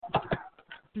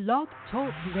Blog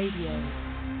Talk Radio.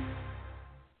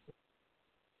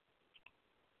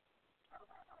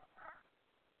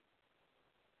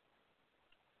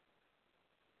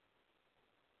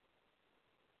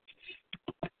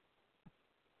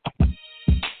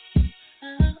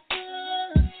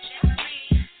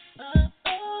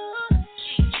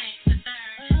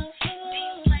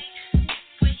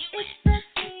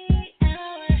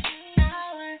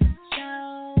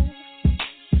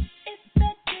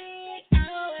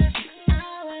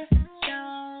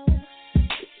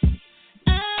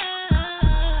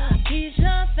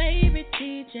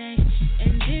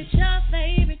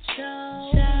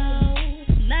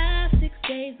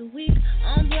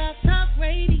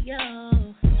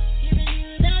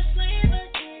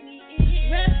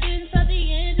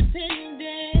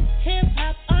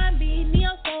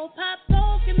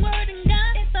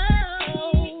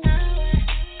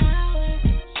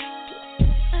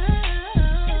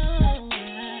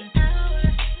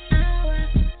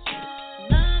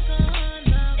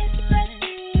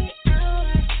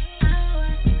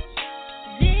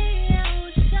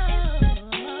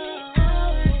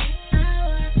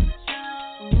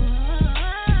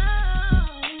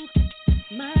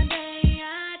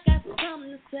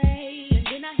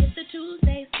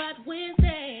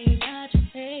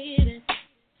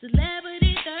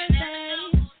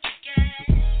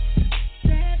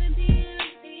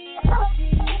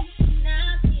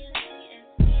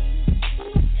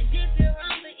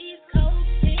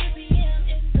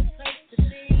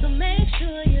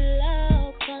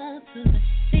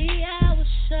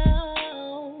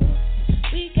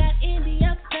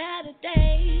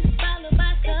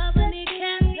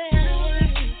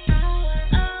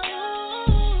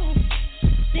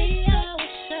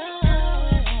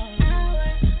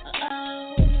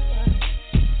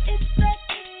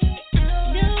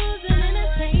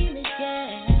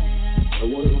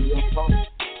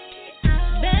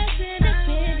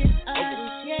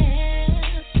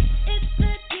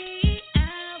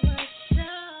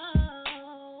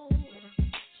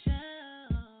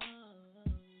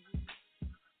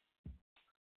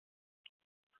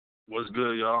 What's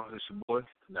good, y'all? It's your boy,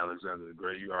 Nalexander the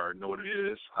Great. You already know what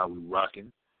it is, how we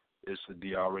rocking. It's the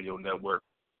DR Radio Network.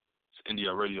 It's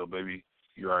India Radio, baby.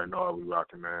 You already know how we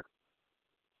rocking, man.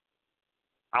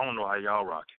 I don't know how y'all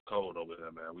rocking. Cold over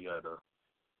there, man. We had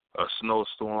a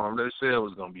snowstorm. They said it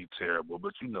was going to be terrible,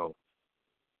 but you know,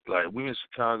 like we in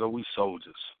Chicago, we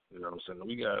soldiers. You know what I'm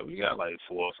saying? We got like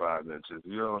 4 or 5 inches.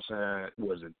 You know what I'm saying? It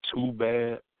wasn't too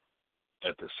bad.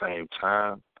 At the same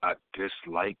time, I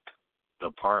disliked the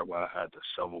part where I had to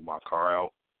shovel my car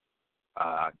out.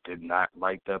 I did not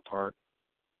like that part,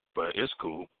 but it's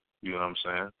cool. You know what I'm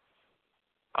saying?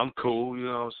 I'm cool, you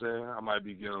know what I'm saying? I might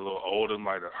be getting a little older,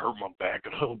 might have hurt my back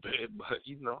a little bit, but,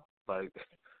 you know, like,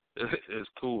 it's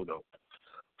cool, though.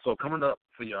 So coming up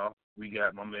for y'all, we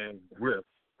got my man Griff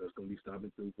that's going to be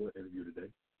stopping through for an interview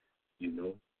today. You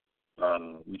know,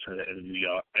 we try to interview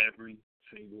y'all every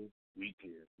single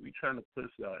weekend. We trying to push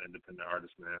y'all independent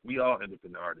artists, man. We all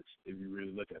independent artists, if you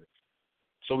really look at it.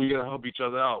 So we got to help each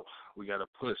other out. We got to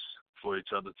push for each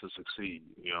other to succeed.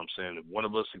 You know what I'm saying? If one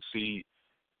of us succeed,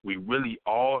 we really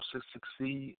all should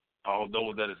succeed,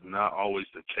 although that is not always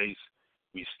the case.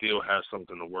 We still have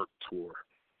something to work toward.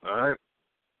 All right?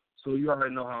 So you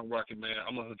already know how I'm rocking, man.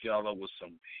 I'm going to hook y'all up with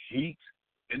some heat,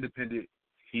 independent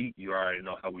heat. You already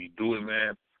know how we do it,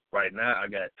 man. Right now, I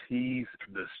got Tease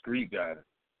the Street Guy.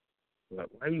 Like,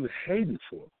 why are you hating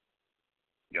for?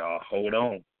 Y'all, hold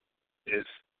on. It's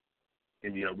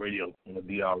India Radio on the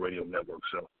DR Radio Network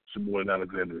show. It's your boy,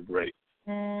 Nalexander the Great.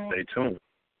 Stay tuned.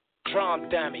 Drum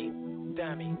dummy.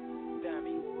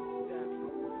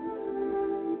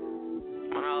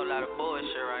 On a whole lot of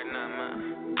bullshit right now, man.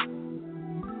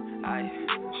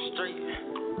 Street.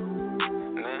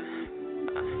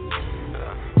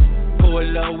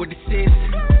 Pull up with the sis.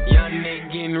 Young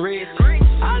nigga getting rich.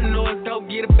 I know it's dope,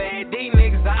 get a bad. These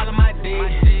niggas all on my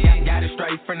dick. Got it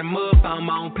straight from the mud, I'm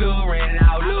on plug, ran it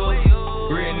out, look.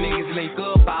 Real niggas link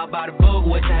up, all by the book,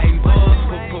 what you hating for?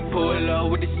 Pull up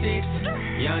with the six,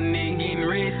 young nigga getting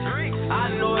rich.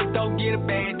 I know it's dope, get a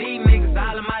bad. These niggas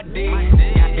all on my dick.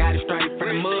 Got it straight from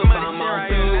the mud, I'm on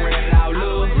plug, ran it out,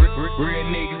 look. Real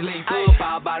niggas link up,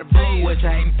 all by the book, what you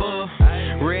hating for?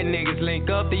 Real niggas link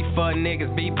up, these fuck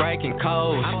niggas be breaking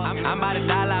codes. I'm about to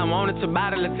die, I wanted to buy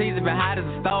the Latiza, been hot as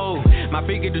a stove. My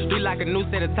feet get the street like a new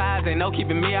set of ties, ain't no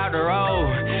keeping me out the road.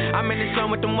 I'm in the sun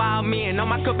with them wild men, on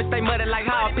my cup it stay muddy like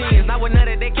hog pins. I would nut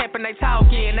at they capping, they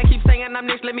talking. They keep saying I'm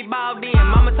next, let me bow in.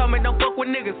 Mama told me don't fuck with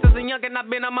niggas, since a youngin' I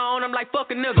been on my own, I'm like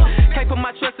fuck a nigga. Can't put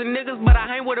my trust in niggas, but I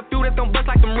hang with a few that's gon' bust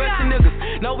like some rusty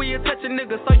niggas. Know we a touchin'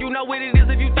 niggas, so you know what it is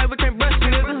if you think we can't brush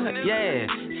niggas. Yeah.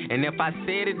 And if I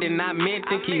said it, then I meant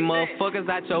it. Keep motherfuckers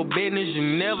out your business.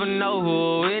 You never know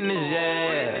who in this,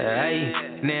 yeah. Hey.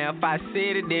 Now if I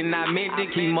said it, then I meant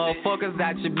it. Keep motherfuckers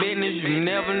out your business. You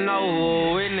never know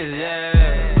who in this,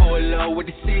 yeah. Pull up with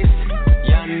the sis.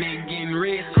 Young nigga getting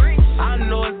rich. I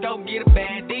know it's dope, get a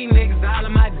bad. These niggas all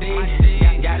in my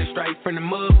dick. Got it straight from the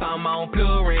mud. I'm on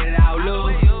plug, read it out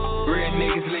loud. Real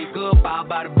niggas link up, all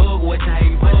by the book. What you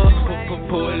hating for?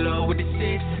 Pull up with the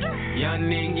sis. Young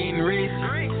nigga getting rich.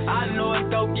 I know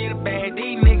it's dope, get a bad.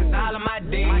 These niggas all in my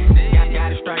dick.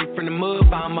 Got it straight from the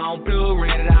mud. I'm on plug,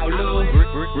 read it out loud.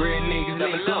 Real niggas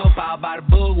link up, all by the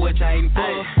book. What you hating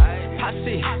for? Pop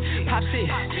shit.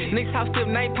 Niggas talk stiff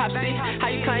name pop shit. How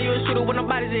you claim you a shooter when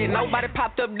nobody's in? Nobody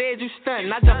popped up dead, you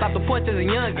stunned. I jumped off the porch as a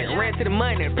youngin'. Ran to the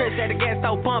money. Press at the gas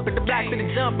stove pumping. The block to the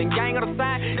jumping. Gang on the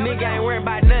side. Nigga ain't worried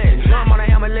about nothing. Drum on the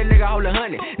hammer, little nigga hold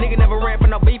 100. Nigga never ran for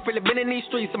no beef. Really been in these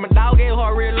streets. So my dog ain't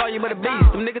hard, real lawyer, but a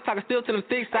beast. Them niggas talking still to them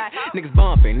thick side. Niggas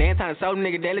bumping. They ain't time to show them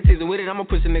nigga daily teasing with it. I'ma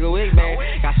push a nigga wig back.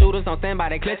 Got shooters on standby,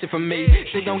 they clutching for me.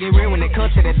 Shit gon' get real when they come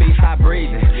to that beat. Stop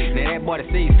breathing. Now that boy the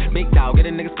seas. Big dog, get a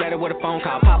nigga splattered with a phone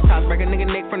call. Pop tops, break a nigga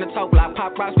neck from the top block.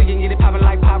 Pop rocks, we can get it poppin'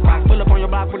 like pop rocks. Pull up on your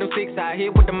block with them six side.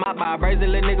 Hit with the mop bar. Braze a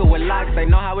little nigga with locks. They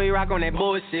know how we rock on that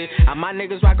bullshit. All my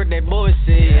niggas rock with that bullshit,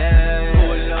 yeah.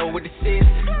 Pull up with the sis.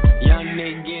 Young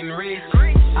nigga getting rich.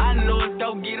 I know it's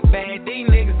dope, get a bad. These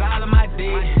niggas all in my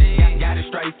dick. Got it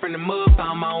straight from the mud.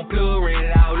 I'm on plug, read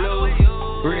it out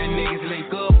loud. Real niggas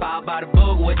link up, all by the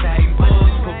book. What you hating for?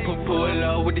 Pull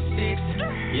up with the sis.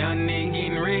 Young nigga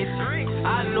getting rich.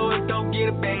 I know it don't get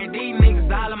a bad. These niggas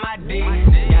all in my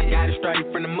dick. Got it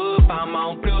straight from the mud. I'm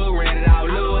on plug, read it out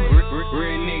loud.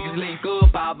 Real niggas link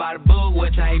up, all by the book.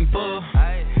 What you hating for?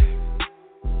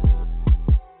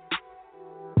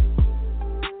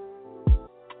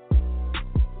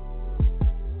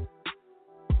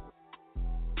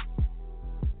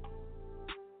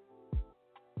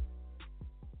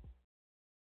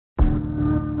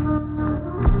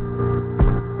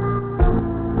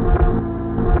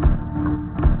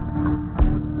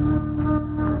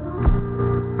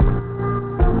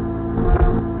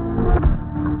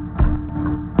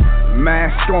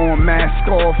 Mask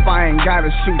off, I ain't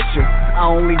gotta shoot you. I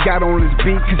only got on this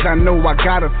beat cause I know I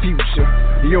got a future.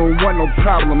 You don't want no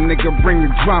problem, nigga, bring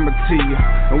the drama to you.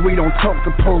 And we don't talk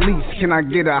to police, can I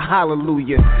get a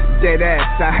hallelujah? Dead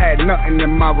ass, I had nothing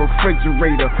in my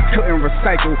refrigerator. Couldn't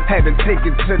recycle, had to take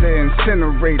it to the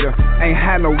incinerator. Ain't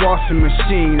had no washing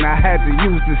machine, I had to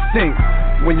use the sink.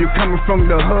 When you coming from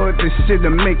the hood, this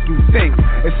shit'll make you think.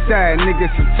 It's sad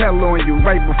niggas to tell on you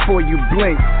right before you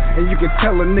blink. And you can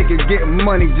tell a nigga getting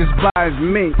money just by his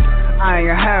mink. I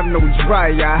ain't have no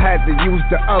dryer, I had to use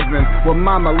the oven. When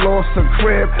mama lost her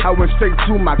crib, I went straight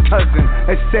to my cousin.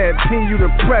 They said, P, you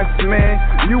depressed, man,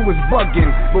 you was bugging.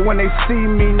 But when they see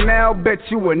me now, bet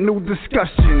you a new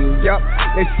discussion. Yup,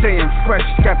 they saying Fresh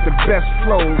got the best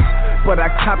flows, but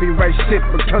I copyright shit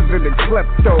because of the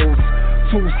kleptos.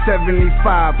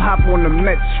 275, hop on the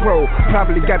Metro.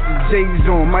 Probably got the J's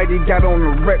on, mighty got on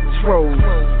the retro.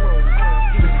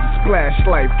 This is Splash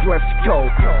Life, let's go.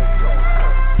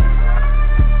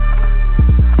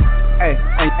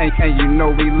 Hey, you know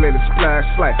we lit a splash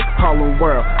like Harlem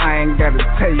World. I ain't gotta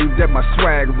tell you that my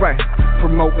swag right.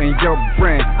 Promoting your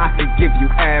brand, I can give you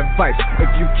advice. If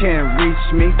you can't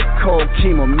reach me, call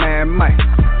Chemo Man Mike.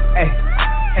 Hey.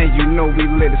 And you know we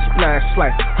lit a splash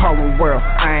like Harlem World.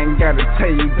 I ain't gotta tell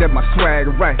you that my swag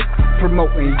right.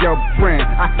 Promoting your brand,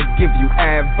 I can give you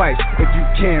advice. If you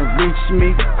can't reach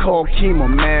me, call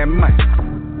Chemo Man Mike.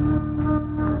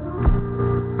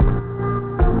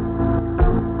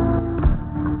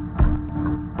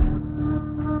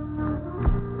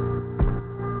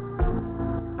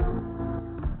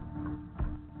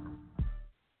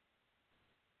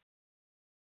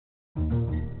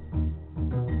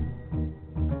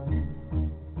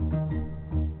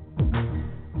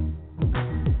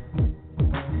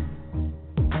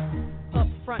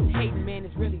 Hating man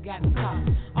has really got to stop.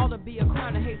 All to be a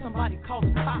crime to hate somebody call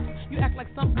the cops. You act like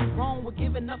something's wrong with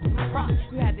giving up some props.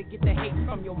 You had to get the hate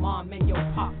from your mom and your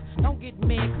pop. Don't get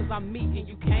mad cause I'm me and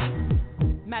you can't.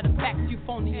 Matter of fact, you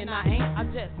phony and I ain't. I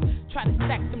just try to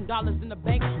stack them dollars in the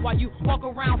bank while you walk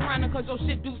around frowning cause your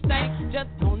shit do stink. Just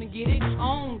gonna get it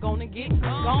on, gonna get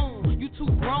gone. You too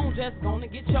grown, just gonna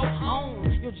get your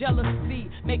own. Your jealousy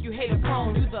make you hater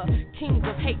prone. You the king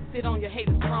of hate, sit on your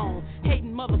hater's throne.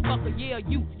 Hating motherfucker, yeah,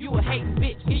 you a hating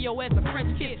bitch. Give your ass a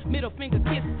French kiss, middle finger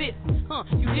kiss this.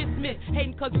 You dismiss,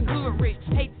 hating cause you hood rich.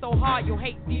 Hate so hard, your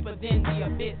hate deeper than the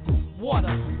abyss.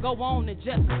 water. Go on and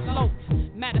just float.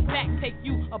 Matter of fact, take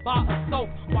you a bar of soap.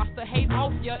 Wash the hate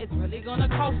off ya, it's really gonna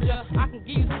cost ya. I can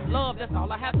give you some love, that's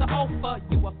all I have to offer.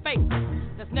 You a fake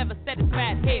that's never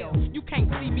satisfied. Hell, you can't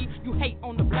see me, you hate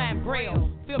on the blind braille.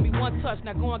 Feel me one touch,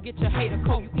 now go and get your hater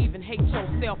coat. You even hate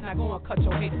yourself, now go and cut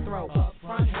your hater throat. Up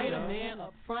front hater, man,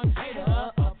 up front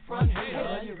hater, up front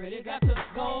hater. You really got to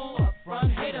go. Up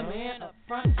front hater, man, up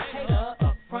front hater,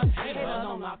 up front hater.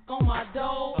 Don't knock on my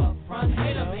door. Up front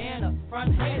hater, man, up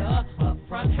front hater, up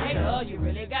front hater. You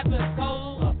really got to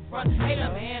go. Up front hater,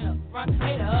 man, up front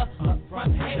hater, up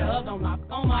front hater. Don't knock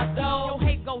on my door. Your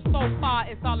hate goes so far,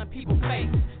 it's all in people's face.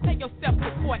 Take yourself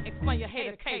to court, explain your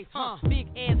hater case, Big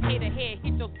ass hater head,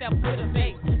 hit yourself with a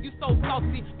bait. You so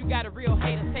saucy, you got a real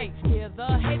hater take. Here the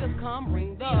haters come,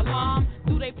 ring the alarm.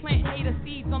 Do they plant hater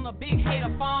seeds on a big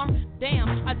hater farm?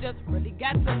 Damn, I just really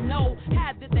got to know,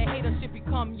 how did the hater shit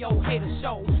become your hater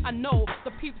show? I know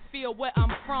the people feel where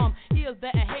I'm from. Is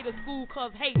that a hater school,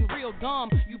 cause hating real dumb?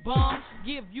 You bum,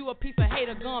 give you a piece of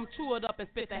hater gum, chew it up and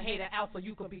spit the hater out so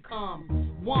you can become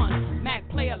one Mac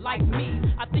player like me.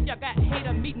 I think y'all got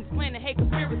hater meetings planning hate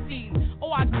conspiracies.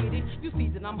 Oh, I get it, you see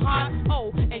that I'm hot.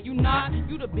 Oh, and you not,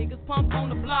 you the biggest punk on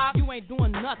the block. You ain't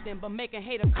doing nothing but making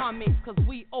hater comments, cause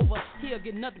we over here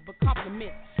get nothing but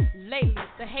compliments. Lately,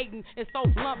 the hating is so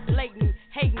blunt, blatant.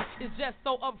 Hating is just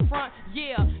so upfront.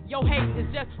 Yeah, your hating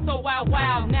is just so wild.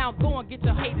 Now go and get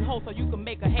your hating hoe so you can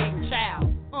make a hating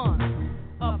child.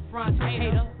 Upfront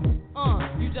hater.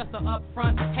 You just a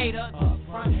upfront hater.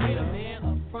 Upfront hater,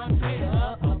 man. Upfront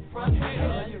hater. Upfront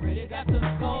hater. You really got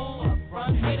to go.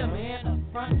 Upfront hater, man.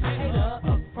 Upfront hater.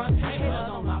 Upfront hater.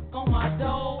 Don't knock on my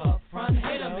door. Upfront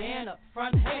hater, man.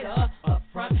 Upfront hater.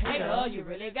 Upfront hater. You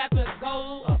really got to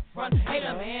go. Upfront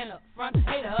hater, man. Upfront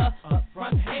hater.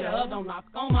 Upfront hater. Don't knock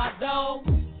on my door.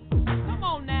 Come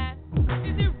on now.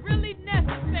 Is it really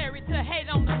necessary to hate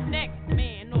on the next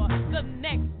man or the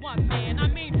next one man? I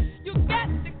mean, you got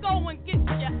to go and get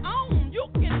your own. You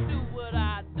can do what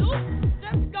I do.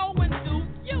 Just go and do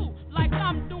you like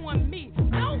I'm doing me.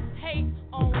 Don't hate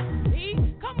on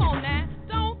me. Come on now.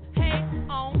 Don't hate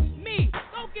on me.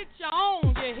 Go get your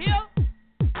own. You hear?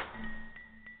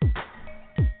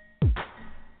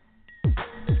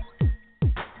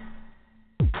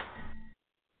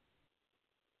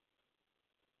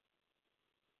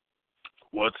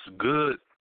 What's good?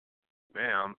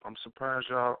 Man, I'm surprised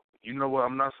y'all. You know what?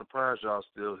 I'm not surprised y'all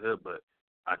still here, but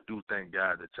I do thank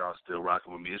God that y'all still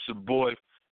rocking with me. It's your boy,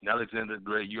 Nalexander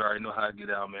Great. You already know how I get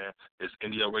out, man. It's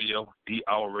India Radio, the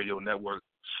Our Radio Network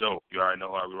show. You already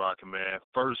know how we rocking, man.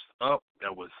 First up,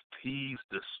 that was Tease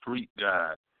the Street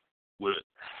Guy with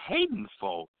Hating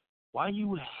For. Why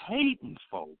you hating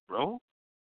for, bro?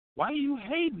 Why you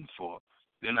hating for?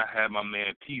 Then I had my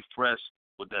man P Fresh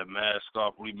with that Mask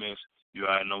Off remix. You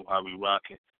already know how we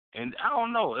rocking. And I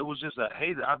don't know, it was just a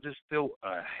hater. I just feel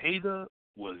a hater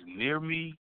was near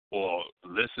me or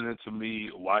listening to me,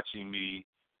 watching me,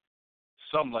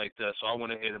 something like that. So I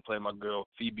went ahead and played my girl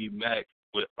Phoebe Mack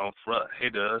with Upfront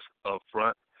Haters,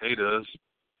 Upfront Haters.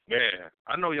 Man,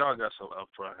 I know y'all got some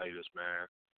upfront haters, man.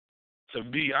 To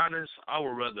be honest, I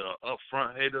would rather an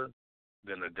upfront hater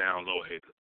than a down low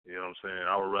hater. You know what I'm saying?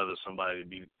 I would rather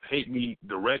somebody hate me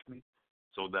directly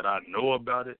so that I know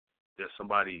about it than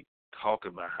somebody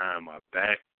talking behind my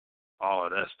back, all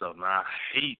of that stuff. Now, I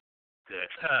hate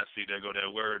that. See, there go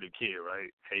that word again, right?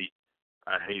 Hate.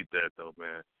 I hate that, though,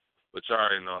 man. But y'all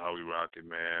already know how we rock it,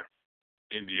 man.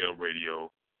 India Radio.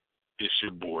 It's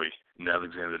your boy,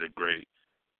 Nalexander the Great.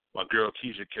 My girl,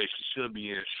 Keisha K, she should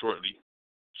be in shortly.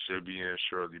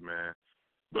 Man.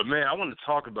 But, man, I want to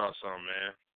talk about something,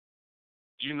 man.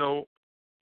 You know,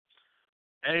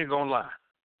 I ain't going to lie.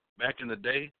 Back in the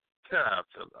day, I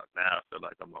feel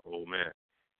like I'm an old man.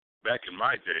 Back in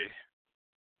my day,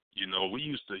 you know, we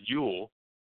used to yule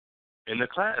in the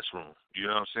classroom. You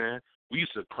know what I'm saying? We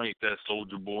used to crank that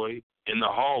Soldier Boy in the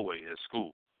hallway at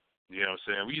school. You know what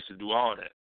I'm saying? We used to do all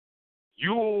that.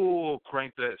 Yule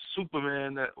crank that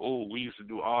Superman, we used to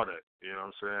do all that. You know what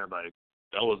I'm saying? Like,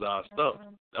 that was our stuff.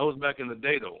 That was back in the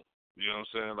day, though. You know what I'm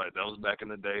saying? Like, that was back in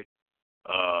the day.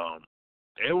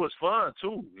 It was fun,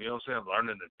 too. You know what I'm saying?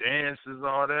 Learning the dances,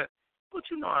 all that. But,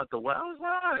 you know, after a while, I was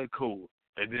like, all right, cool.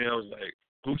 And then I was like,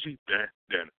 Gucci,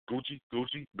 bandana.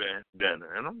 Gucci, bandana.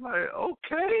 And I'm like,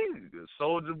 okay. The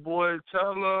Soldier Boy,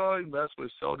 Teller, he messed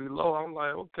with Shorty Low. I'm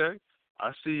like, okay.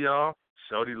 I see y'all.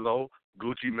 Shorty Low,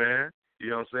 Gucci Man.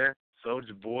 You know what I'm saying?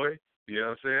 Soldier Boy. You know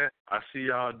what I'm saying? I see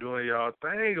y'all doing y'all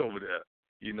thing over there.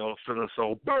 You know, feeling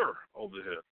so burr over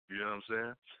here. You know what I'm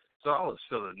saying? So I was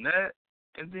feeling that.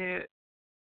 And then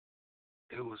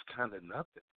it was kind of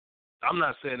nothing. I'm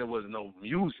not saying there was no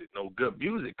music, no good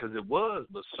music, because it was,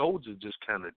 but Soulja just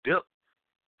kind of dipped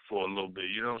for a little bit.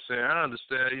 You know what I'm saying? I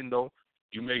understand,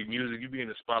 you make music, you be in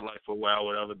the spotlight for a while,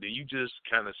 whatever, then you just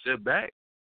kind of sit back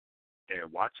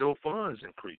and watch your funds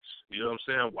increase. You know what I'm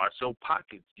saying? Watch your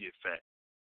pockets get fat.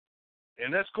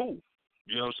 And that's cool.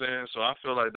 You know what I'm saying? So I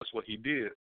feel like that's what he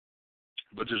did.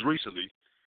 But just recently,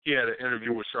 he had an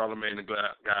interview with Charlamagne the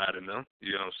God and them,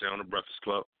 you know what I'm saying, on the Breakfast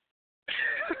Club.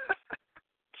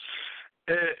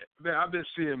 And, man, I've been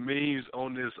seeing memes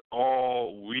on this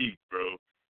all week, bro.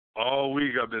 All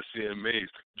week I've been seeing memes.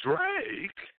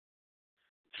 Drake,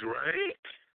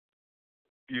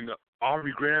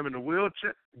 Aubrey Graham in the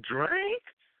wheelchair, Drake.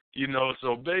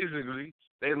 So basically,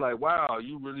 they like, wow,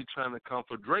 you really trying to come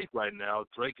for Drake right now.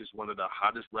 Drake is one of the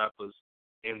hottest rappers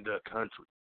in the country.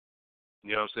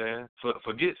 You know what I'm saying?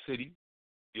 Forget city.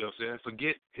 You know what I'm saying?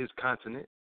 Forget his continent.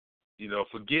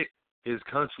 Forget his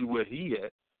country where he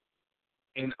at.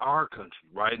 In our country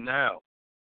right now.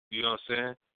 You know what I'm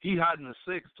saying? He hot in the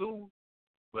 6 too,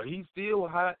 but he's still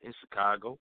hot in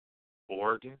Chicago,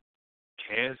 Oregon,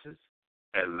 Kansas,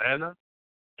 Atlanta,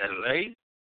 LA,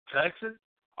 Texas,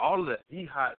 all of that. He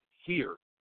hot here.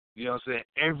 You know what I'm saying?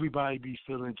 Everybody be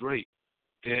feeling Drake.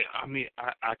 And I mean,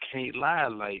 I can't lie.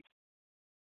 Like,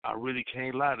 I really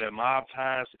can't lie. That Mob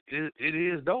Ties, it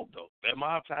is dope though. That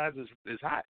Mob Ties is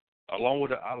hot, along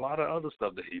with a lot of other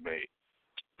stuff that he made.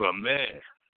 But, man,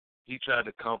 he tried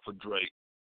to come for Drake.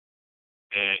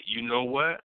 And you know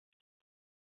what?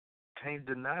 Can't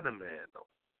deny the man, though.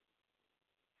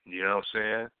 You know what I'm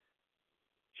saying?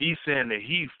 He's saying that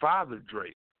he fathered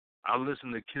Drake. I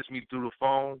listened to Kiss Me Through the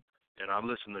Phone, and I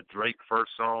listened to Drake's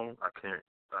first song. I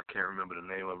can't remember the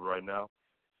name of it right now.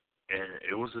 And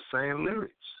it was the same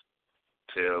lyrics.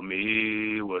 Tell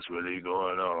me what's really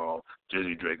going on.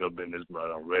 Jizzy Drake up in this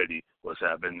blood already. What's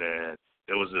happening?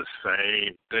 It was the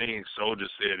same thing Soulja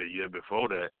said a year before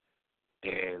that.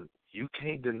 And you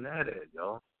can't deny that,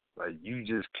 y'all. Like, you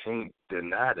just can't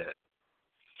deny that.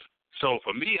 So,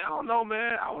 for me, I don't know,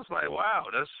 man. I was like, wow,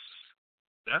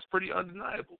 that's pretty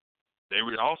undeniable. They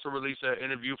also released that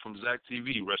interview from Zach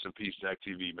TV. Rest in peace, Zach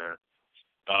TV, man.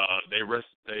 They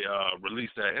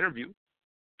released that interview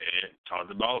and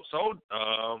talked about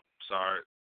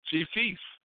Chief Keef.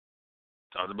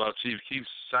 Talked about Chief Keef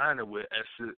signing with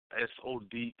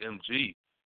SODMG.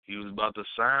 He was about to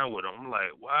sign with him. I'm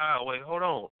like, wow, wait, hold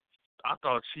on. I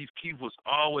thought Chief Keef was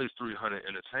always 300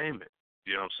 Entertainment.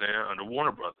 You know what I'm saying? Under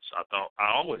Warner Brothers.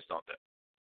 I always thought that.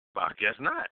 But I guess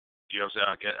not. You know what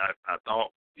I'm saying? I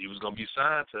thought he was going to be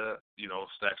signed to,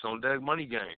 Stacks on Deck Money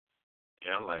Gang.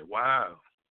 And I'm like, wow.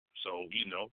 So,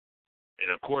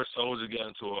 and of course, Soulja got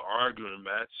into an arguing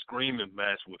match, screaming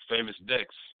match with Famous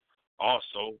Dex.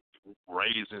 Also,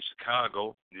 raised in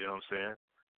Chicago, you know what I'm saying?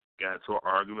 Got into an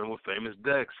argument with Famous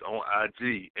Dex on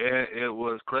IG. And it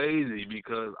was crazy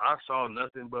because I saw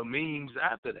nothing but memes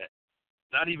after that.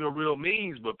 Not even real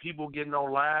memes, but people getting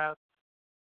on live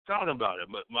talking about it.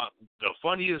 But the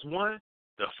funniest one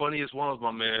was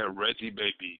my man Reggie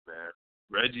Baby, man.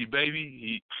 Reggie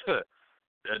Baby,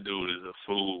 that dude is a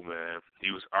fool, man.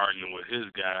 He was arguing with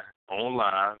his guy on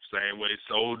live, same way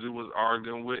Soulja was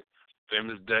arguing with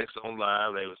Famous Dex on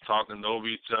live. They was talking over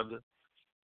each other.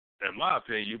 In my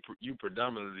opinion, you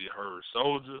predominantly heard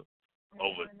Soulja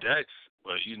over Dex,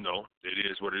 but it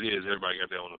is what it is. Everybody got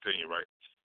their own opinion, right?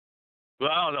 But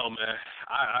I don't know, man.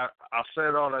 I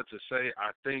said all that to say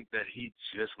I think that he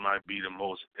just might be the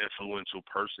most influential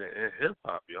person in hip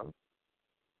hop, yo.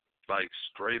 Like,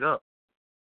 straight up.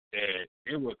 And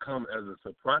it would come as a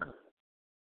surprise.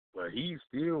 But he's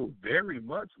still very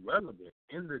much relevant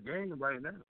in the game right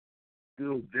now.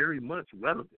 Still very much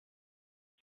relevant.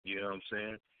 You know what I'm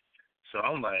saying? So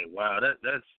I'm like, wow,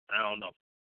 that's I don't know.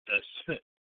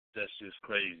 That's just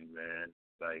crazy, man.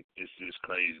 Like, it's just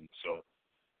crazy. So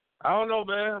I don't know,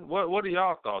 man. What are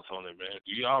y'all thoughts on it, man?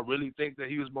 Do y'all really think that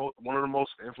he was one of the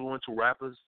most influential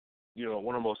rappers?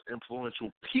 One of the most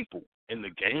influential people in the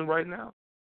game right now?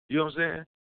 You know what I'm saying?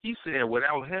 He said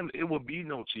without him, it would be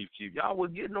no Chief Keef. Y'all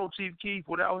would get no Chief Keef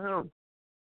without him.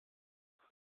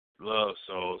 Love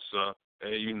Soul, son.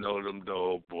 And them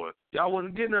dope boy. Y'all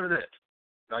wouldn't get none of that.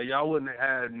 Now, y'all wouldn't have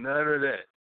had none of that.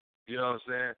 You know what I'm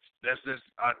saying? That's just,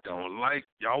 I don't like,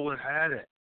 y'all wouldn't have that.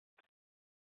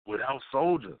 Without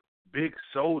Soulja, big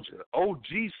Soulja, OG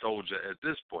Soulja at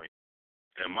this point,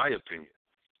 in my opinion.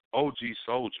 OG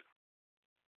Soulja.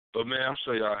 But, man, I'm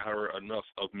sure y'all heard enough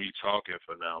of me talking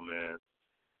for now, man.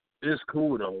 It's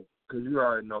cool, though, because you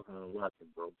already know how I'm rocking,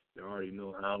 bro. You already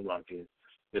know how I'm rocking.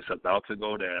 It's about to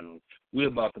go down. We're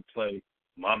about to play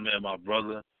my man, my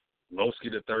brother,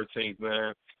 Lowski the 13th,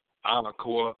 man,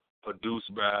 Encore,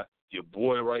 produced by your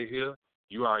boy right here.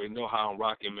 You already know how I'm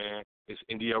rocking, man. It's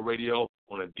India Radio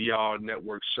on the DR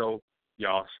Network show.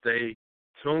 Y'all stay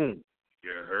tuned.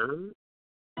 You heard?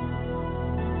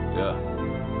 Yeah.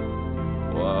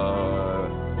 What?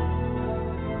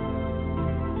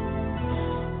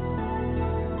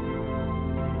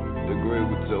 The great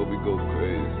would tell me go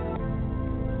crazy.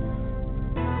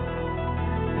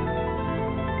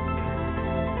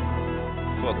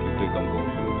 Fuck you think I'm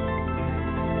gonna do?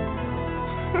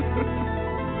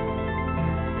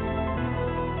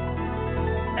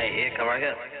 Hey, here, come right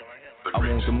here. I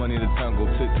want the money, the time go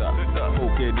TikTok.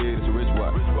 4K dead, it's a rich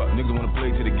watch. Niggas wanna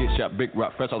play till they get shot. Big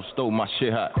rock, fresh off the stove, my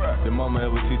shit hot. Your mama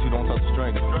ever teach you don't talk to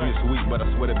strangers. You sweet, but I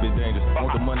swear that bitch dangerous.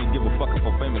 Want the money, give a fuck if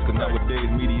I'm famous. Cause nowadays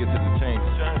media to the change.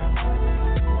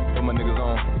 Put my niggas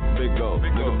on, big go.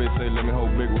 Nigga bitch say let me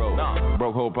hold big roll.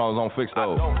 Broke whole problems on fixed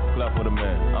though. Clap for the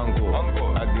man, uncle.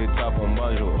 I get top on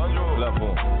bonjour. Clap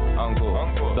for uncle.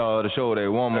 Star of the show, they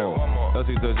want more.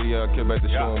 Thirsty, yeah, I kick back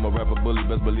the show. I'm a rapper bully,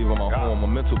 best believe I'm a home. A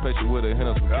mental patient with a hint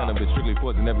of some cannabis. Strictly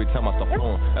poison every time I start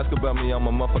flowing. Ask about me, I'm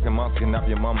a motherfucking monster. Can knock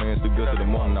your mama and still good to the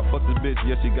morning. Now fuck this bitch,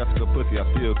 yes, she got some good pussy. I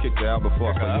still kick her out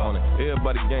before I start yawning.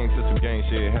 Everybody gang, since some gang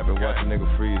shit happen. Watch a nigga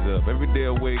freeze up. Every day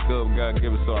I wake up, God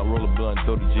give it, so I roll a blunt,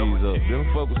 throw the G's up.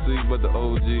 Didn't fuck with C, but the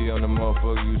OG on the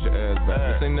motherfucker, use your ass back.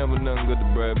 This ain't never nothing good to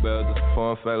brag about. Just a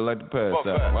fun fact, like the pass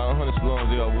out. 100 slums,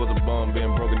 yeah, I was a bum,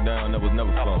 being broken down, that was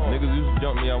never fun. Niggas used to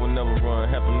jump me, I would never run.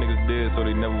 Half them niggas dead, so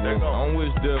they never won. I don't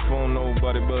wish death on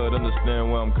nobody, but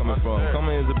understand where I'm coming from.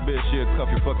 Coming is a bitch, she'll cuff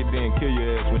you, fuck it, then kill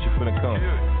your ass when she finna come.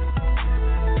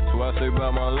 So I stay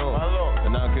by my alone,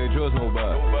 and I can't trust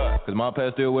nobody, cause my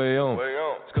past still way on.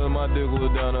 It's cause my dick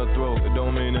was down her throat, it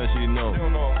don't mean that she know.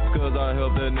 It's cause I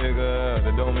helped that nigga out,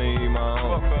 it don't mean he my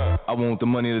own. I want the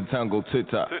money, the time go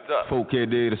TikTok.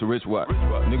 4K dead, it's a rich watch.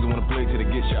 Niggas wanna play till they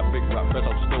get shot. Big rock, fresh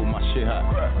off the stove, my shit hot.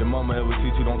 The mama ever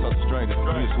teach you don't talk to strangers.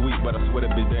 You sweet, but I swear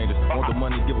that bitch dangerous. Want the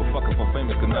money, give a fuck if I'm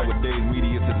famous, cause nowadays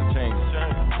media to the changes.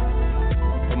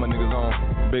 Put my niggas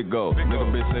on, big go.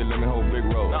 Nigga bitch say let me hold big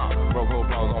roll. Broke whole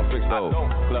problems on fixed though.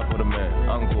 Clap for the man,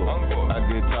 uncle. I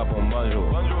get top on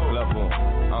bonjour. Clap for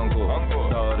uncle.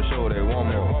 Star of the show, they want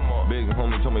more. Big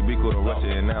homie told me be cool to rush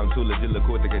it, and now I'm too legit, look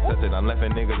quick to get touch it. I'm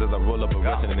laughing niggas as I roll up a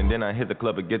rushing, and then I hit the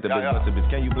club and get the big busted. Bitch,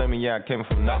 can you blame me? Yeah, I came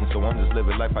from nothing, so I'm just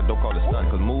living life. I don't call it stunt.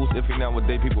 Cause moves iffy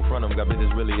nowadays, people front them. Got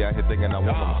bitches really out here thinking I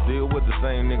want them. Still with the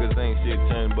same niggas, ain't shit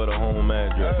changed but a home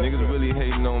address. Niggas really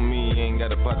hating on me, ain't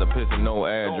got a pot to piss and no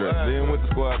address. Then with the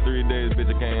squad 3 days,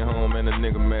 bitch, I came home and the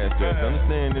nigga mad stressed.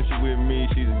 Understand if she with me,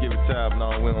 she just give it top.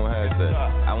 No, we don't have that.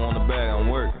 I want a bag,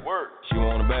 I'm working. She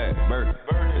want a bag, Burger.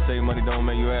 They say money don't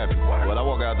make you happy. Well, I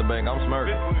walk out the bank, I'm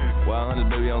smirking. 100,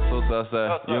 baby, I'm so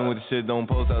outside. You ain't with the shit, don't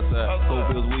post outside. Cold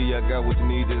pills, weed, I got what you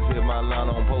need, just hit my line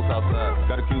on post outside.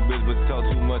 Got a cute bitch, but you talk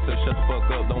too much, so shut the fuck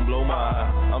up, don't blow my eye.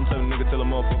 I'm telling nigga, tell a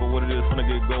motherfucker what it is, finna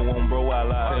get go on, bro, I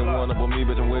lie. Ain't one up on me,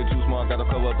 bitch, I'm way too smart, gotta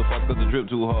cover up the fuck cause the drip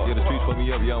too hard. Yeah, the streets fuck me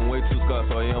up, yeah, I'm way too scarred,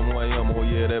 so I am who I am, oh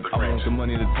yeah, that. I want the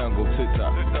money, the time go TikTok.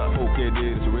 4K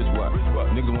dead, it's a rich watch.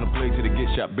 Niggas wanna play till they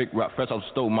get shot, big rock, fresh off the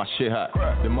stove, my shit hot.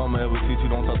 The mama ever teach you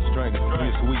don't talk to strangers.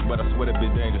 You sweet, but I swear that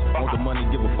bitch dangerous. Want the money,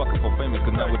 give a fuck if I'm famous,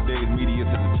 cause nowadays media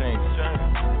to the change.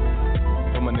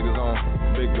 Put my niggas on,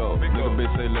 big go. Nigga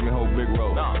bitch say let me hold big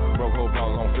roll. Broke whole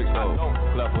problems on fixed though.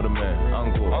 Clap for the man,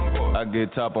 uncle. I get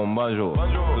top on bonjour.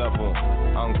 Clap for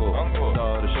uncle.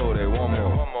 Star of the show, they want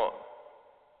more.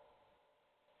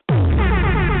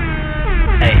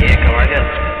 Hey, here, come right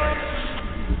here.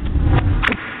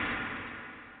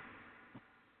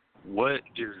 What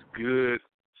is good,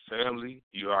 family?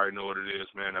 You already know what it is,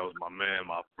 man. That was my man,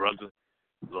 my brother,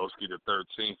 Lowski the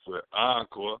 13th with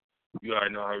Encore. You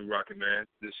already know how we rocking, man.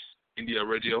 This India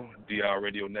Radio, DR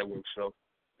Radio Network show.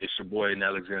 It's your boy,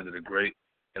 Nalexander the Great.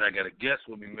 And I got a guest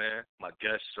with me, man. My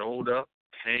guest showed up,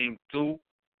 came through.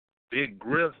 Big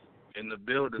Griff in the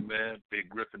building, man. Big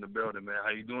Griff in the building, man.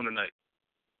 How you doing tonight?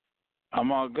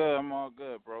 I'm all good,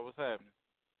 bro. What's happening?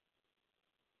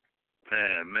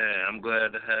 Man, I'm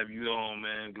glad to have you on,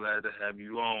 man. Glad to have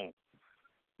you on.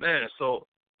 Man, so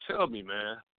tell me,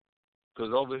 man,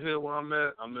 because over here where I'm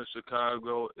in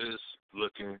Chicago, it's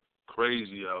looking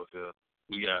crazy out here.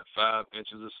 We got 5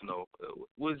 inches of snow,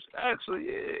 which actually,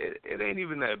 it ain't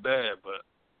even that bad, but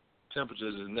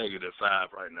temperatures is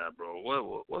 -5 right now, bro.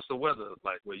 What's the weather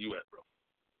like where you at, bro?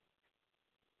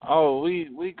 Oh,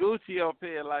 we Gucci up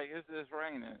here like it's just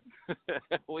raining.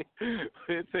 we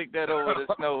take that over the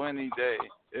snow any day.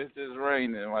 It's just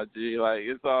raining, my G. Like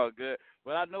it's all good.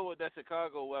 But I know what that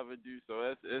Chicago weather do,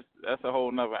 so that's a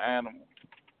whole nother animal.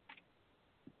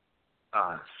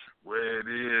 I swear it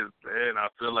is, man. I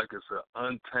feel like it's an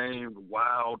untamed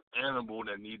wild animal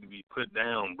that need to be put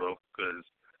down, bro. Because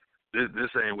this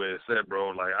ain't where it's at, bro.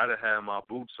 Like, I done had my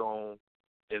boots on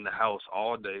in the house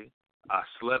all day. I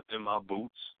slept in my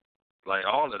boots. Like,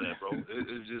 all of that, bro.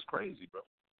 It's just crazy, bro.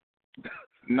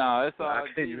 No, it's all I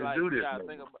can't even like, do this,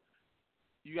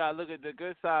 you gotta look at the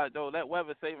good side, though. That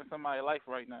weather's saving somebody's life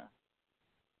right now.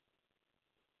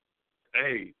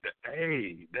 Hey,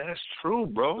 that's true,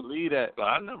 bro. Believe that. But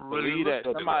I never really Believe looked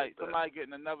that. at it like that. Somebody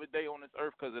getting another day on this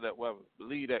earth because of that weather.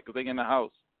 Believe that, because they in the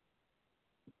house.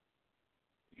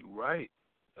 You right.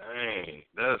 Dang,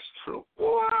 that's true.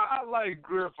 Boy, I like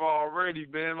Griff already,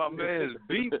 man. My man's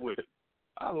beat with it.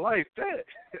 I like that.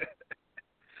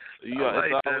 Yeah, I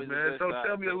like that, man. man. So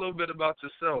tell me a little bit about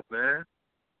yourself, man.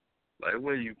 Like,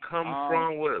 where you come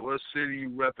from, what city you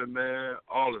repping, man,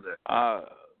 all of that.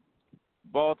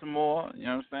 Baltimore, you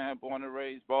know what I'm saying? Born and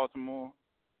raised Baltimore.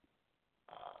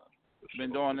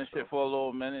 Been doing this shit for a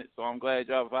little minute, so I'm glad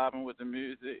y'all vibing with the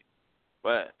music.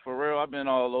 But for real, I've been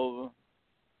all over.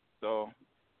 So,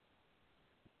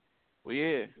 we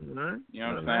here. Mm-hmm. You know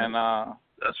what I'm saying?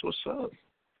 That's what's up.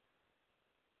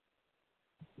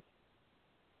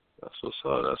 That's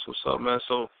what's up, man.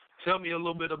 So, tell me a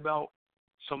little bit about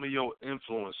some of your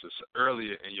influences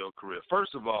earlier in your career.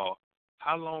 First of all,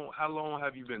 how long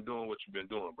have you been doing what you've been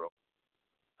doing, bro?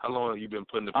 How long have you been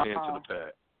putting the pen to the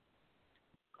pad?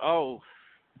 Oh,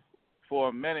 for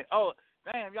a minute. Oh,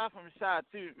 damn, y'all from Shy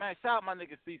too. Man, shout out my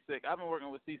nigga C6. I've been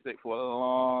working with C6 for a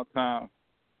long time.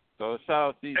 So shout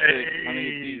out C6, my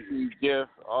nigga DC, Griff,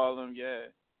 all of them, yeah.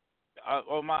 You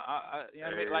know what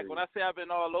I mean? Like when I say I've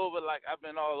been all over, like I've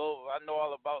been all over. I know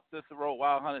all about Cicero,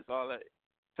 Wild Hunters, all that.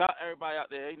 Shout out everybody out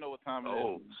there. They know what time it is.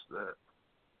 Oh, snap.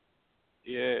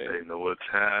 Yeah. They know what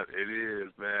time it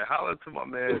is, man. Holla to my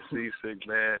man C6,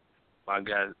 man. My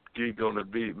guy Geek on the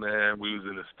beat, man. We was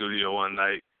in the studio one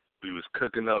night. We was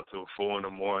cooking up till 4 in the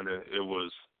morning. It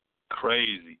was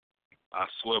crazy. I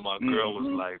swear my girl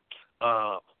was like,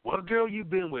 what girl you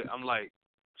been with? I'm like,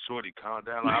 shorty, calm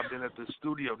down. Like, I've been at the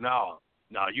studio. No,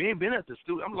 you ain't been at the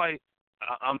studio. I'm like,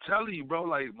 I'm telling you, bro,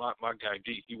 like, my guy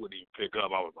Geek, he wouldn't even pick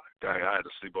up. I was like, dang, I had to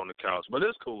sleep on the couch. But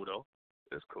it's cool, though.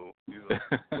 It's cool. You know?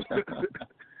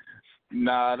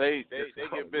 Nah, they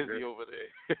get busy over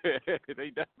there. They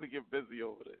definitely get busy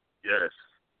over there. Yes.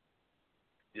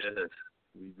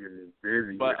 We getting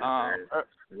busy. But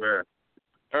where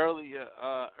earlier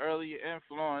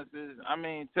influences, I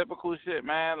mean, typical shit,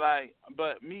 man. Like,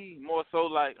 but me more so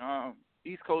like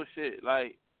East Coast shit,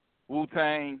 like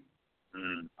Wu-Tang,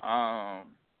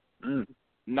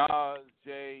 Nas,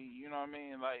 Jay. You know what I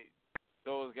mean? Like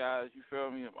those guys. You feel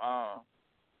me?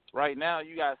 Right now,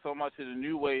 you got so much of the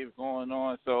new wave going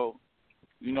on, so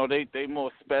you know they more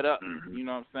sped up. You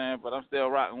know what I'm saying? But I'm still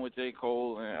rocking with J.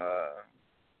 Cole and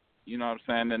you know what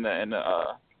I'm saying, and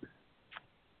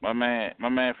my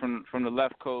man from the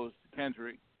left coast,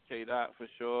 Kendrick, K-Dot for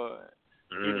sure.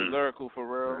 He was lyrical for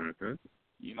real.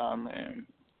 You know what I mean?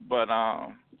 But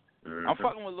I'm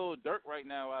fucking with Lil Durk right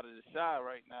now out of the Shy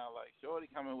right now. Like Shorty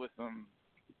coming with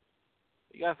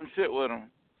he got some shit with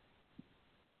him.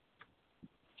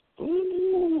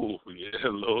 Ooh, yeah,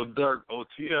 Lil Durk,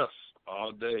 OTF,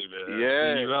 all day, man.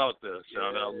 Yeah. See you out there.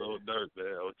 Shout out Lil Durk,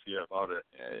 man, OTF, all that.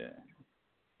 Yeah.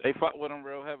 They fuck with him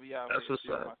real heavy out That's what's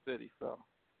here in up. my city, so.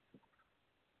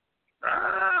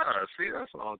 See,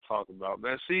 that's what I'm talking about,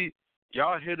 man. See,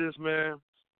 y'all hear this, man?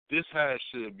 This how it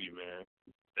should be, man.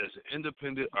 As an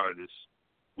independent artist,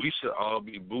 we should all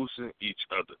be boosting each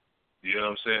other. You know what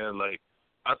I'm saying? Like,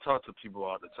 I talk to people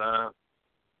all the time,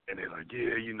 and they're like,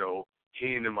 yeah, you know, he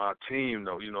ain't in my team,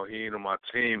 though. You know, he ain't in my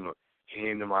team. He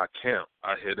ain't in my camp.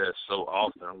 I hear that so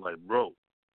often. I'm like, bro,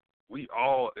 we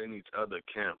all in each other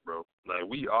camp, bro. Like,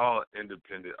 we all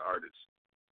independent artists.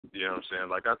 You know what I'm saying?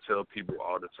 Like, I tell people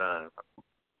all the time.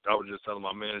 I was just telling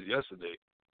my man yesterday,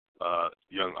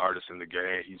 young artist in the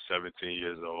game. He's 17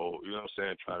 years old. You know what I'm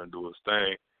saying? Trying to do his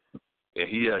thing. And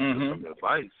he asked for some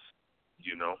advice,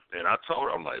 you know. And I told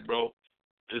him, I'm like, bro,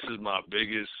 this is my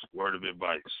biggest word of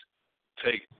advice.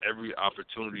 Take every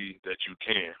opportunity that you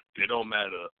can. It don't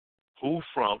matter who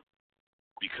from,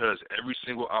 because every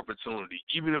single opportunity,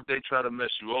 even if they try to mess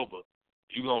you over,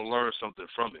 you're going to learn something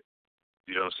from it.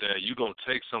 You know what I'm saying? You're going to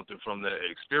take something from that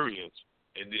experience,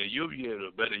 and then you'll be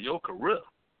able to better your career.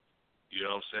 You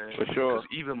know what I'm saying? For sure. Because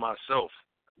even myself,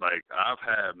 like, I've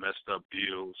had messed up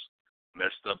deals,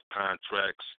 messed up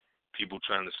contracts, people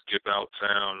trying to skip out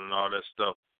town and all that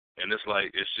stuff. And it's like,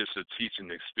 it's just a teaching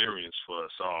experience for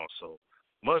us all. So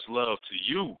much love to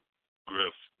you,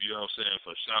 Griff, you know what I'm saying,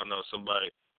 for shouting out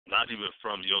somebody not even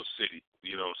from your city,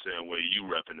 you know what I'm saying, where you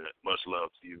repping it. Much love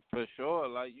to you. For sure.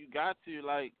 Like, you got to,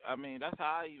 like, I mean, that's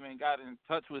how I even got in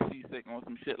touch with C6 on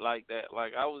some shit like that.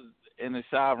 Like, I was in the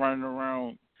shop running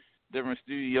around different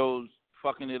studios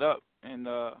fucking it up, and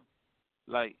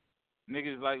like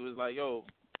niggas like was like, yo,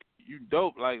 you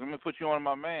dope, like I'm gonna put you on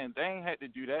my man. They ain't had to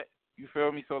do that. You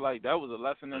feel me? So like that was a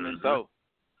lesson in itself.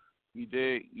 You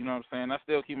dig? You know what I'm saying? I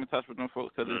still keep in touch with them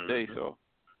folks to this day. So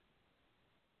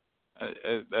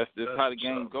that's just how the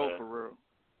game go for real.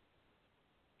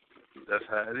 That's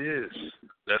how it is.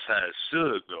 That's how it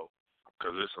should go.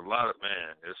 Cause it's a lot of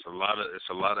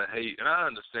hate, and I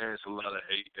understand it's a lot of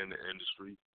hate in the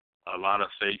industry, a lot of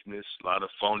fakeness, a lot of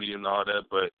phony and all that.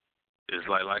 But it's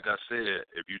like I said,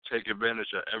 if you take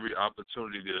advantage of every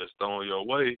opportunity that's thrown your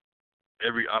way,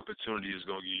 every opportunity is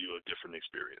gonna give you a different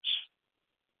experience.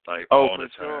 Like all the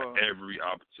time, every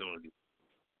opportunity,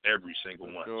 every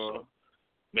single one. So,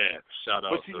 man, shout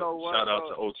out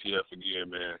to OTF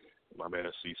again, man. My man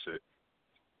C6.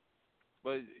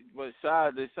 But Shy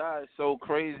is so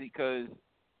crazy because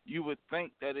you would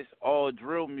think that it's all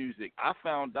drill music. I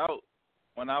found out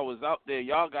when I was out there,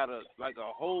 y'all got a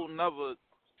whole nother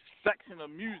section of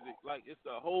music. Like it's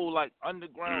a whole like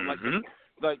underground,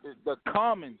 like the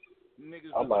common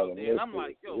niggas was out there, and I'm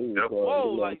like, yo, whoa,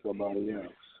 like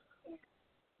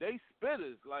they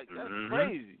spitters, like that's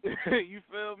crazy. You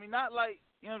feel me? Not like,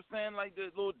 you know what I'm saying, like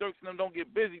the little Dirks and them don't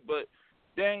get busy, but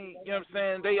they ain't, you know what I'm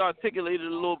saying, they articulated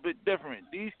a little bit different.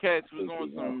 These cats was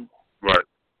on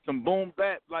some boom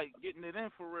bap, like getting it in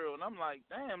for real, and I'm like,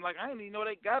 damn, like I didn't even know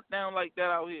they got down like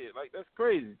that out here. Like that's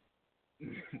crazy.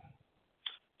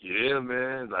 Yeah,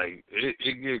 man, like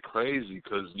it get crazy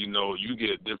because you know you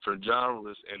get different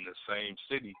genres in the same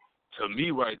city. To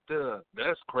me, right there,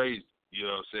 that's crazy. You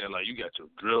know what I'm saying? Like you got your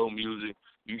drill music,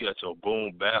 you got your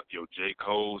boom bap, your J.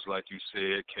 Cole's, like you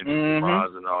said, Kendrick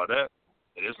Lamar's and all that.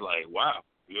 And it's like, wow,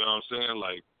 you know what I'm saying?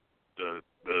 Like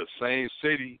the same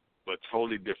city but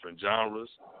totally different genres.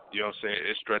 You know what I'm saying?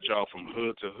 It stretch out from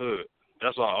hood to hood.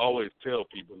 That's why I always tell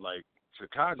people, like,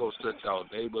 Chicago stretch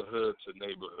out neighborhood to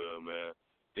neighborhood, man.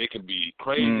 It can be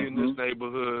crazy in this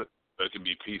neighborhood, but it can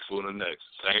be peaceful in the next.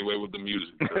 Same way with the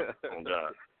music, too. Oh,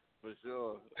 God. For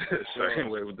sure. Same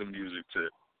way with the music, too.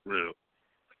 Real.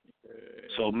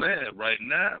 So, man, right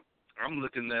now, I'm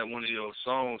looking at one of your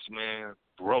songs, man,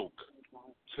 Broke.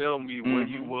 Tell me where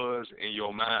you was in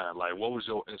your mind. Like, what was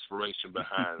your inspiration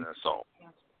behind that song?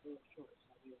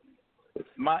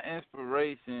 My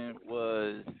inspiration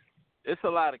was, it's a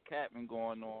lot of capping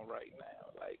going on right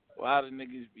now. Like, a lot of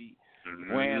niggas be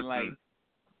wearing, like,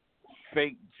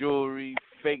 fake jewelry,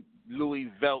 fake Louis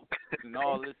Velcro, and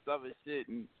all this other shit.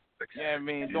 And, you know what I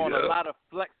mean? Doing a lot of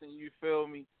flexing, you feel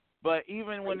me? But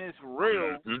even when it's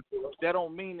real, that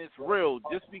don't mean it's real.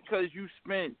 Just because you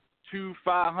spent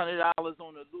 $500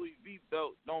 on a Louis V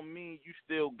belt don't mean you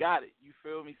still got it. You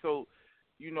feel me? So,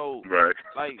 you know,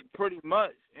 like pretty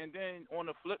much. And then on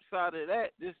the flip side of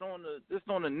that, this on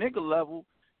the nigga level,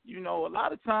 you know, a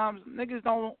lot of times niggas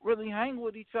don't really hang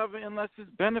with each other unless it's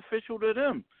beneficial to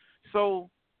them. So,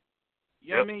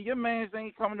 you know what I mean? Your mans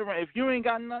ain't coming around. If you ain't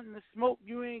got nothing to smoke,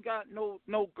 you ain't got no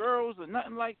girls or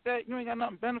nothing like that, you ain't got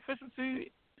nothing beneficial to you,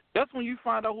 that's when you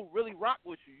find out who really rock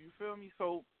with you. You feel me?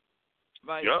 So,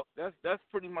 like that's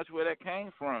pretty much where that came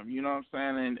from, you know what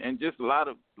I'm saying? And just a lot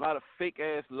of fake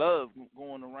ass love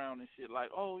going around and shit.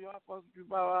 Like, oh, yo, I fuck with you,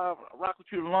 I rock with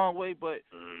you the long way, but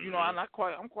you know, I'm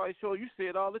quite sure you say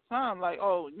it all the time. Like,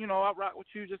 oh, you know, I rock with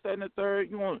you, just that and the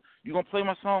third. You gonna play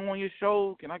my song on your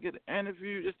show? Can I get an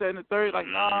interview? Just that and the third. Like,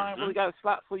 nah, I ain't really got a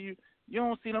slot for you. You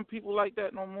don't see them people like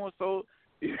that no more. So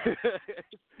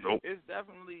it's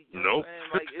definitely, you know what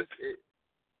I'm saying? Like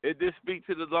it just speaks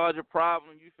to the larger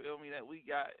problem, you feel me, that we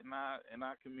got in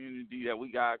our community, that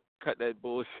we got to cut that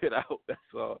bullshit out. That's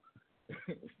all.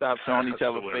 Stop showing each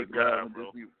other fake love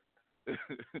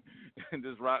and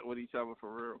just rock with each other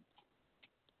for real.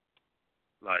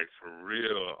 Like, for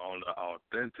real, on the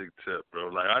authentic tip, bro.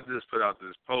 Like, I just put out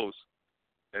this post,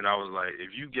 and I was like,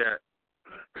 if you got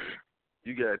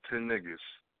 10 niggas,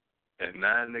 and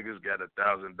 9 niggas got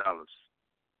 $1,000,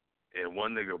 and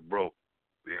 1 nigga broke,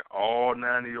 then all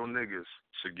 9 of your niggas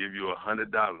should give you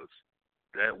 $100.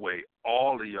 That way,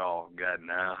 all of y'all got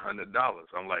 $900.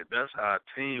 I'm like, that's how a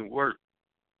team work.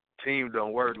 Team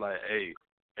don't work like, hey,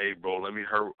 bro, let me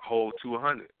hold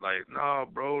 200. Like, nah,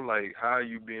 bro. Like, how are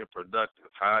you being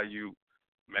productive? How are you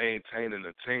maintaining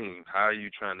a team? How are you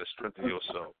trying to strengthen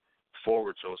yourself,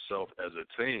 forward yourself as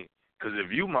a team? Because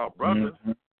if you my brother,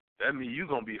 that means you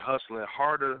gonna be hustling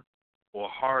harder or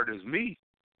hard as me.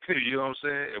 You know what I'm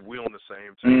saying? If we on the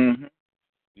same team.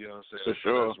 You know what I'm saying? For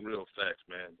sure. That's real facts,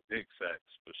 man. Big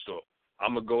facts, for sure.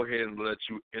 I'm going to go ahead and let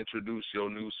you introduce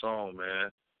your new song, man.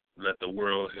 Let the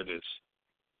world hear this.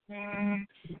 You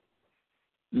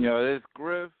know, this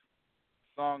Griff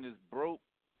song is Broke.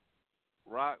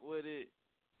 Rock with it.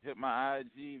 hit my IG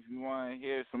if you want to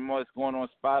hear some more. It's going on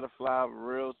Spotify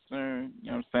real soon.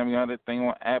 You know what I'm saying? We got that thing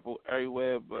on Apple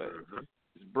everywhere, but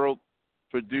it's broke.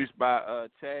 Produced by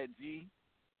Chad G.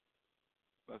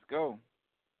 Let's go.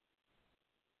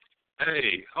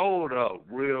 Hey, hold up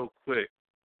real quick.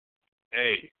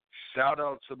 Hey, shout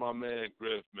out to my man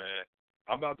Griff, man.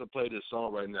 I'm about to play this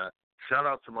song right now. Shout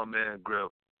out to my man Griff.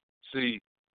 See,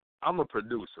 I'm a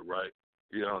producer, right?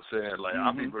 You know what I'm saying? Like,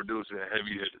 I be producing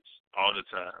heavy hitters all the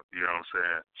time. You know what I'm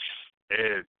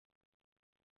saying? And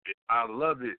I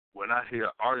love it when I hear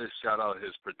artists shout out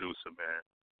his producer, man.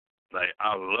 Like,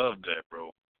 I love that,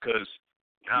 bro. Because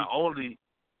not only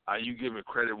are you giving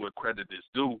credit where credit is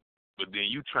due, but then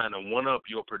you trying to one-up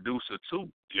your producer, too.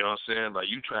 You know what I'm saying? Like,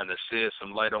 you trying to shed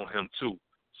some light on him, too.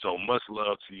 So much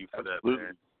love to you for that,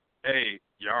 man. Hey,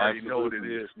 you already know what it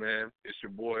is, man. It's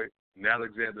your boy,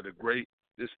 Nalexander the Great.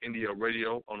 This India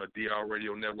Radio on the DR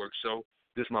Radio Network show.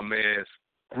 This my man's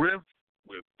Griff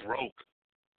with Broke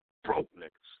niggas.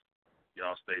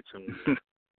 Y'all stay tuned.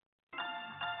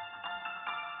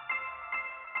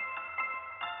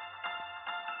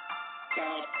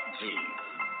 God G.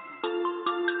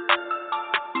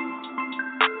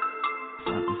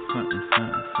 Something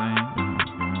saying.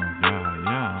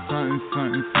 Yeah.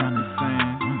 Something saying.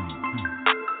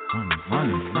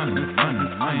 Money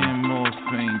saying more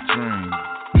faint dreams.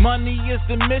 Money is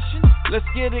the mission, let's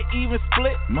get it even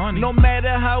split. Money. No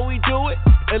matter how we do it,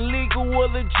 illegal or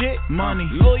legit. Money.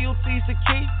 Loyalty's the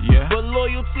key, yeah. But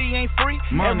loyalty ain't free.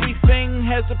 Money. Everything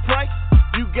has a price,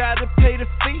 you gotta pay the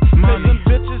fee. Money. Cause them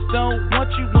bitches don't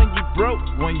want you when you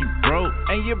broke.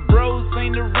 And your bros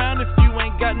ain't around if you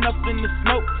ain't got nothing to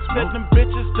smoke. Cause them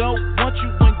bitches don't want you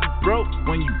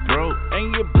when you broke.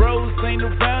 And your bros ain't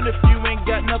around if you ain't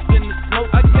got nothing to smoke.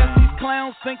 I guess these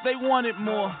clowns think they wanted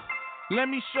more. Let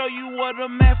me show you what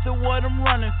I'm after, what I'm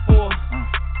running for.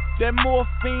 That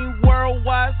morphine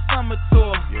worldwide summer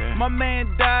tour. Yeah. My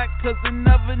man died cause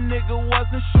another nigga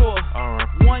wasn't sure.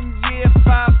 R.I.P. 1 year,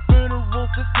 5 funerals,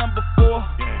 it's number 4.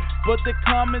 Yeah. But the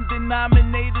common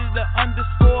denominator, the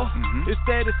underscore, is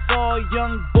that it's all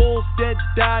young bulls that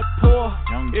died poor.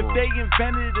 If they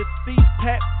invented a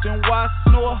CPAP, then why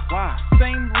snore? Why?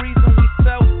 Same reason we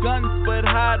sell guns but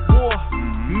hide war.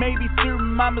 Maybe through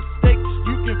my mistakes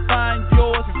you can find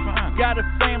yours. Got a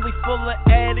family full of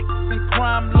addicts and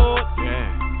crime lords,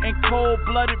 and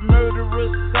cold-blooded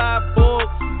murderers,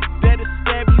 cyborgs that'll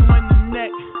stab you in the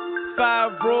neck.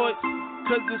 Fibroids,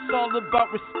 cause it's all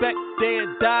about respect,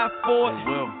 they'll die for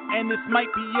it. And this might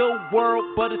be your world,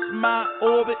 but it's my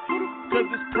orbit. Cause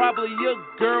it's probably your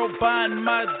girl buying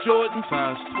my Jordan.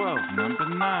 Size 12, number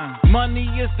 9. Money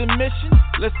is the mission,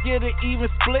 let's get it even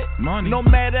split. Money. No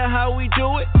matter how we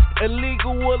do it,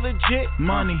 illegal or legit.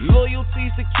 Money.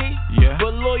 Loyalty's the key, yeah.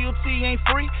 But loyalty ain't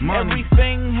free. Money.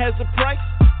 Everything has a price,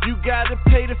 you gotta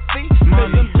pay the fee.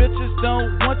 Cause them bitches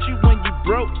don't want you when you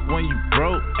broke.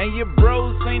 And your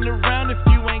bros ain't around if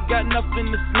you ain't got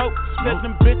nothing to smoke. Cause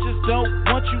them bitches don't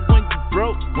want you when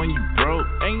you broke.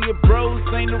 And your bros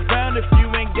ain't around if you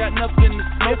ain't got nothing to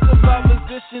smoke. It's about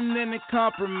positioning and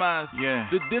compromise. Yeah.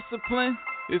 The discipline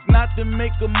is not to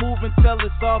make a move until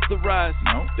it's authorized.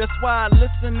 No. That's why I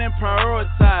listen and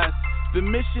prioritize. The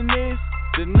mission is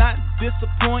to not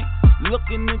disappoint.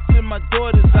 Looking into my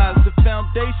daughter's eyes, the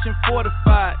foundation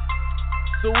fortified.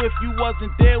 So if you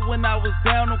wasn't there when I was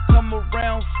down, don't come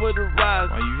around for the rise.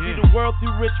 Why you here? See the world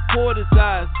through Rich Porter's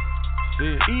eyes.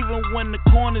 Even when the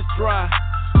corner's dry.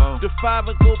 Slow. The 5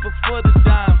 will go before the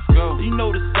dimes. Go. You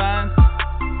know the signs.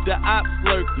 The ops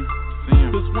lurking.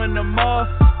 Cause when I'm off,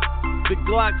 the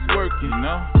Glock's working. You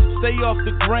know? Stay off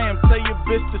the gram, tell your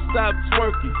bitch to stop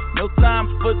twerking. No time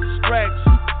for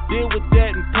distraction. Deal with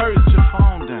that in person. Put your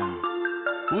phone down.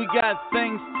 We got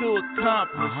things to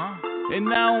accomplish. And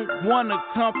I don't wanna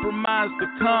compromise the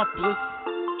accomplice.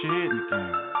 Put your head in the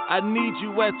game. I need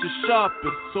you at your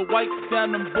sharpest. So wipe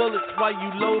down them bullets while you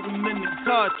load them in the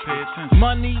cartridge. Pay attention.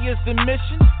 Money is the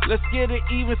mission, let's get it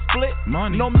even split.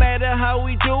 Money. No matter how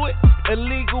we do it,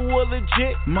 illegal or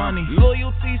legit. Money.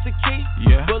 Loyalty's the key,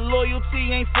 yeah. But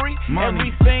loyalty ain't free.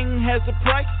 Money. Everything has a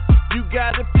price, you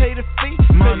gotta pay the fee.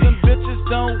 Cause them bitches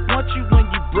don't want you when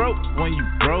you broke.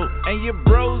 And your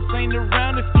bros ain't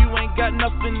around if you ain't got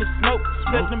nothing to smoke.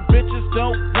 Cause them bitches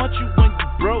don't want you when you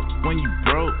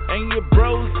broke. And your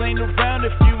bros ain't around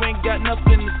if you ain't got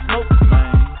nothing to smoke,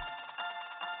 man.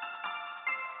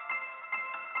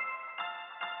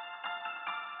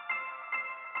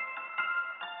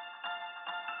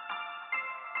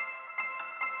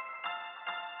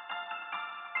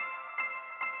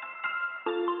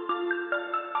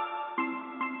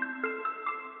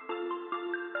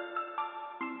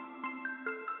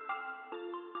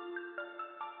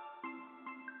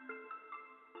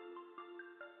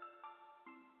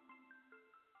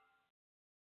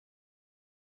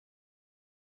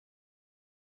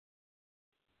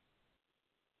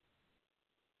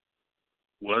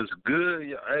 What's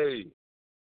good? Hey,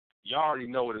 y'all already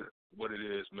know what it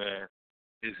is, man.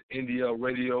 It's India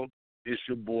Radio. It's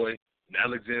your boy,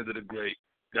 Nalexander the Great.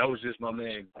 That was just my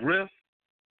man, Griff,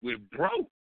 with Bro.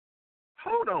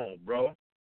 Hold on, bro.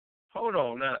 Hold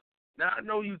on. Now I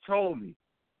know you told me.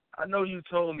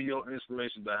 Your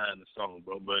inspiration behind the song,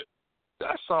 bro, but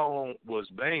that song was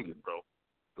banging, bro.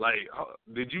 Like,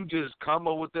 did you just come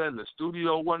up with that in the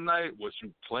studio one night? Was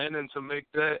you planning to make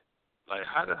that? Like,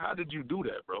 how did you do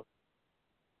that, bro?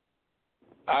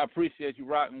 I appreciate you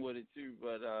rocking with it too,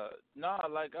 but I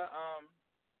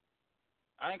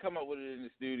ain't come up with it in the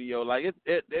studio. Like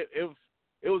it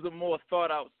was a more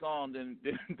thought out song than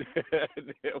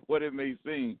what it may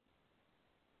seem.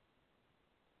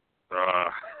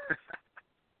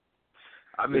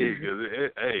 I mean,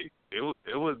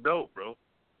 it was dope, bro.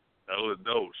 That was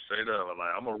dope, straight up.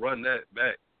 Like, I'm gonna run that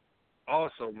back.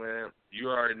 Also, man, you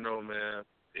already know, man.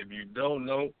 If you don't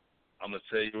know, I'm gonna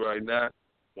tell you right now.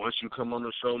 Once you come on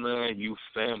the show, man, you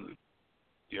family.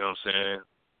 You know what I'm saying?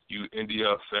 You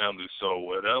India family. So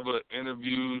whatever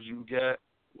interviews you got,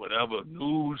 whatever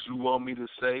news you want me to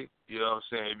say, you know what I'm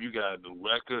saying? If you got a new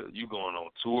record, you going on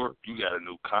tour, you got a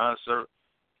new concert,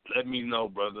 let me know,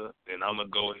 brother. And I'm going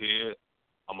to go ahead.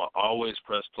 I'm going to always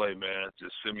press play, man.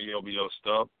 Just send me over your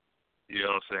stuff. You know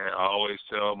what I'm saying? I always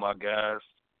tell my guys,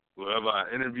 whoever I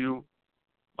interview,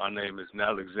 my name is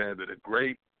Nalexander the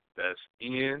Great. That's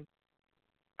N.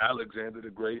 Alexander the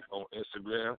Great on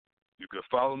Instagram. You can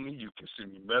follow me. You can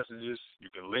send me messages. You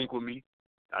can link with me.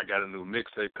 I got a new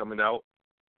mixtape coming out.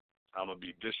 I'm going to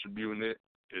be distributing it.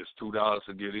 It's $2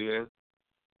 to get in.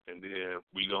 And then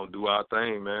we going to do our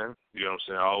thing, man. You know what I'm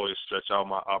saying? I always stretch out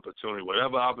my opportunity.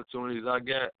 Whatever opportunities I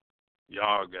got,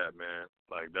 y'all got, man.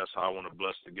 Like, that's how I want to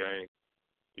bless the game.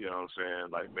 You know what I'm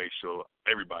saying? Like, make sure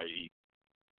everybody eat.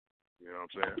 You know what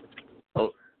I'm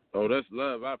saying? Oh, that's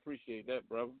love. I appreciate that,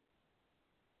 brother.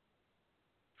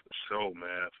 For sure,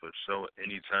 man. For sure.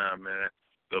 Anytime, man.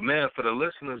 But, man, for the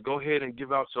listeners, go ahead and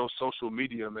give out your social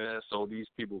media, man, so these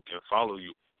people can follow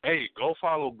you. Hey, go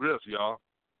follow Griff, y'all.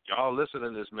 Y'all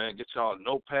listening to this, man. Get y'all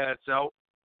notepads out.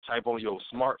 Type on your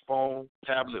smartphone,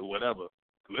 tablet, whatever.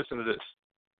 Listen to this.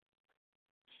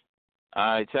 All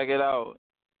right, check it out.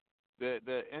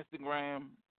 The Instagram,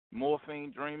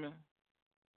 Morphine Dreaming.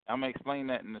 I'm going to explain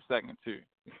that in a second, too.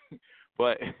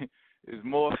 But it's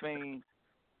Morphine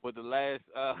with the last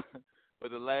of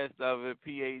it,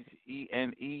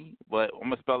 Phene. But I'm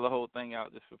going to spell the whole thing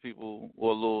out just for people who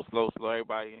are a little slow.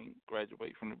 Everybody ain't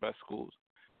graduate from the best schools.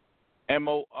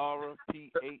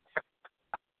 MorphineDreamin.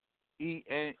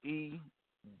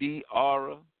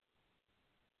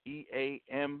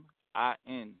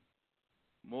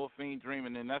 Morphine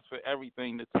Dreaming, and that's for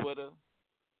everything. The Twitter,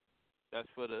 that's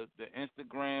for the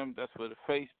Instagram, that's for the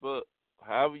Facebook.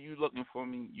 However you looking for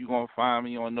me, you going to find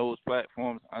me on those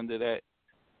platforms under that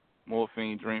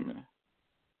Morphine Dreaming.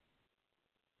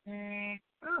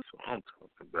 That's what I'm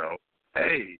talking about.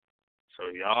 Hey, so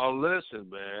y'all listen,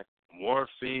 man.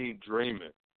 Morphine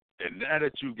Dreaming. And now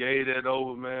that you gave that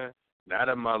over, man, now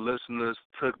that my listeners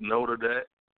took note of that,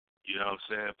 you know what I'm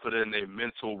saying, put it in their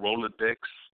mental Rolodex,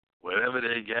 whatever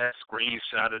they got,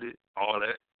 screenshotted it, all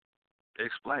that.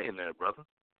 Explain that, brother.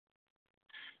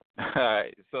 All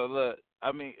right. So, look,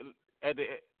 I mean, at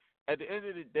the end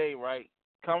of the day, right,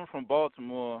 coming from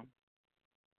Baltimore,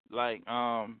 like,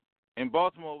 in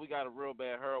Baltimore, we got a real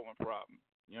bad heroin problem.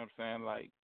 You know what I'm saying? Like,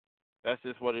 that's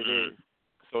just what it is.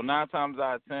 So 9 times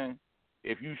out of 10,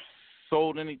 if you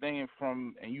sold anything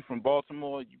and you from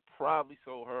Baltimore, you probably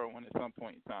sold heroin at some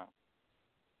point in time.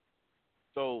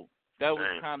 So that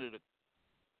was kind of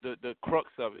the crux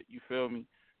of it. You feel me?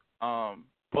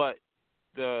 But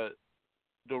the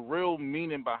real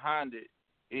meaning behind it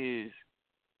is,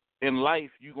 in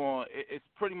life, it's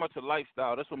pretty much a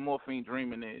lifestyle. That's what Morphine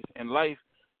Dreaming is. In life,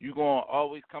 you're going to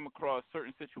always come across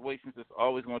certain situations that's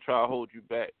always going to try to hold you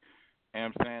back. You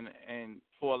know what I'm saying? And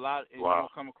for a lot, you're going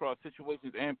to come across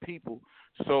situations and people.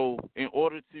 So in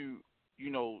order to,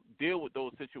 deal with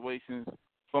those situations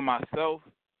for myself,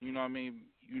 you know what I mean,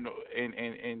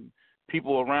 and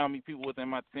people around me, people within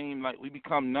my team, like, we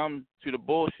become numb to the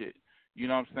bullshit. You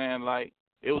know what I'm saying? Like,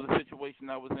 it was a situation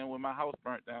I was in when my house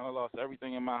burnt down. I lost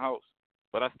everything in my house.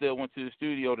 But I still went to the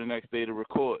studio the next day to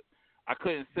record. I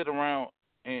couldn't sit around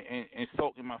and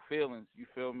sulk in my feelings, you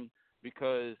feel me?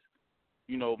 Because,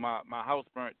 my house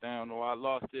burnt down, or I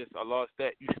lost this, I lost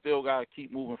that. You still got to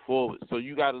keep moving forward. So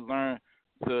you got to learn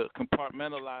to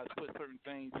compartmentalize, put certain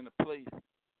things into place.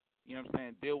 You know what I'm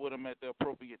saying? Deal with them at the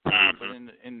appropriate time. But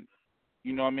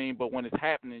you know what I mean? But when it's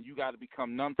happening, you got to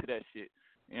become numb to that shit.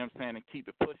 You know what I'm saying? And keep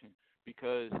it pushing.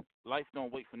 because life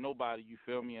don't wait for nobody, you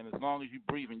feel me? And as long as you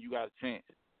breathing, you got a chance.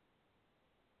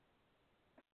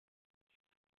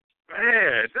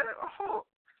 Man,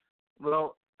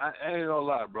 well, I ain't gonna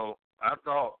lie, bro. I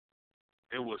thought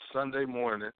it was Sunday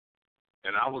morning,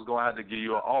 and I was gonna have to give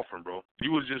you an offering, bro.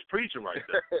 You was just preaching right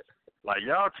there. Like,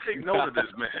 y'all take note of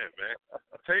this man.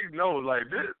 Take note, like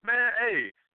this man.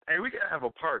 Hey, we gotta have a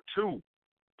part 2,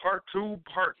 part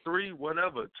 3,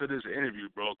 whatever to this interview,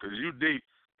 bro. Cause you deep,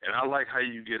 and I like how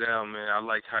you get out, man. I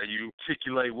like how you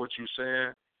articulate what you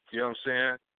saying. You know what I'm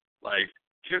saying? Like,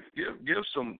 give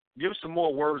some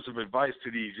more words of advice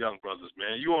to these young brothers,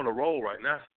 man. You on the roll right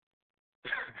now.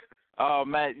 Oh,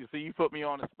 Matt, you see, you put me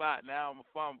on the spot. Now I'm a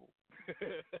fumble.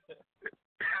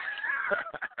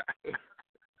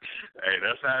 Hey,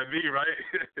 that's how it be, right?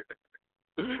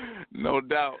 No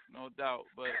doubt.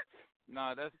 But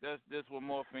nah, that's what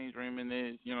Morphine Dreaming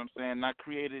is. You know what I'm saying? I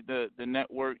created the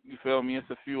network. You feel me? It's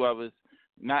a few of us.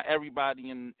 Not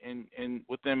everybody in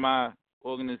within my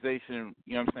organization.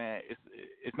 You know what I'm saying?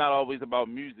 It's not always about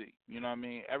music. You know what I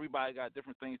mean? Everybody got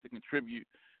different things to contribute.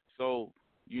 So,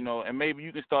 you know, and maybe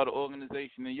you can start an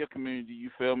organization in your community. You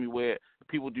feel me? Where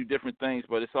people do different things,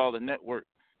 but it's all a network.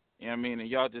 You know what I mean? And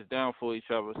y'all just down for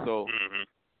each other. So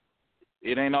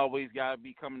It ain't always got to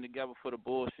be coming together for the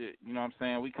bullshit. You know what I'm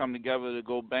saying? We come together to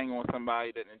go bang on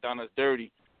somebody that done us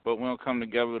dirty, but we don't come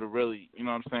together to really, you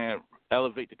know what I'm saying,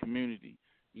 elevate the community.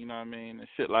 You know what I mean? And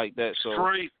shit like that. So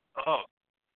Straight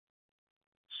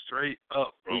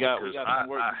up, bro. We got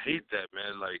I hate that,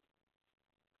 man. Like,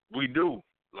 we do.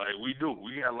 We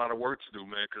got a lot of work to do,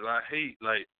 man, because I hate,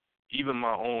 like, even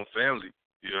my own family.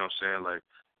 You know what I'm saying? Like,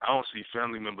 I don't see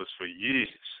family members for years.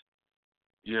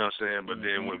 You know what I'm saying? But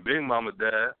then when Big Mama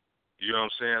died, you know what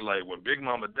I'm saying? Like, when Big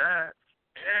Mama died,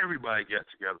 everybody got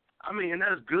together. I mean, and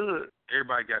that's good.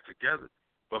 Everybody got together.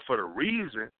 But for the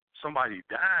reason somebody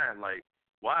died, like,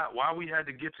 why we had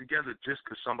to get together just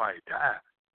because somebody died?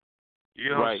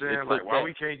 You know what I'm saying? Like, why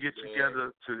we can't get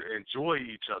together to enjoy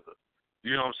each other?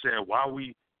 You know what I'm saying? Why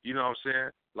we, you know what I'm saying?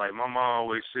 Like, my mom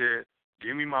always said,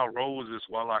 give me my roses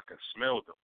while I can smell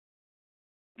them.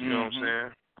 You know what I'm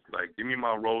saying? Like, give me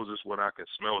my roses when I can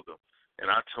smell them. And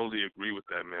I totally agree with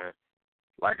that, man.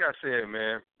 Like I said,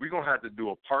 man, we're going to have to do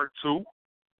a part 2,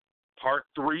 part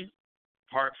 3,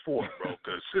 part 4, bro,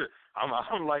 because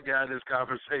I'm like how this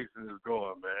conversation is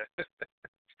going, man.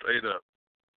 Straight up.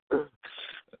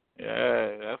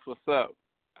 Yeah, that's what's up.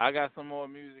 I got some more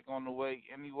music on the way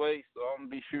anyway, so I'm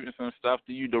going to be shooting some stuff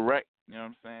to you direct, you know what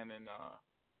I'm saying, and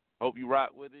hope you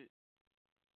rock with it.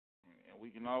 And we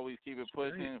can always keep it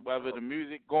pushing, whether the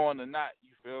music going or not, you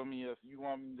feel me? If you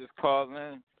want me to just call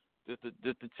in, just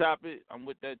to chop it, I'm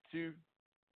with that too.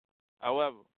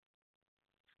 However.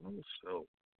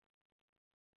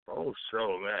 Oh,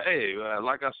 so, man. Hey, man,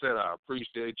 like I said, I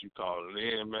appreciate you calling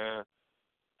in, man.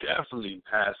 Definitely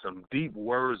had some deep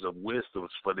words of wisdom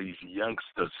for these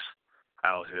youngsters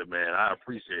out here, man. I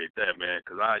appreciate that, man,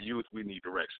 because our youth, we need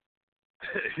direction.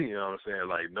 You know what I'm saying?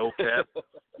 Like, no cap,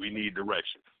 we need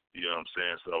direction. You know what I'm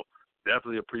saying? So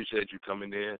definitely appreciate you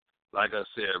coming in. Like I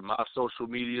said, my social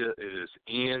media is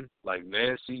N, like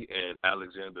Nancy, and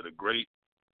Alexander the Great.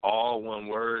 All one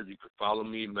word. You can follow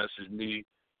me, message me.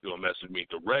 You'll message me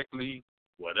directly,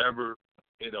 whatever.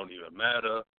 It don't even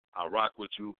matter. I rock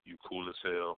with you. You cool as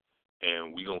hell.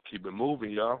 And we going to keep it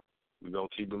moving, y'all. We going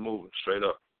to keep it moving. Straight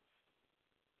up.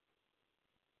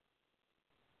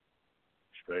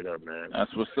 Straight up, man.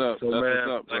 That's what's up. So, That's man,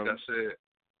 what's up, like I said,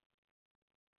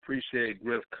 appreciate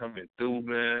Griff coming through,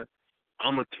 man.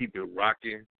 I'm going to keep it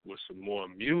rocking with some more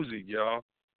music, y'all.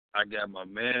 I got my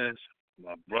man,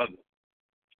 my brother,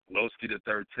 Lowski the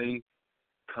 13th,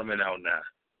 coming out now.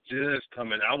 Just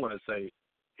coming out. I want to say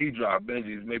he dropped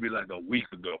Benji's maybe like a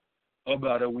week ago.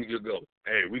 About a week ago.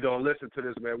 Hey, we going to listen to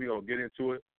this, man. We going to get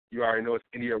into it. You already know it's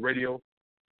India Radio,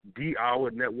 the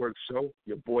Hour Network Show.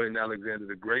 Your boy, Nalexander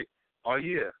the Great. Oh,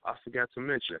 yeah, I forgot to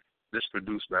mention, this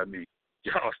produced by me.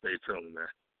 Y'all stay tuned, man.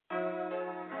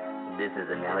 This is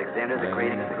an Nalexander the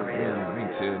Great exclusive. Let me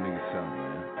tell niggas something,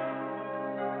 man.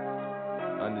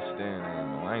 Understand,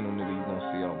 man. I ain't no nigga you gonna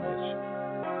see out much.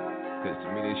 Cause to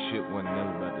me, this shit wasn't never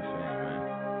about the fame, man.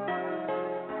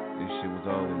 This shit was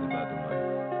always about the money.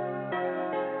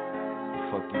 The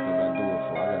fuck you think I do it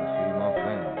for? I gotta feed my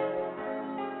family.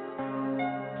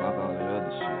 Fuck all that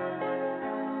other shit.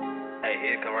 Hey,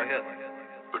 here, come right here.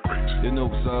 This no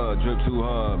facade, drip too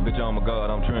hard, bitch, I'm a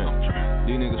god, I'm Trent.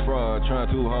 These niggas fraud,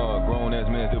 trying too hard, grown ass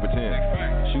man still pretend.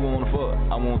 She wanna fuck,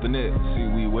 I want the net. See,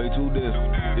 we way too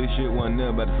different. This shit wasn't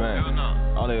never about the fame.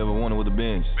 All I ever wanted was the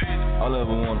bench. All I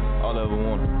ever wanted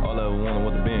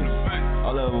was the bench.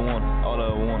 All I ever wanted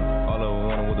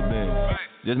was the bench.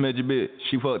 Just met your bitch,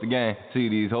 she fucked the gang. See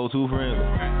these hoes too friendly.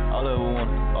 All I ever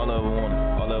wanted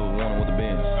was the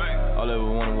Benz. All I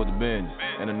ever wanted was the Benz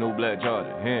and a new black Charger.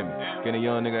 Hear me? Can a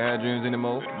young nigga have dreams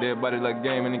anymore? Dead bodies like a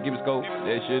game and they keep a scope.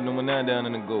 That shit number 9 down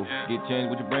in the go. Get changed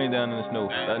with your brain down in the snow.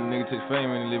 That nigga takes fame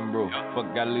when he living broke.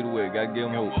 Fuck, gotta lead the way, gotta give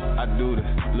him hope. I do this,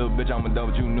 little bitch, I'm a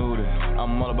dog, but you knew this.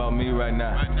 I'm all about me right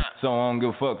now, so I don't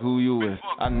give a fuck who you is.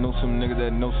 I know some niggas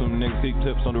that know some niggas. See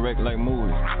clips on the record like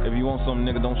movies. If you want some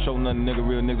nigga, don't show nothing, nigga.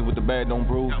 Real niggas with the bag don't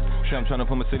prove. I'm trying to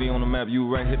put my city on the map. You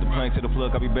right, hit the plank to the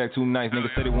plug. I'll be back too nice. Nigga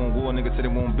said they won't war, nigga said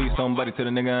they won't beat somebody. To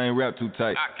the nigga I ain't rap too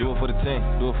tight. Do it for the team,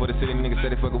 do it for the city. Nigga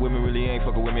said they fucking with me, really ain't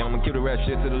fucking with me. I'ma kill the rap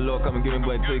shit to the Lord. Come and give me,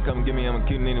 but till you come and give me, I'ma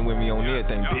kill nigga with me on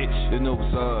everything, bitch. There's no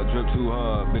facade, drip too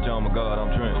hard, bitch. Oh my God,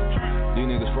 I'm trend. These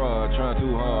niggas fraud, trying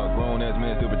too hard. Grown ass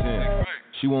men still pretend.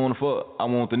 She wanna fuck, I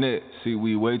want the net. See,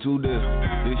 we way too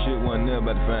different. This shit wasn't there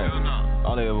about the fans.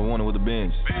 All I ever wanted was the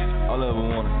Benz. All I ever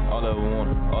wanted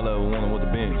was the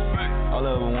Benz. All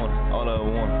I ever wanted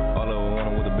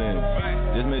was the Benz.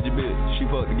 Just met your bitch, she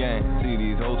fucked the gang. See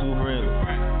these hoes too friendly.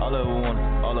 All I ever wanted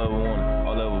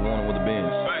was the Benz.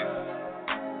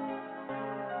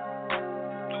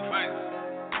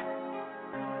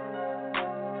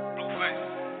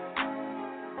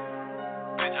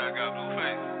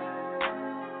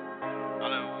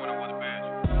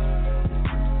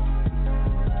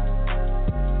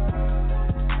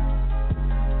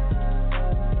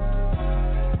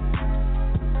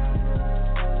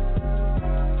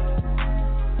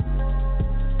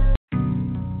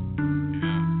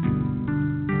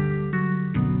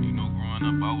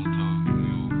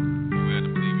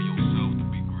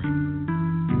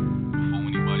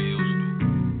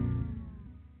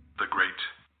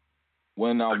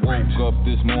 When I woke up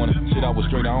this morning, shit, I was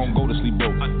straight, I don't go to sleep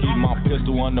broke. Keep my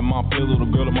pistol under my pillow, the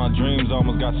girl of my dreams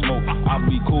almost got smoked. I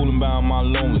be coolin' by my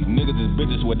lonely, niggas is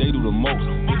bitches, what they do the most.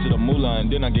 Get to the moolah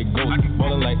and then I get ghost.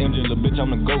 Ballin' like MJ, little bitch,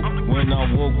 I'm the GOAT. When I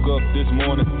woke up this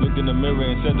morning, looked in the mirror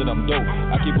and said that I'm dope.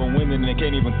 I keep on winning and they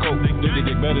can't even cope. Think they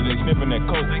get better, they sniffin' that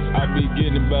coke. I be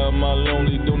getting by my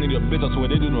lonely, don't need a bitch, I swear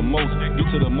they do the most. Get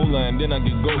to the moolah and then I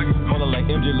get ghost. Ballin' like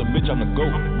MJ, little bitch, I'm the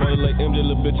GOAT. Ballin' like MJ,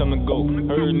 little bitch, I'm the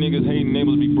GOAT. Heard niggas hating,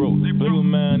 neighbors be broke. Play with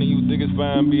mine and you think it's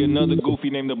fine. Be another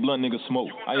goofy named the blunt nigga Smoke.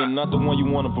 I am not the one you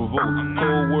wanna provoke.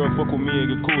 Cold world, fuck with me and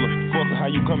get cooler. Fuck how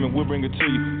you coming, we'll bring it to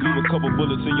you. Leave a couple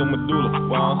bullets in your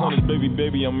medulla. While hundreds,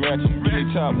 baby, I'm ratchet. Give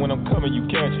me top when I'm coming, you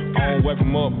catch it. I don't wipe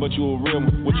them up, but you a real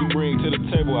one. What you bring to the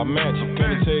table, I match it.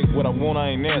 Can't take what I want,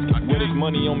 I ain't asking. Wear this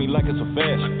money on me like it's a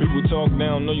fashion. People talk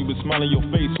down, know you been smiling your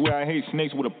face. Swear I hate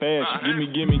snakes with a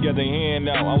passion. Give me, got their hand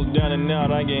out. I was down and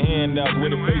out, I get handouts.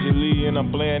 With a patiently and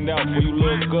I'm planned out. Before you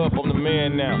look up, I'm the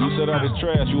man now. You said I was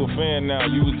trash, you a fan now.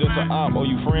 You was just an op, or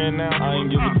you friend now? I ain't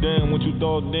give a damn what you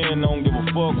thought then. I don't give a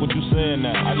fuck what you saying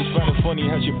now. I just find it funny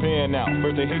how she paying out.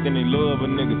 First they hate, then they love a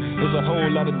nigga. There's a whole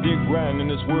lot of dick riding in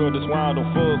this world, that's why I don't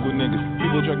fuck with niggas.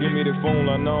 People try to give me their phone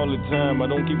line all the time. I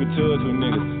don't keep in touch with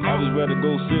niggas. I just rather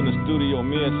go sit in the studio,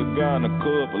 me and cigar and a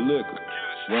cup of liquor.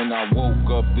 When I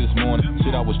woke up this morning,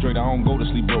 shit, I was straight, I don't go to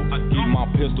sleep broke. Keep my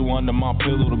pistol under my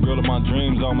pillow, the girl of my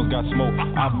dreams almost got smoked.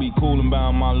 I be coolin'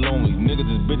 by my lonely,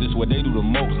 niggas is bitches, what they do the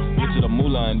most. Get to the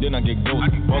moolah and then I get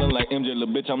ghost. Ballin' like MJ,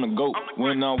 little bitch, I'm the GOAT.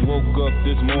 When I woke up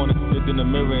this morning, looked in the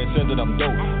mirror and said that I'm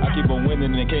dope. I keep on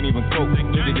winning and they can't even cope.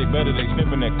 If they get better, they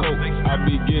sniffin' that coke. I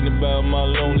be getting by my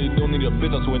lonely, don't need a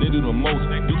bitch, I swear they do the most.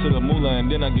 Get to the moolah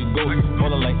and then I get ghost.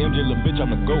 Ballin' like MJ, little bitch,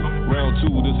 I'm the GOAT. Round 2,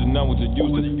 this is not what you're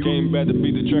used to. Came back to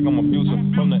beat the track, I'm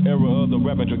abusive. From the era of the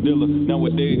rap and drug dealer.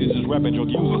 Nowadays, this is rap and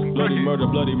drug users. Bloody murder,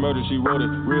 she wrote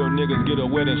it. Real niggas get a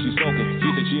wet and she soaking. She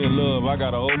said she in love, I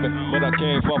got her open. But I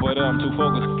can't fuck with her, I'm too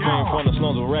focused. Came from the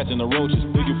slums with rats and the roaches.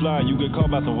 If you fly, you get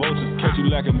caught by some vultures. Catch you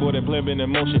lacking, boy, that plan been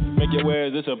in motion. Make your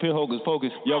ass disappear, hocus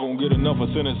pocus. Y'all gon' get enough for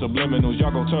sentence subliminals.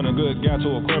 Y'all gon' turn a good guy to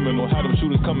a criminal. How them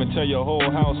shooters come and tear your whole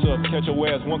house up. Catch your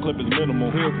ass, one clip is minimal.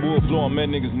 Hood bull floor, I'm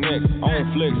at niggas' neck. I don't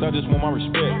flex, I just want my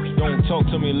respect. Don't talk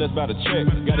to me unless about a check.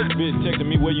 Got this bitch texting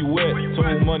me where you at.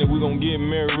 Told money, we gon' get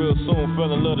married real soon.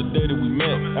 Fell in love the day that we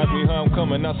met. Ask me how I'm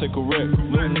coming, I say correct.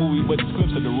 No movie, but the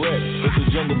clips are direct. It's a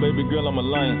jungle, baby girl, I'm a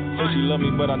lion. Say she love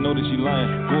me, but I know that she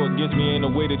lying. Go against me, ain't no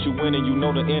way that you win, and you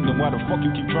know the end, and why the fuck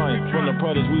you keep trying? From the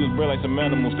brothers, we was bred like some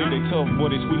animals. Think they tough,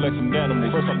 boy, they sweet like some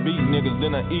animals. First I beat niggas,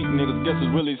 then I eat niggas. Guess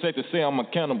it's really safe to say I'm a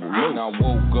cannibal. When I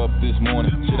woke up this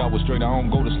morning, shit, I was straight, I don't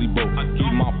go to sleep broke.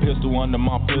 Keep my pistol Pistol under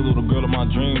my pillow, the girl of my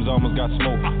dreams almost got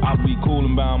smoked. I be cool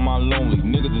and bound my lonely.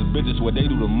 Niggas is bitches where they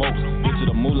do the most. Get to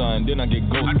the moolah and then I get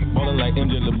ghost. Ballin' like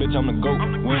MJ, little bitch, I'm the GOAT.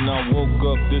 When I woke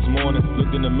up this morning,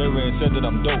 looked in the mirror and said that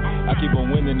I'm dope. I keep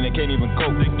on winning and they can't even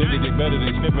cope. Think they get better,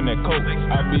 they sniffing that coke.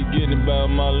 I be getting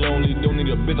about my lonely. Don't need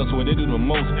a bitch, I swear they do the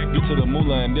most. Get to the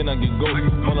moolah and then I get ghost.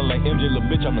 Ballin' like MJ, little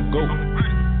bitch, I'm the GOAT.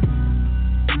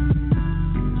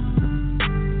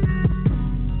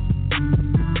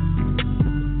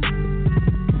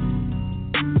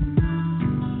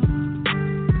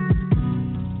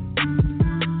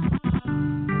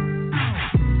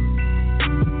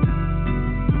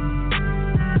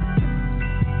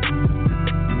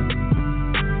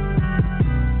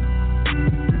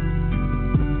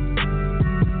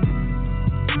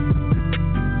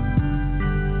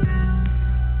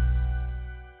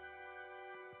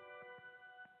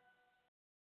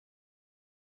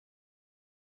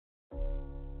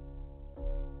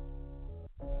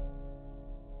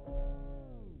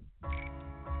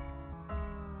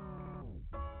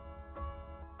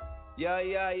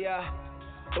 Yeah.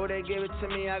 Oh, they gave it to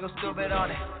me, I go stupid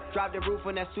on it. Drive the roof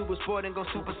on that super sport and go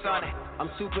supersonic. I'm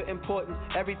super important,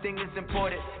 everything is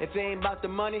important. If it ain't about the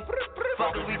money,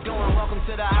 fuck what we doing? Welcome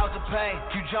to the house of pain.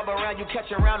 You jump around, you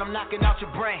catch around, I'm knocking out your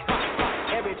brain.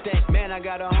 Everything, man, I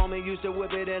got a homie used to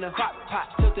whip it in a hot pot.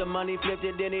 Took the money, flipped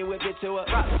it, then he whipped it to a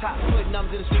drop top. Putting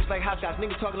numbers in the streets like hot shots.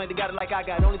 Niggas talking like they got it like I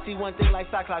got. Only see one thing like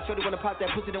Cyclops. Shorty wanna pop that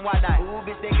pussy, then why not? Ooh,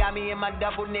 bitch, they got me in my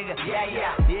double, nigga.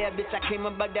 Yeah, bitch, I came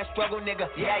about that struggle, nigga.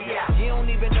 Yeah. You don't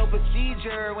even know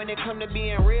procedure. When it come to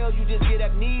being real, you just get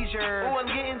amnesia. Ooh,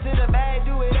 I'm getting to the bag,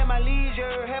 do it at my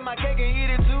leisure. Have my cake and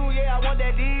eat it too, yeah, I want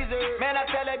that dessert. Man, I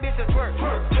tell that bitch to twerk.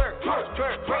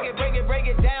 Break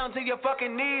it down till your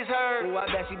fucking knees hurt. Ooh, I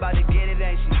bet she bout to get it,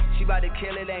 ain't she? She bout to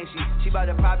kill it, ain't she? She bout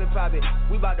to pop it.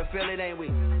 We bout to feel it, ain't we?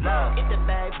 Look, if the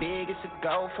bag big, it's a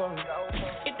go for me.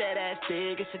 If that ass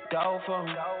big, it's a go for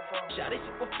me. Shawty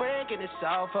super frank and it's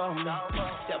all for me.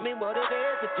 Tell me what it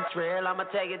is, if it's real, I'ma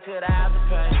take it to the house of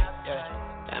pain. Yeah,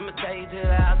 I'ma take it to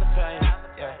the house of pain.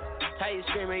 Yeah, how you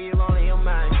screaming, you only your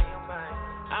mind.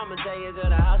 I'ma take you to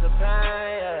the house of pain.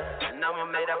 Yeah, and I'ma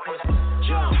make that pussy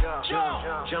jump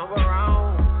around, jump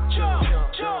around,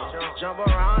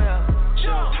 yeah.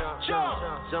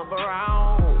 Jump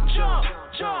around, jump.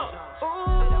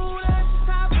 Ooh, that's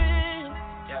how I feel.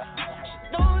 She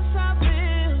knows how I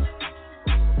feel.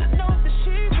 I know that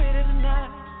she ready tonight.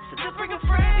 So just bring a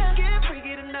friend, get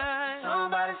freaky tonight.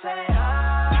 Somebody say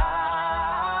ah.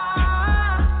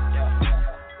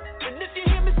 And if you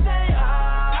hear me say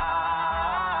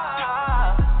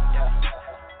ah,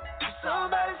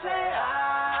 somebody say ah.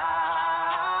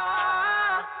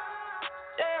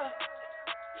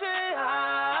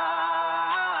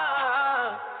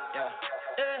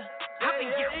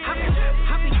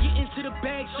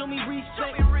 Show me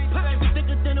reset. Pockets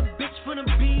thicker than a bitch for them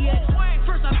BS.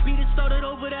 First I beat it, started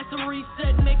over, that's a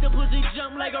reset. Make the pussy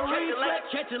jump like a reflex.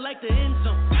 Catch it like the end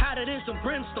zone, hotter than some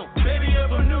brimstone. Baby up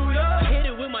from New York, hit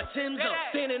it with my Tim's on.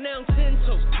 Standing down 10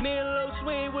 toes, me a little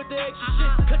swing with the extra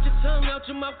shit. Cut your tongue out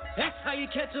your mouth, that's how you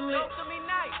catch a lick.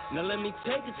 Now let me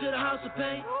take it to the house of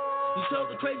pain. You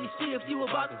talking crazy shit if you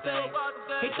about to fade.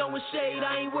 Hey, throwing shade,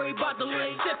 I ain't worried about the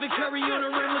lane. Stephen Curry on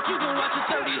the rim, look, you gon' watch a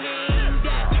 30 hand.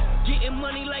 Getting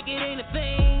money like it ain't a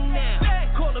thing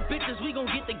now. Call the bitches, we gon'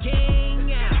 get the gang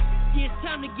out. Yeah, it's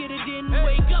time to get it in.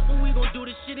 Wake up and we gon' do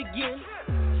this shit again.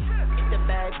 If the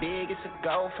bag big, it's a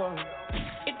go for me.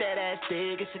 If that ass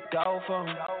big, it's a go for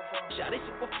me. Shawty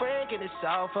super frank and it's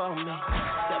all for me.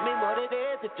 Tell me what it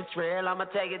is, if it's real, I'ma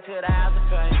take it to the house of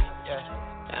pain.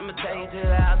 Yeah, I'ma take it to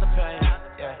the house of pain.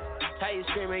 Yeah, how you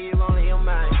screaming, you only your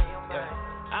mind. Yeah,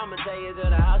 I'ma take you to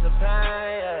the house of pain.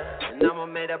 Yeah, and I'ma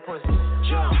make that pussy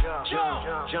jump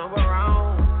around, jump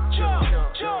around, yeah.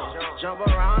 Jump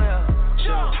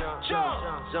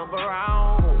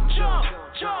around, jump.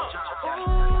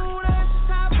 Ooh, that's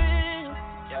how I feel.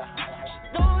 She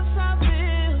knows how I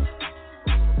feel.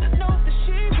 I know that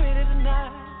she ready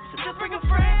tonight. So just bring a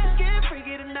friend, get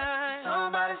freaky tonight.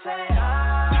 Somebody say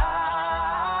ah.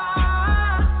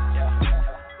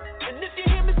 And if you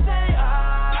hear me say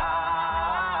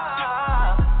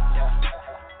ah,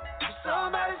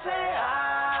 somebody say ah.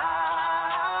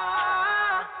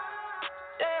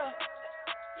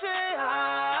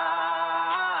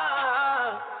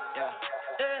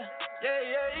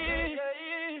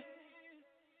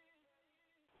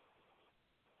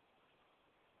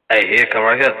 Hey, here, come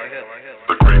right here.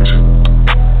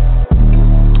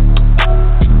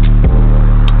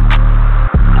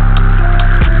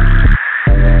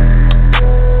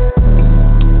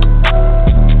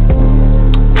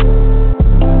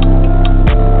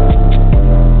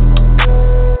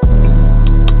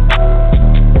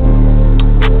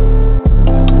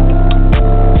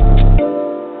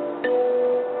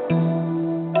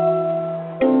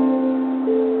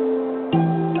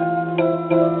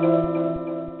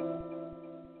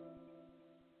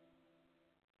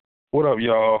 What up,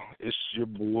 y'all? It's your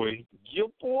boy,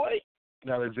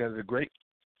 Nalexander the Great,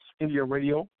 India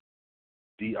Radio,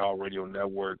 DR Radio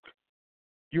Network.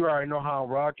 You already know how I'm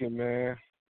rocking, man.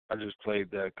 I just played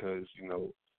that because,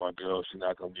 my girl, she's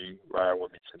not going to be riding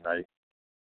with me tonight.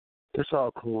 It's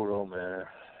all cool, though, man.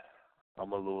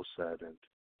 I'm a little saddened,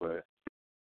 but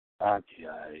I'll be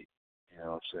all right. You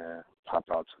know what I'm saying? Pop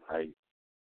out tonight,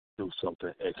 do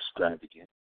something extravagant.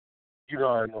 You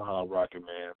already know how I'm rocking,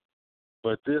 man.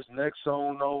 But this next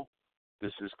song, though,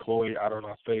 this is Chloe Out on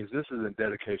Her Face. This is in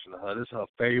dedication to her. This is her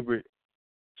favorite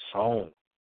song.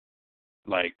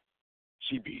 Like,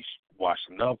 she be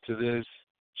washing up to this.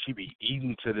 She be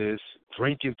eating to this,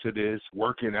 drinking to this,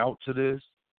 working out to this,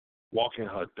 walking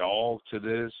her dog to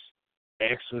this,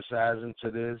 exercising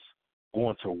to this,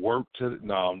 going to work to this.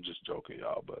 No, I'm just joking,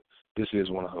 y'all, but this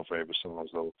is one of her favorite songs,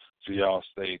 though. So y'all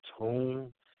stay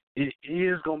tuned. It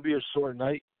is going to be a short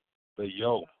night, but,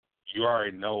 yo, you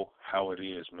already know how it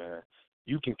is, man.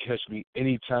 You can catch me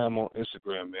anytime on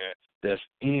Instagram, man. That's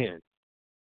in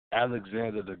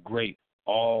Alexander the Great,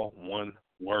 all one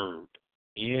word.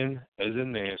 N as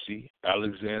in Nancy,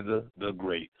 Alexander the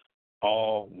Great,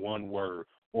 all one word.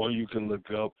 Or you can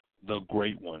look up The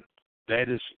Great One. That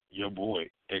is your boy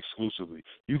exclusively.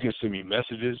 You can send me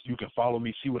messages. You can follow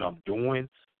me, see what I'm doing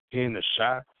in the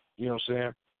shot. You know what I'm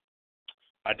saying?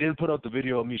 I didn't put up the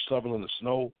video of me shoveling the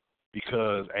snow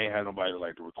because I ain't had nobody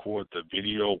to record the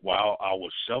video while I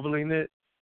was shoveling it.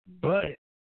 But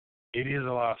it is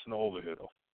a lot of snow over here,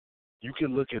 though. You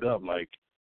can look it up,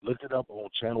 look it up on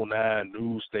Channel 9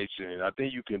 news station. I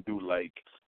think you can do,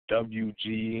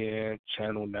 WGN,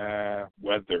 Channel 9,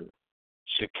 weather,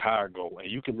 Chicago,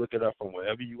 and you can look it up from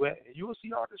wherever you at, and you will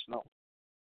see all the snow.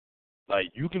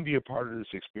 You can be a part of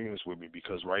this experience with me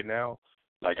because right now,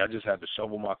 I just had to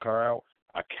shovel my car out.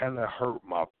 I kind of hurt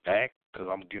my back because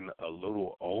I'm getting a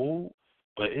little old,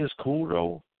 but it's cool,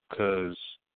 though, because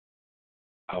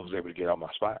I was able to get out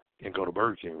my spot and go to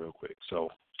Burger King real quick. So,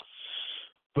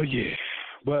 but yeah,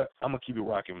 I'm going to keep it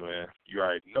rocking, man. You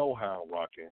already know how I'm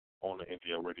rocking on the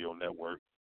India Radio Network.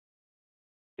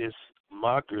 It's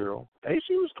my girl. Hey,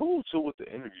 she was cool, too, with the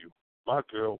interview. My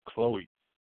girl, Chloe.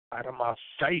 Out of my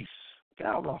face. Get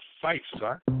out of my face,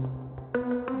 son.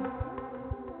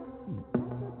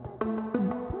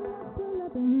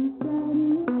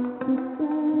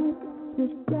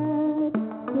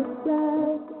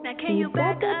 Now can you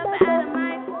back up out of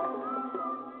my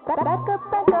back up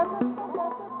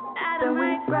out of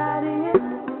my body?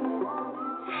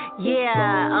 Yeah,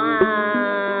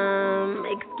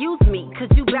 excuse me,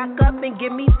 could you back up and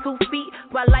give me 2 feet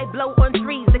while I blow on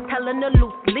trees? They're telling a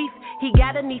loose leaf. He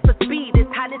got a need for speed. It's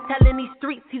hot as hell in these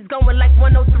streets. He's going like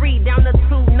 103 down to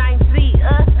 290.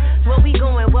 Where we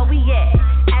going? Where we at?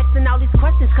 Asking all these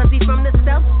questions cause he from the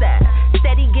south side.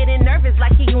 Steady getting nervous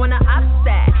like he on the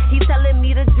upside. He telling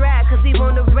me to drive cause he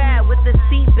wanna ride with the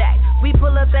seat back. We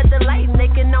pull up at the light and they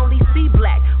can only see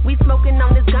black. We smoking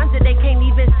on this ganja, they can't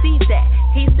even see that.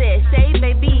 He said, Shay,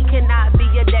 baby, can I be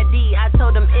your daddy? I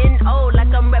told him N.O.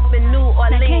 like I'm reppin' New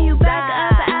Orleans. Now can you back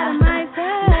up out of my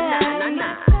face?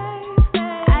 Nah.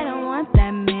 I don't want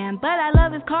that man, but I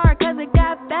love his car cause it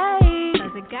got bass.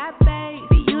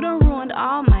 See, you done ruined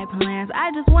all my plans.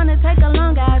 I just wanna take a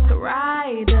long ass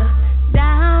ride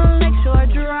down Lakeshore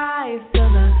Drive. Feel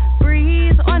the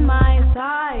breeze on my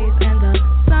thighs and the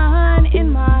sun in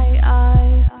my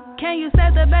eyes. Can you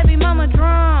set the baby mama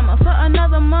drama for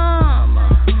another mama?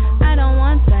 I don't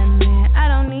want that man, I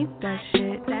don't need that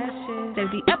shit. Save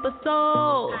the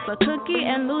episode for Cookie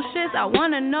and Lucius. I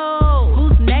wanna know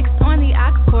who's next on the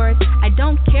aux cord. I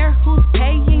don't care who's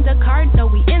paying the card. No,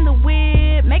 we in the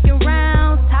whip, making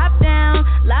rounds, top down,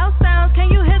 loud sounds. Can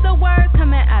you hear the words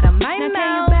coming out of my mouth? Now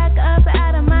can you back up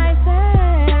out of my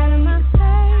face?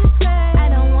 I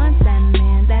don't want that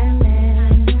man.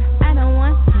 I don't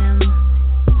want him.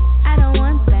 I don't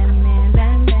want that man.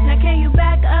 Now can you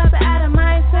back up out of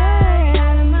my face?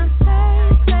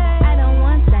 I don't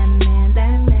want that man.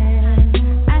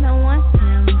 I don't want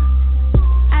him.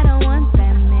 I don't want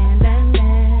that man.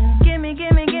 Gimme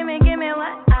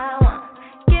what I want.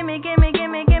 Gimme,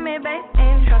 babe.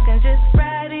 Ain't talking, just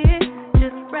ride it.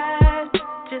 Just ride.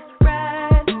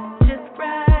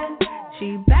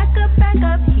 She back up.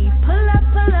 He pull up.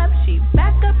 She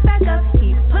back up. He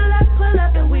pull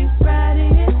up, and we ride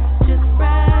it. Just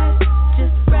ride.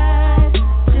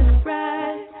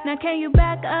 Now can you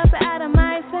back up out of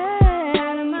my face?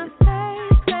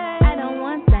 I don't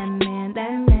want that man.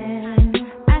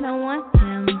 I don't want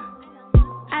him.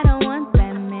 I don't want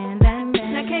that man.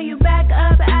 Now can you back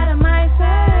up out of my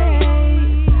face?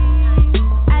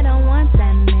 I don't want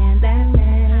that man.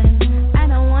 I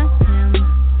don't want him.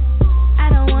 I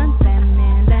don't want that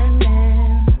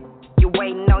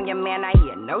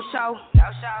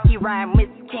ride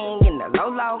Mr. King in the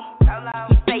Lolo.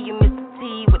 You say you Mr.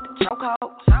 T with the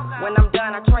chokehold. When I'm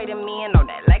done, I trade him in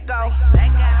on that let go.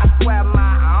 I swear I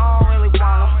don't really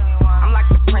want him. I'm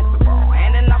like the principal,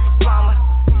 handing off a plumber.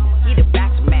 He the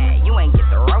bachelor man, you ain't get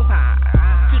the rose on.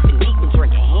 Keep it neat and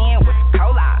drinking hand with the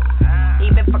cola.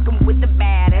 He been fucking with the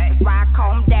baddest, that's why I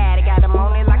call him daddy. Got him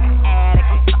on it like an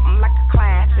addict. I'm something like a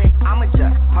classic. I'ma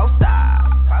just post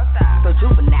up. So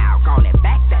juvenile, gone and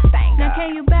back that thing up. Now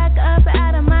can you back up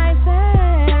out of my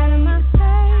face?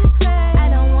 I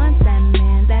don't want that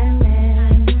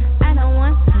man, I don't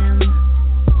want him.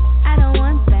 I don't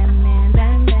want that man,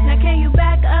 Now can you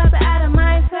back up out of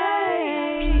my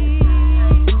face?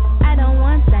 I don't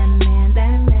want that man,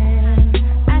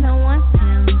 I don't want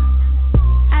him.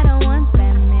 I don't want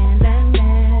that man,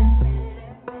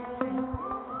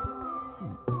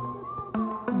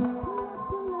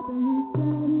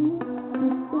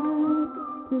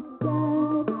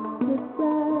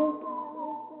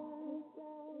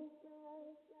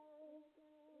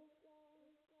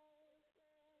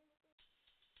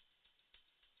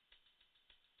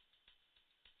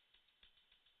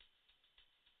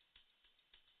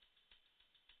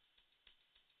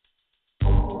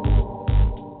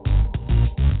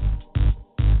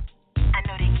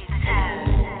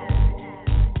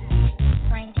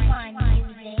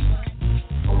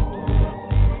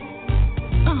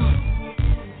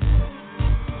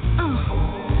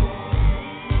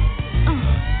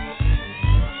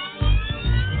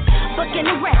 Fucking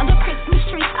around the Christmas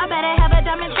tree, I better have a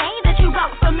diamond chain that you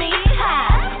bought for me.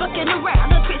 Hi, fucking around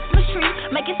the Christmas tree,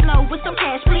 make it snow with some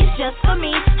cash, please, just for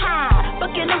me. Hi,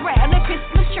 fucking around the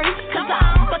Christmas tree, cause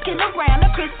I'm fucking around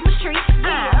the Christmas tree.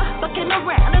 Yeah, fucking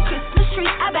around the Christmas tree,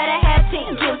 I better have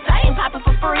 10 gifts, I ain't popping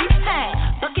for free.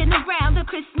 Hi, fucking around the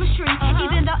Christmas tree,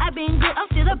 even though I've been good, I'm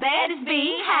still the baddest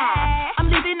bee. Hi, I'm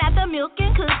leaving out the milk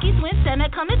and cookies when Santa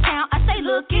come to town. I say,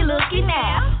 looky, looky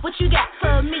now, what you got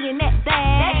for me in that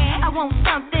bag? I want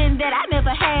something that I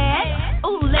never had.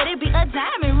 Ooh, let it be a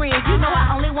diamond ring. You know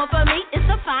I only want for me is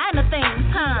the finer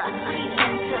things,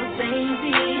 Santa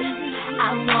baby,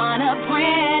 I want a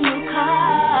brand new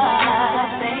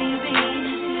car, baby.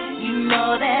 You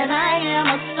know that I am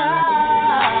a star.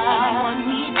 You want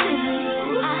me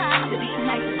to be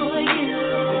nice for you.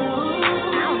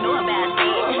 I don't know about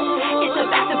that. It's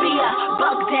about to be a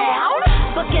bug down.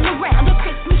 Fucking around the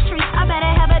Christmas tree, I better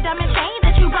have a diamond chain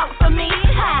that you bought for me.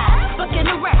 Hi, fucking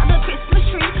around the Christmas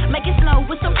tree, make it snow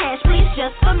with some cash, please,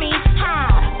 just for me.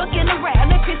 Hi, fucking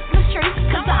around the Christmas tree,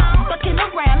 cause I'm fucking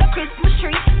around the Christmas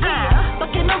tree. Yeah,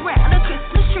 fucking around the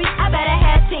Christmas tree, I better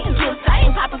have 10 gifts, I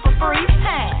ain't popping for free.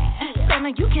 Hey,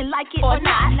 Santa, you can like it or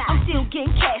not, I'm still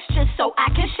getting cash just so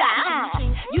I can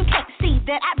shine. You can't see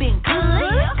that I've been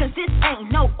good, cause this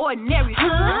ain't no ordinary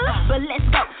hood. But let's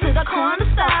go to the corner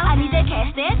store, I need that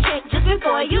cash that check just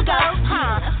before you go.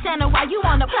 Santa, why you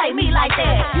wanna play me like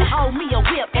that? You owe me a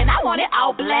whip and I want it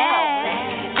all black.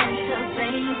 Santa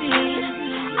baby,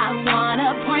 I want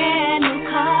a brand new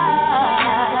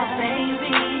car,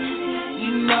 baby.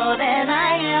 You know that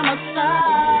I am a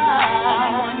star.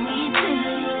 You want me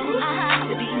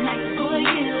to be nice for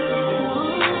you.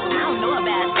 I don't know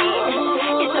about that.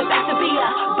 It's about to be a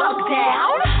bug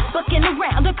down. Bucking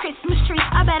around the Christmas tree,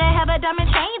 I better have a diamond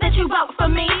chain that you bought for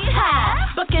me.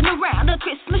 Hi, bucking around the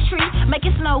Christmas tree, make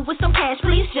it snow with some cash,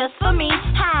 please, just for me.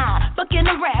 Hi, bucking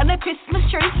around the Christmas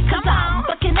tree, cause I'm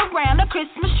bucking around the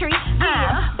Christmas tree.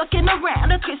 Yeah, bucking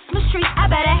around the Christmas tree,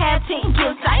 I better have 10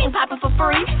 gifts, I ain't popping for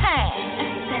free. Hey,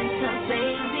 Santa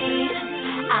baby,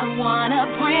 I want a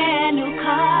brand new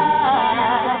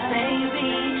car,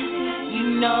 baby.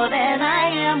 You know that I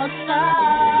am a star.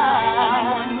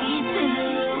 You want me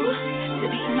to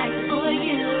be nice for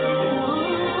you.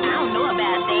 I don't know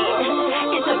about that.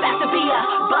 It's about to be a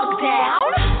bug down.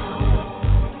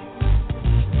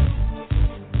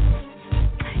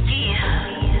 Yeah.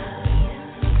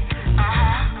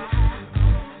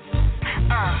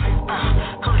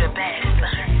 Who the baddest?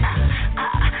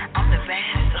 I'm the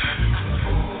baddest.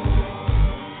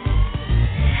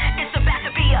 It's about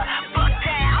to be a bug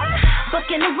down.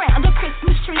 Bucking around the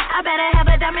Christmas tree, I better have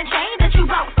a diamond chain that you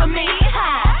bought for me.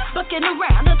 Hi, bucking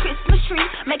around the Christmas tree,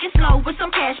 make it snow with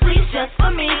some cash, please, just for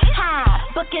me. Hi,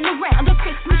 bucking around the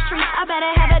Christmas tree, I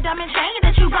better have a diamond chain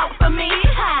that you bought for me.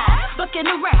 Hi, bucking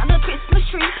around the Christmas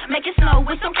tree, make it snow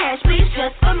with some cash, please,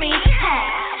 just for me.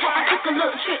 Hi, I took a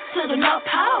little trip to the North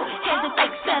Pole, had to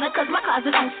thank Santa cause my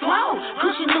closet on slow.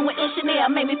 Gucci, Louis, and Chanel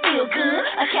made me feel good.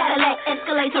 A Cadillac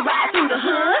Escalade to ride through the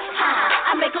hood.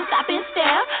 Hi, I make them stop and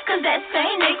stare, cause that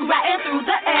Saint Nick riding through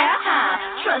the air. Hi,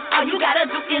 trust all you gotta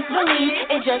do is believe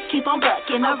and just keep on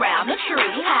bucking around the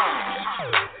tree.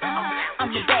 Hi, I'm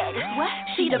I'm the baddest. What?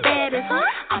 She the baddest, huh?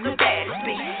 I'm the baddest,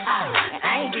 bitch. And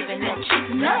I ain't giving them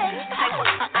chicks nothing.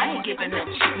 I ain't giving them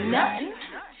chicks nothing.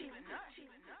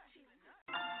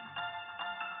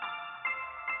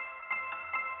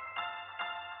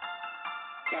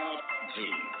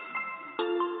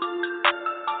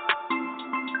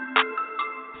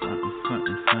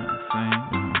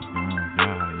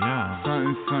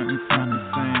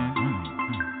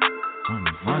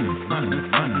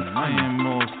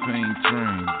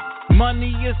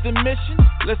 Money is the mission,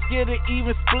 let's get it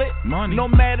even split. Money. No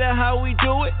matter how we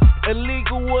do it,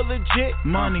 illegal or legit.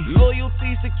 Money.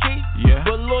 Loyalty's the key,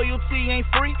 but loyalty ain't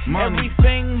free. Money.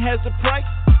 Everything has a price,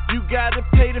 you gotta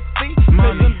pay the fee.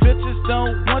 Cause them bitches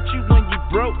don't want you when you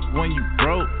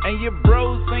broke. And your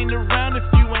bros ain't around if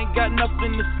you ain't got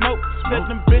nothing to smoke. Cause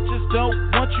them bitches don't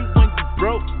want you when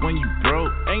you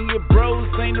broke. And your bros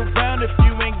ain't around if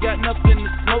you ain't got nothing to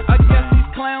smoke. I guess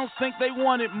these clowns think they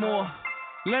want it more.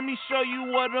 Let me show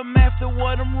you what I'm after,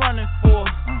 what I'm running for.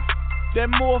 That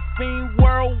morphine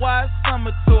worldwide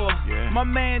summer tour. My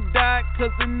man died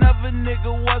cause another nigga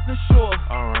wasn't sure.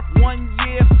 1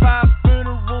 year, 5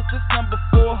 funerals, it's number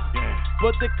 4.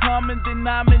 But the common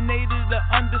denominator, the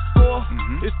underscore,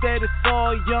 is that it's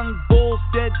all young bulls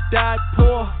that died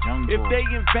poor. If they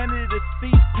invented a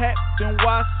CPAP, then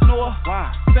why snore?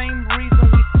 Same reason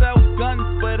we sell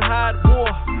guns but hide war.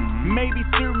 Maybe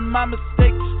through my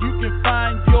mistakes you can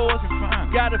find yours.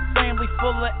 Got a family full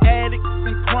of addicts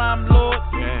and crime lords,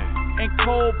 and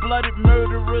cold-blooded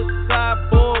murderers,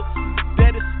 cyborgs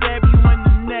that'll stab you in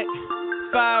the neck.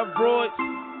 Fibroids,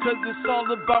 cause it's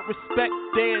all about respect,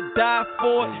 they'll die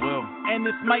for it. And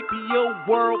this might be your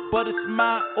world, but it's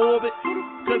my orbit.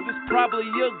 Cause it's probably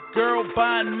your girl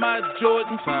buying my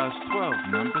Jordan. Size 12,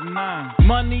 number 9.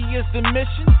 Money is the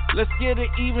mission, let's get it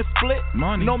even split.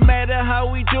 Money. No matter how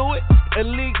we do it,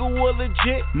 illegal or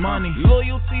legit. Money.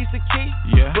 Loyalty's the key,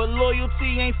 but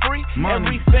loyalty ain't free.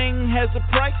 Everything has a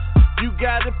price, you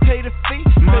gotta pay the fee.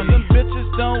 Cause them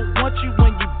bitches don't want you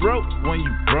when you broke.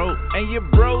 And your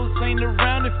bros ain't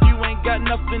around if you ain't got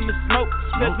nothing to smoke.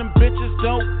 Cause them bitches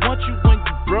don't want you when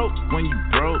you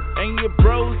broke. And your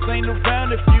bros ain't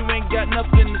around if you ain't got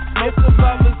nothing to smoke. It's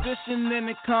about position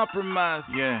and compromise.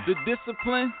 The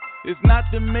discipline is not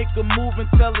to make a move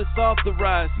until it's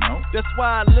authorized. That's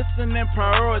why I listen and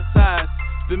prioritize.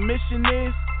 The mission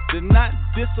is to not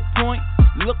disappoint.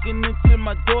 Looking into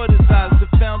my daughter's eyes,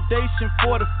 the foundation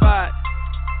fortified.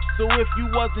 So if you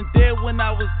wasn't there when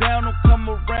I was down, don't come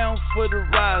around for the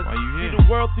rise. See the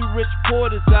world through Rich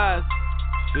Porter's eyes.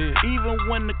 Even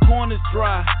when the corner's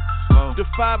dry, the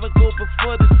 5 will go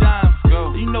before the dimes.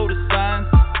 You know the signs,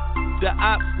 the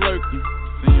ops lurking.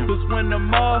 Cause when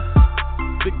I'm off,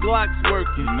 the Glock's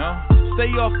working.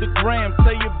 Stay off the gram,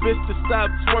 tell your bitch to stop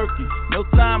twerking. No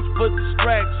time for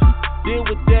distraction, deal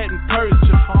with that in person. Put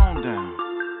your phone down.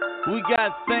 We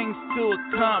got things to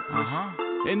accomplish,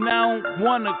 and I don't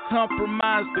wanna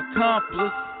compromise the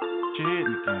accomplice.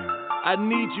 I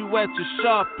need you at your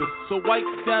sharpest, so wipe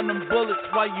down them bullets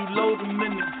while you load them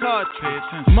in the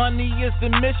cartridge. Money is the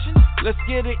mission, let's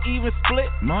get it even split.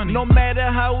 No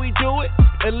matter how we do it,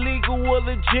 illegal or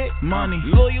legit.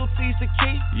 Loyalty's the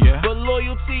key, but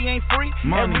loyalty ain't free.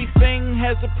 Everything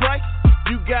has a price,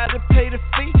 you gotta pay the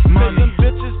fee. Cause them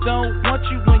bitches don't want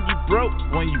you when you broke.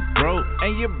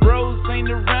 And your bros ain't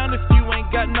around if you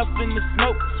ain't got nothing to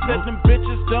smoke. Cause them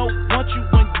bitches don't want you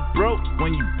when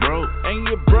you broke. And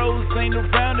your bros ain't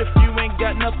around if you ain't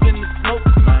got nothing to smoke,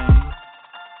 man.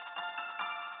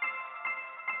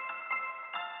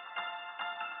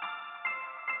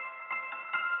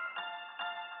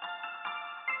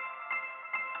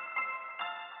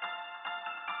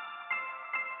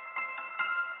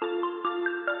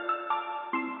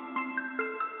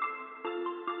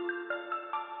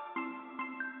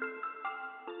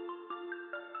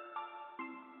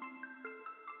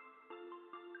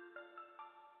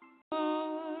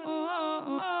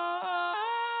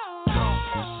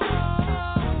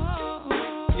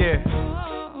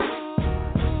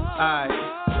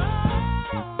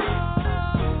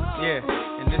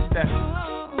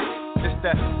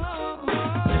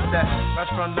 Right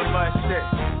from the mud shit.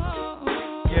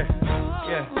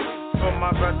 For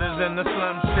my brothers in the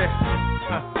slum shit.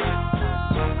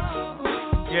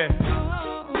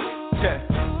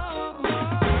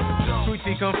 Sweet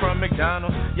tea come from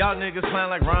McDonald's. Y'all niggas playing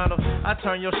like Ronald. I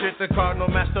turn your shit to Cardinal,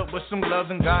 matched up with some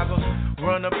gloves and goggles.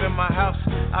 Run up in my house,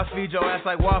 I feed your ass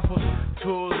like waffles.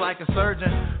 Tools like a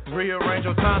surgeon, rearrange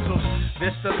your tonsils.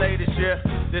 This the latest,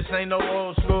 this ain't no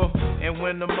old school. And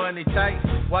when the money tight,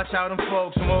 watch how them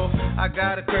folks move. I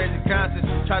got a crazy conscience,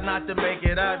 try not to make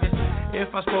it obvious.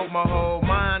 If I spoke my whole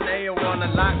mind, they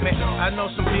wanna lock me. I know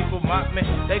some people mock me.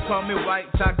 They call me white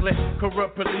chocolate.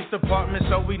 Corrupt police department,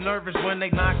 so we nervous when they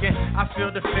knocking. I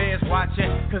feel the feds watching,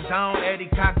 cause I don't Eddie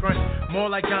Cochran. More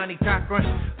like Johnny Cochran.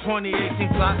 2018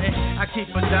 plotting. I keep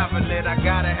a Java lit. I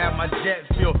gotta have my jet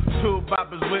fuel. Two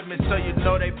boppers with me, so you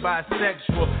know they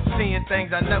bisexual. Seeing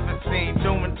things I never seen,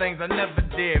 doing things I never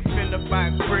did. Finna buy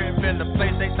a crib in the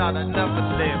place they thought I never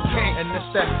lived. And this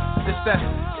that,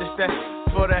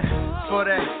 for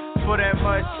that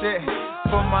much shit.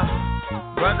 For my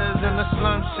brothers in the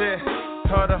slum shit.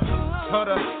 Hold up.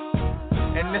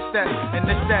 And this that,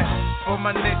 for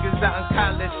my niggas out in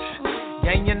college.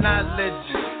 Gain your knowledge,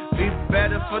 be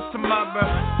better for tomorrow.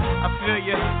 I feel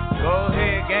you, go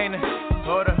ahead, gain it.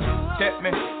 Hold up, check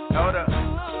me, hold up.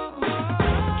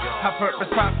 High purpose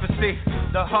prophecy,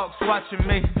 the hawks watching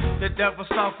me, the devil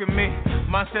stalking me.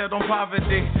 Mindset on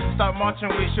poverty, start marching,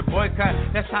 we should boycott.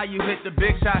 That's how you hit the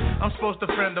big shot. I'm supposed to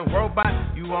friend a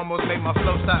robot, you almost made my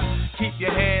flow stop. Keep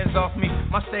your hands off me,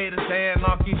 my state is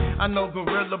anarchy. I know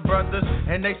gorilla brothers,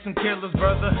 and they some killers,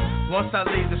 brother. Once I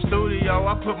leave the studio,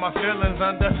 I put my feelings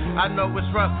under. I know it's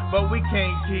rough, but we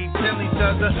can't keep killing each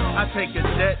other. I take a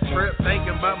jet trip,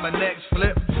 thinking about my next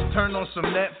flip. Turn on some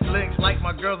Netflix, like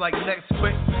my girls like next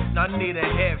quick. Now I need a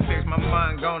head fix, my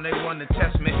mind gone, they wanna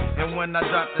test me. And when I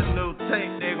drop the new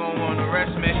tape, they gon' wanna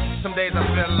arrest me. Some days I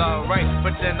feel alright,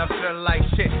 but then I feel like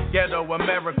shit. Ghetto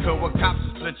America, where cops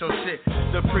split your shit.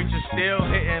 The preachers still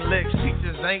hitting licks,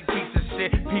 teachers ain't teaching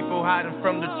shit. People hiding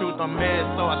from the truth, I'm mad,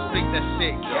 so I speak that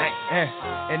shit.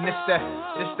 And this that,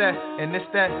 and this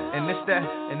that, and this that,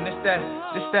 and this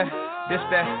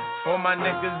that, for my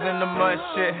niggas in the mud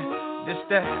shit. This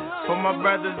that, for my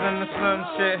brothers in the slum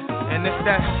shit. And this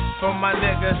that, for my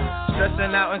niggas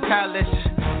stressing out in college.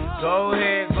 Go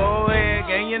ahead,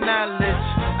 gain your knowledge.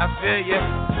 I feel ya.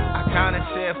 I kinda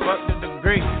said fuck the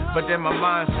degree, but then my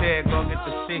mind said go get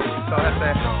the C. So that's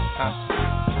that.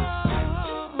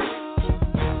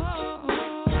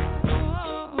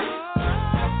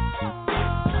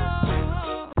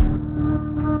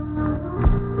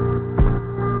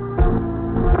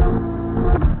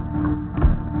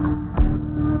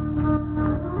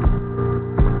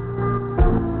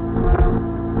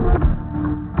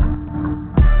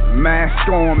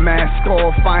 Mask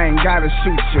off, I ain't gotta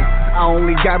shoot you. I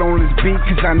only got on this beat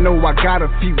cause I know I got a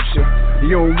future.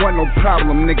 You don't want no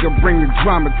problem, nigga, bring the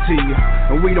drama to you.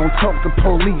 And we don't talk to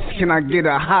police, can I get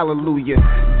a hallelujah?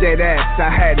 Dead ass,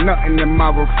 I had nothing in my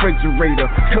refrigerator.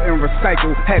 Couldn't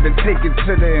recycle, had to take it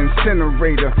to the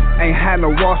incinerator. Ain't had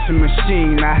no washing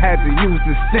machine, I had to use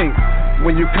the sink.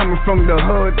 When you coming from the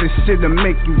hood, this shit'll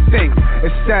make you think.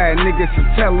 It's sad, niggas will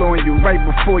tell on you right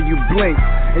before you blink.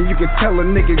 And you can tell a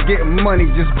nigga getting money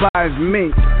just by his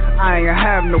mink. I ain't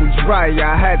have no dryer,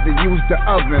 I had to use the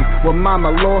oven. When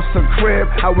mama lost her crib,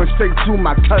 I went straight to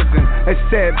my cousin. They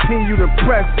said, P, you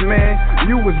depressed, man,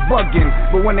 you was bugging.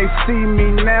 But when they see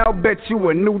me now, bet you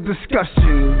a new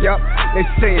discussion. Yup, they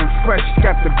saying Fresh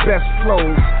got the best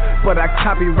flows, but I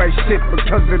copyright shit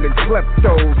because of the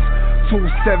kleptos.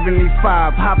 275,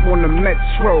 hop on the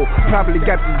Metro. Probably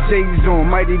got the J's on,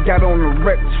 mighty got on the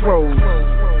retro.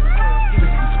 This is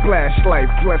Splash Life,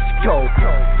 let's go.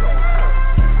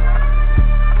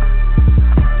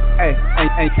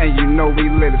 And you know we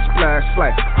lit a splash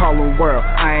like Harlem World.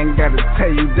 I ain't gotta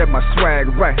tell you that my swag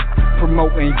right.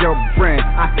 Promoting your brand,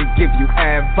 I can give you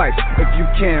advice. If you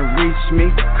can't reach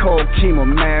me, call Chemo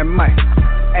Man Mike.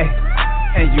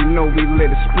 And you know we lit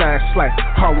a splash like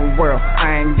Harlem World.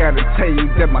 I ain't gotta tell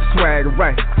you that my swag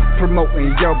right.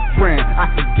 Promoting your brand, I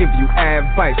can give you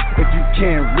advice. If you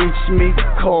can't reach me,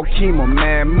 call Chemo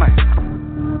Man Mike.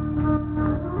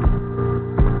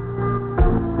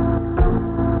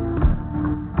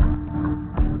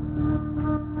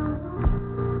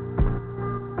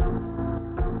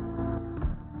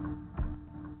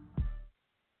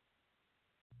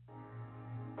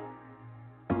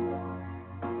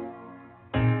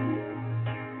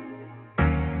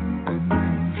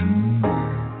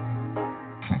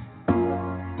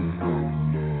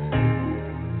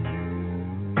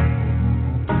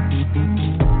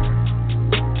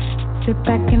 Sit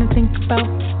back and think about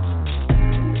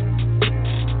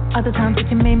all the times that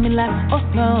you made me laugh. Oh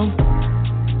no,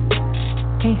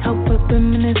 can't help but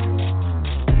reminisce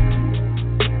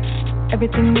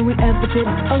everything that we ever did.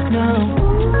 Oh no,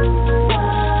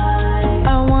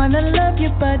 I wanna love you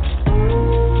but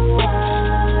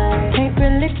can't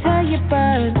really tell you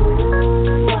but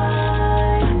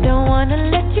don't wanna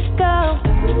let you go.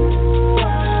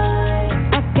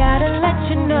 I gotta let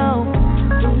you know.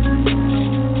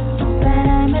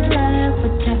 I'm in love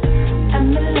with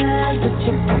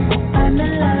you. I'm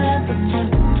in love with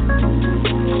you.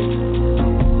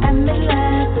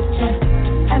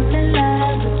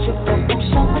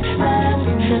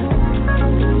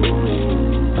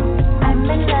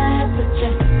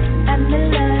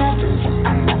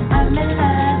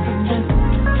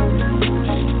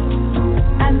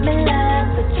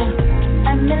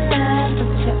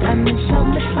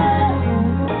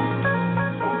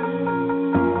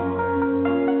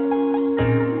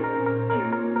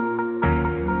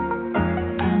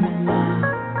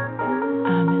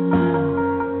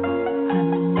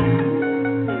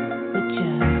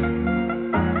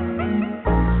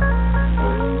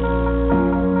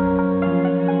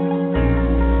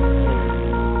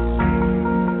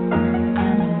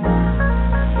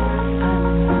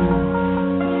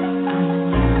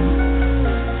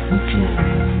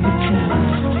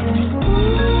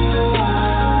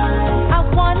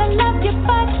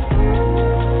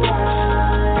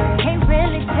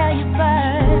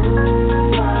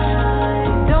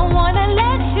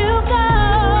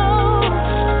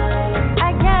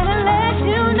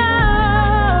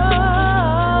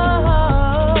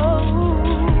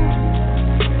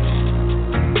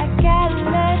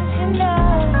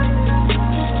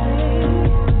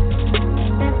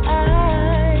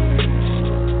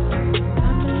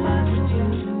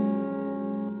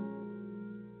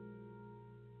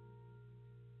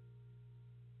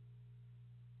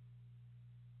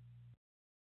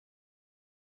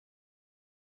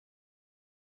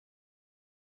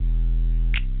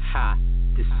 Hi,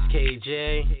 this is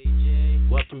KJ.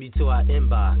 Welcome you to our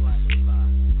inbox,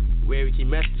 where we can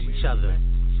message each other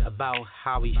about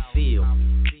how we feel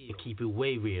and keep it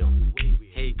way real.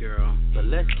 Hey girl, but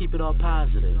let's keep it all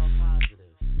positive.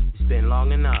 It's been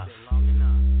long enough.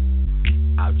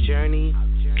 Our journey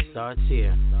starts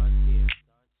here.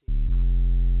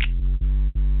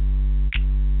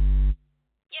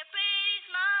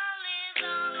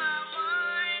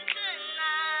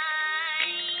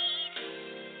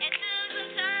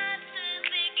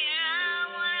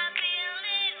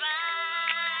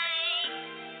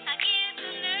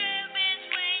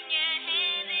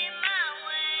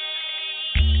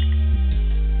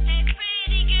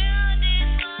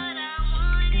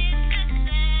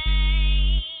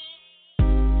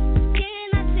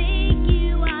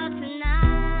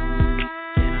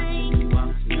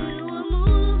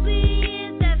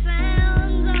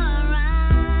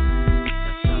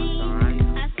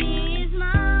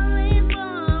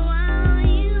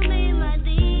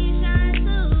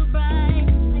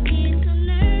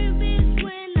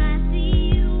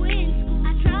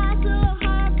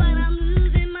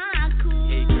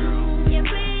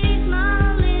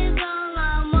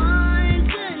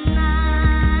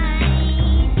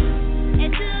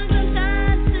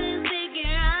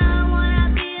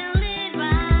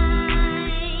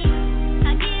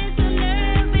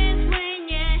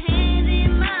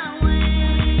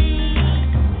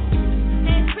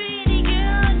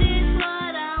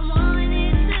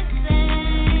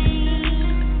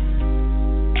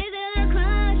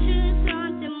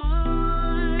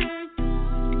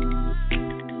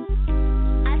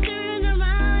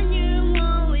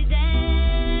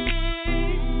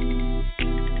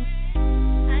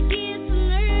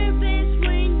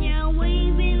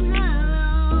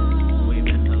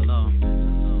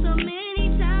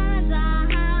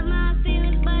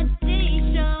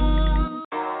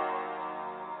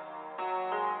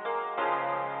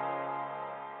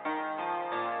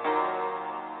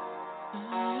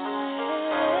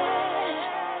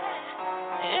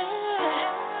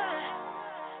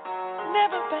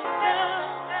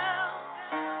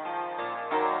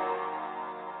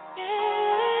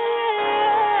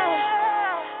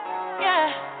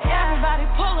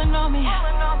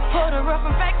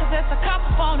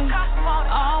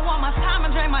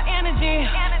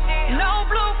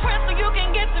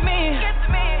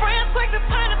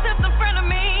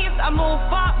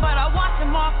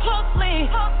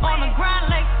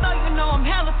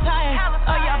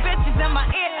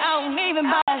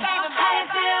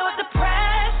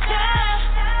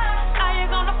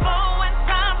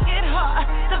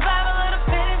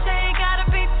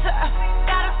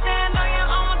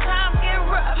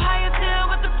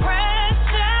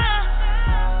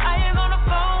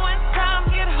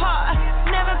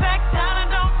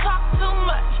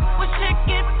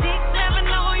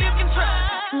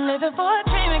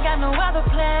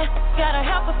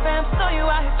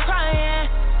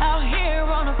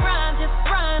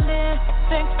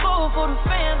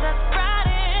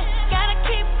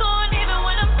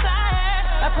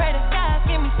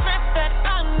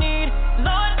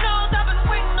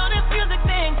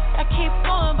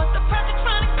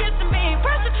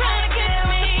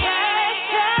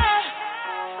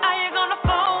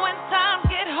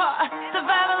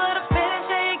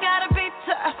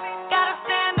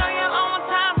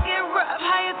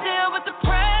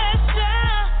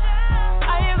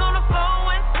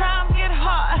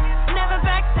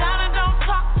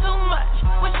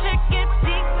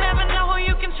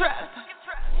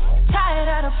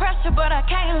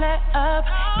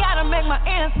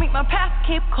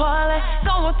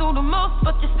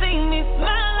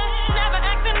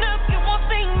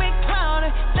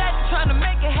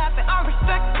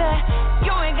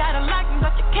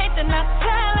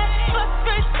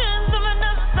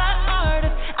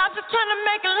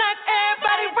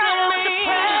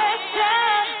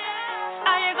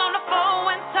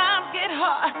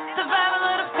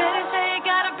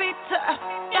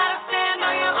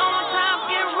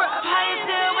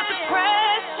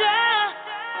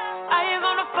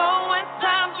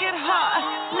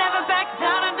 Never back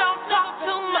down and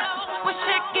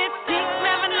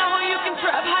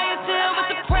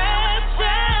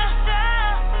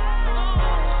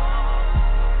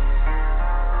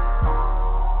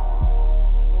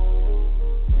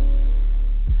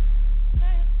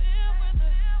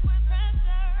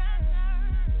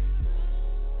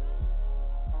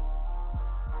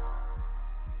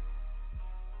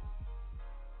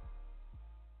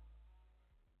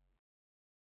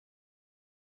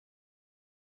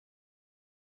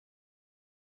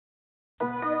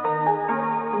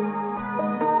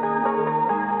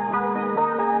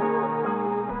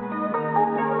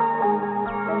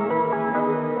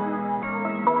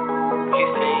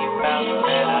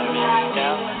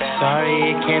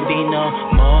can't be no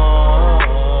more.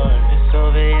 It's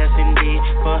over, yes indeed,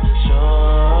 for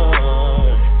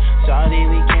sure. Sorry,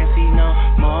 we can't see no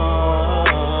more.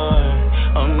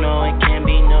 Oh no, it can't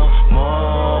be no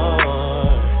more.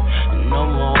 No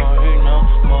more, no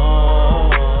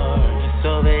more. It's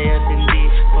over, yes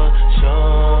indeed, for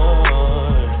sure.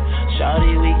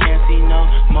 Sorry, we can't see no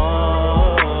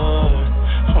more.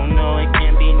 Oh no, it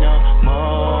can't be no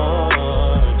more.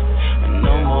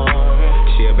 No more.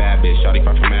 She a bad bitch, shawty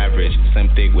far from average. Slim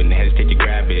thick, wouldn't hesitate to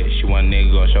grab it. She want a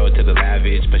nigga, gon' show it to the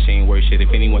lavish. But she ain't worth shit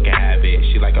if anyone can have it.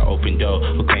 She like an open door,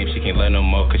 who claims she can't love no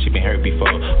more cause she been hurt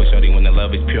before. With shorty when the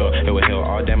love is pure, it will heal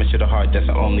all damage to the heart, that's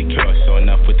the only cure. So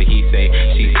enough with the he say,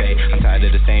 she say. I'm tired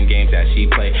of the same games that she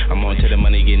play. I'm on to the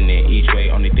money, getting it each way.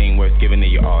 Only thing worth giving to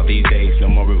you all these days. No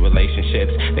more with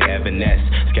relationships, they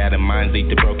evanesce. Scattered minds lead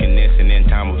to brokenness, and then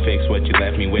time will fix what you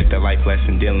left me with. A life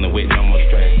lesson dealing with no more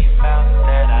stress. About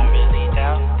that, I really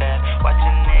doubt that. Watch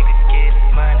a nigga get his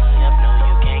money up, no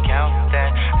you can't count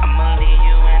that. I'ma leave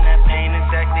you in that pain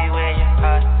exactly where your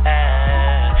heart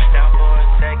at. Down for a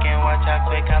second, watch how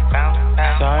quick I bounce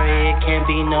back. Sorry, it can't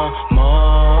be no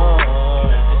more.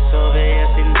 It's over,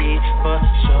 yes indeed, for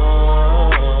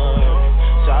sure.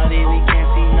 Sorry, we can't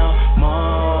see no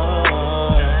more.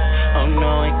 Oh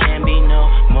no, it can't be no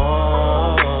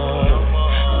more.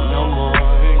 No more,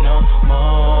 no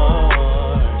more.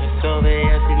 It's over,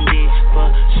 yes indeed, for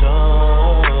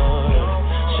sure.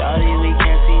 Sorry, we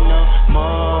can't see no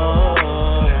more.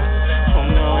 Oh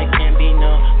no, it can't be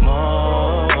no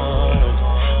more.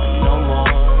 No more.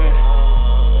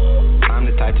 I'm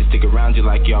the type to stick around you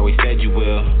like you always said you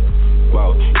will.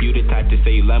 Whoa, you the type to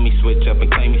say you love me, switch up and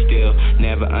claim me still.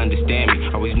 Never understand me,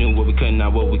 always knew what we could,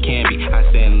 not what we can be. I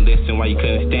said and listen why you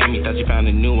couldn't stand me. Thought you found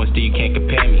a new one, still you can't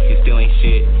compare me. It still ain't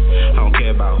shit, I don't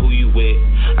care about who you with.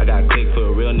 I got a click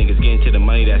for real niggas getting to the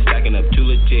money that's stacking up too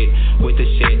legit. With the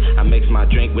shit, I mix my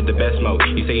drink with the best smoke.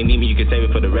 You say you need me, you can save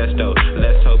it for the rest though.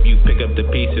 Let's hope you pick up the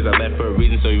pieces I left for a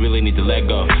reason, so you really need to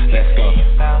let go. Let's go.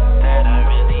 About that, I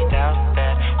really doubt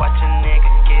that. Watch a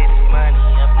nigga get his money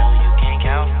up, no you can't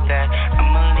count that.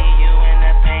 I'ma leave you in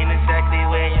that pain exactly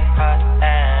where your heart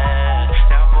at.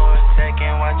 Down for a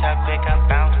second, watch how quick I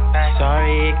bounce back.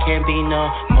 Sorry, it can't be no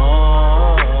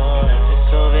more.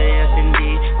 It's over, yes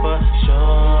indeed, for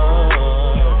sure.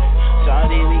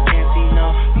 Sorry, we can't see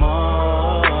no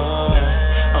more.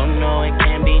 Oh no, it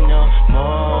can't be no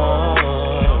more.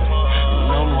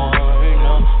 No more,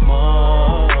 no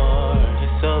more.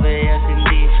 It's over, yes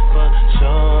indeed, for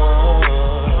sure.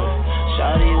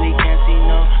 Sorry, we can't see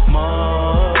no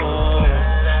more.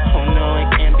 Oh no, it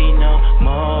can't be no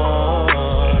more.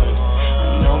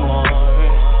 No more.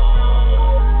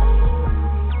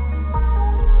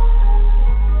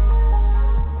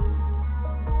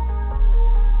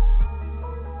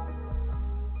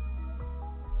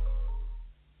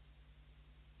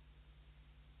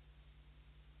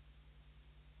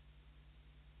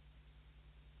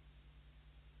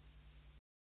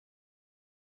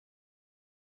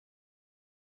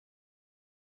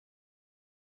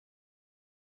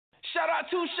 Shout out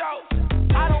to show.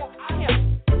 I don't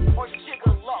pimp or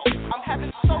gigolo. I'm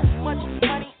having so much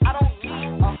money, I don't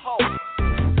need a hoe.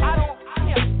 I don't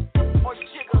pimp or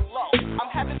gigolo. I'm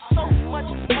having so much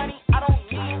money, I don't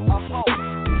need a hoe.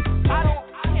 I don't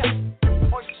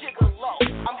pimp or gigolo.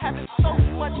 I'm having so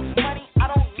much money, I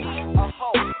don't need a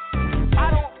hoe.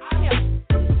 I don't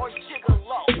pimp or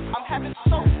gigolo. I'm having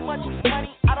so much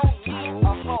money, I don't need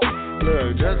a hoe.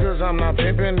 Look, just cause I'm not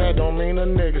pimpin', that don't mean a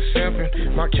nigga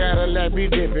simpin'. My Cadillac be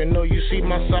dippin', no, you see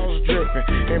my sauce drippin'.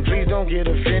 And please don't get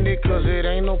offended, cause it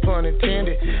ain't no pun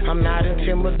intended. I'm not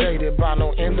intimidated by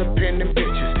no independent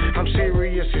bitches. I'm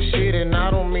serious as shit, and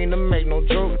I don't mean to make no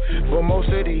joke. But most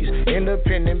of these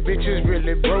independent bitches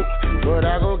really broke. But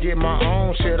I go get my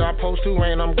own shit, I post to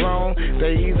and I'm grown.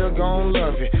 They either gon'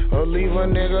 love it, or leave a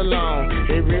nigga alone.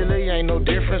 It really ain't no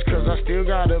difference, cause I still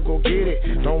gotta go get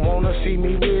it. Don't wanna see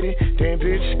me with it, then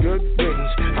bitch, good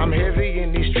riddance. I'm heavy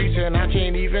in these streets and I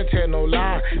can't even tell no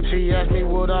lie. She asked me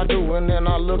what I do and then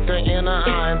I looked her in her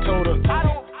eye and told her I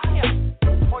don't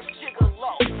pimp or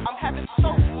gigolo. I'm having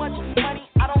so much money,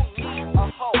 I don't need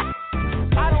a hoe.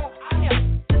 I don't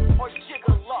pimp or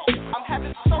gigolo. I'm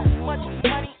having so much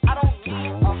money, I don't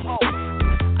need a hoe.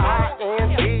 I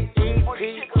don't pimp or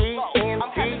gigolo.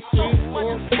 I'm having so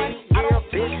much money, I don't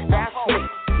need a hoe.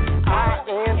 I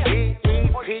don't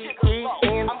pimp or gigolo.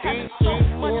 I'm having so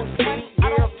much money, I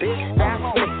don't need a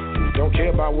hoe. don't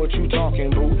care about what you you talking,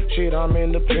 boo? Shit, I'm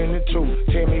independent too.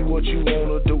 Tell me what you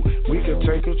wanna do. We could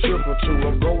take a trip or two,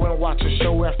 or go and watch a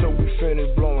show after we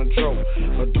finish blowing dope,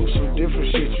 or do some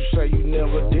different shit you say you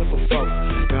never did before.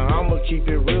 Now I'ma keep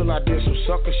it real, I did some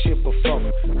sucker shit before,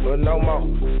 but no more.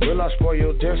 Will I spoil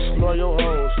your desk, explore your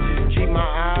hoes? Keep my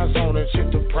eyes on it,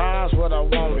 shit the prize what I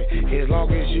wanted. As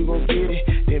long as you gon' get it,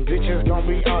 then bitches gon'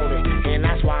 be on it. And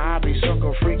that's why I be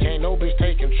sucker free, can't no bitch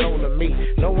take control of me.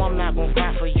 No, I'm not gon'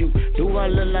 cry for you. Do I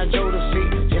look like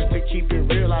Jodeci? Just to keep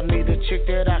it real, I need a chick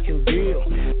that I can deal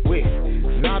with.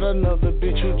 Not another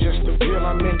bitch who just a bill,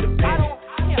 I'm independent. I don't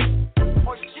pimp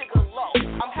or gigolo.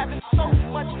 I'm having so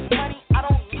much money, I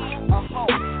don't need a hoe.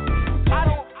 I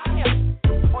don't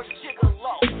pimp or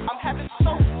gigolo. I'm having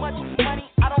so much money,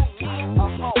 I don't need a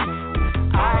hoe.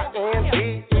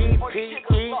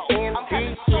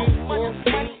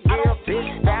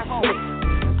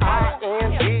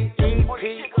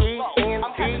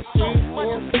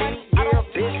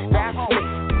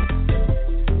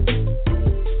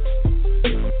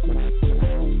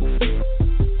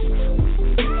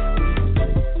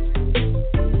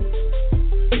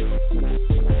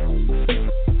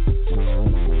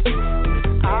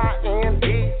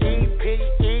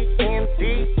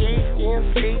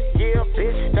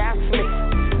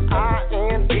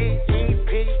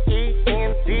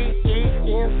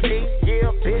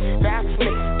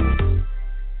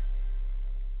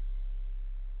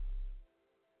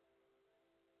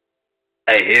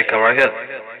 Hey, here, come right here.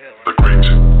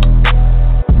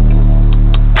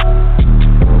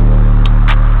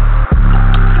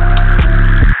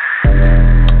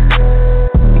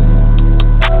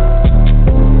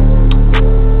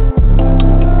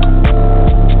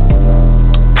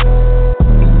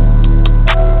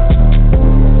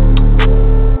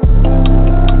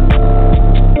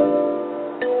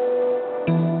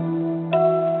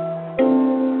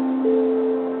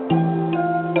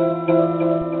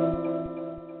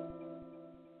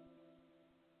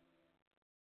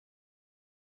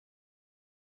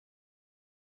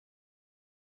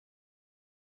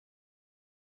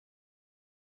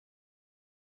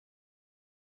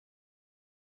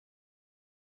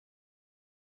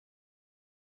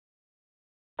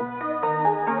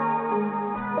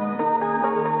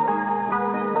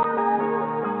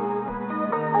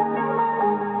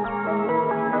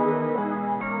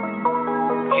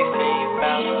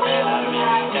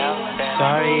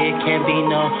 Sorry, it can't be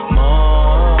no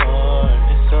more.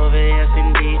 It's over, yes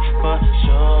indeed, for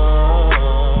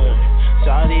sure.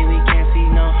 Sorry, we can't see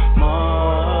no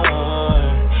more.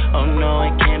 Oh no,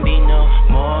 it can't be no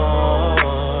more.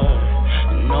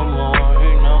 No more,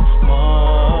 no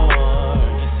more.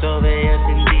 It's over, yes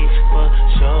indeed, for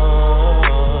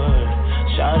sure.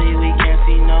 Sorry, we can't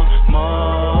see no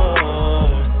more.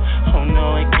 Oh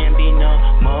no, it can't be no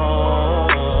more.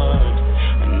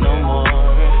 No more.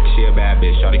 She a bad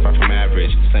bitch, shawty far from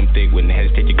average. Slim thick, wouldn't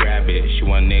hesitate to grab it. She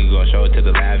want a nigga, gon' show it to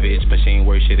the lavish. But she ain't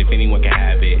worth shit if anyone can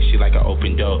have it. She like an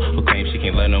open door, who claims she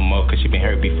can't love no more cause she been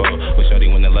hurt before. With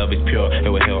shawty when the love is pure, it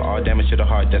will heal all damage to the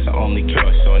heart, that's the only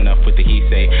cure. So enough with the he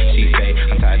say, she say.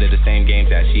 I'm tired of the same games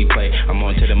that she play. I'm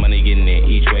on to the money, getting it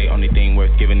each way. Only thing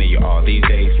worth giving to you all these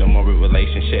days. No more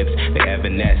relationships, they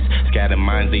evanesce. Scattered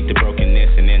minds lead to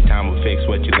brokenness, and then time will fix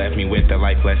what you left me with. A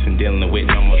life lesson dealing with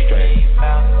no more stress.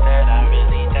 That I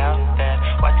really doubt that.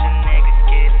 Watching niggas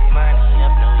get his money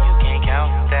up, no you can't count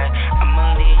that.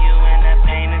 I'ma leave you in that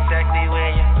pain exactly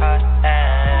where your heart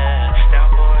at.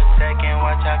 Down for a second,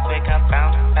 watch how quick I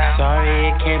bounce back. Sorry,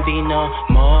 it can't be no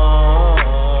more.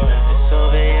 It's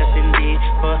over, yes indeed,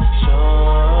 for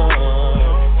sure.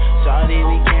 Sorry,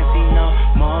 we can't see no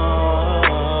more.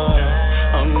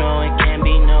 Oh no, it can't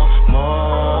be no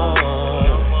more.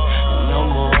 No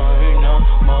more, no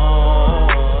more.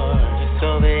 It's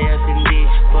over, yes indeed,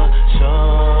 for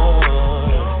sure.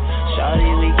 Sorry,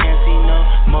 we can't see no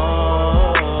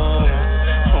more.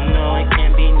 Oh no, it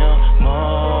can't be no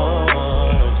more.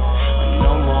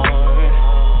 No more.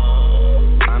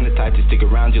 I'm the type to stick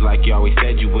around you like you always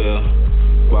said you will.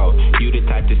 Whoa, you the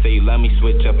type to say you love me,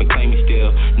 switch up and claim me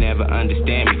still. Never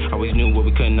understand me, always knew what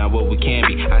we could, not what we can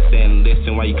be. I said and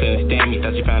listen why you couldn't stand me.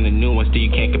 Thought you found a new one, still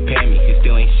you can't compare me. It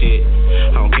still ain't shit,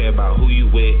 I don't care about who you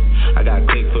with. I got a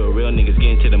click for real niggas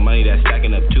getting to the money that's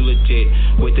stacking up too legit.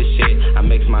 With the shit, I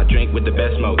mix my drink with the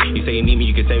best smoke. You say you need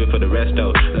me, you can save it for the rest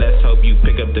though. Let's hope you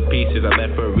pick up the pieces I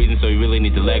left for a reason, so you really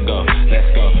need to let go.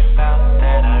 Let's go.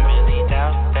 That I really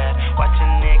doubt that.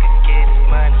 Watching niggas get his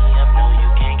money up, no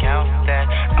you can't count that.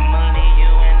 I'ma leave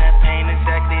you in that pain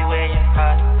exactly where your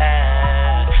heart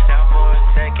at. Down for a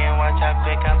second, watch how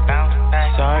quick I bounce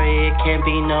back. Sorry, it can't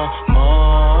be no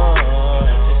more.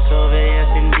 It's over,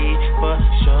 yes indeed, for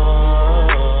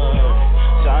sure.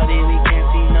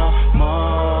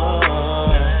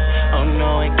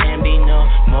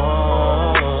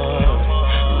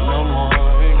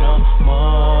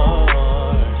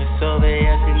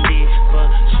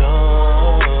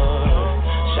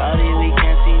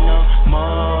 no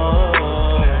more.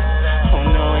 Oh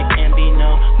no, it can't be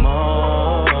no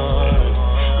more.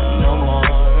 No more.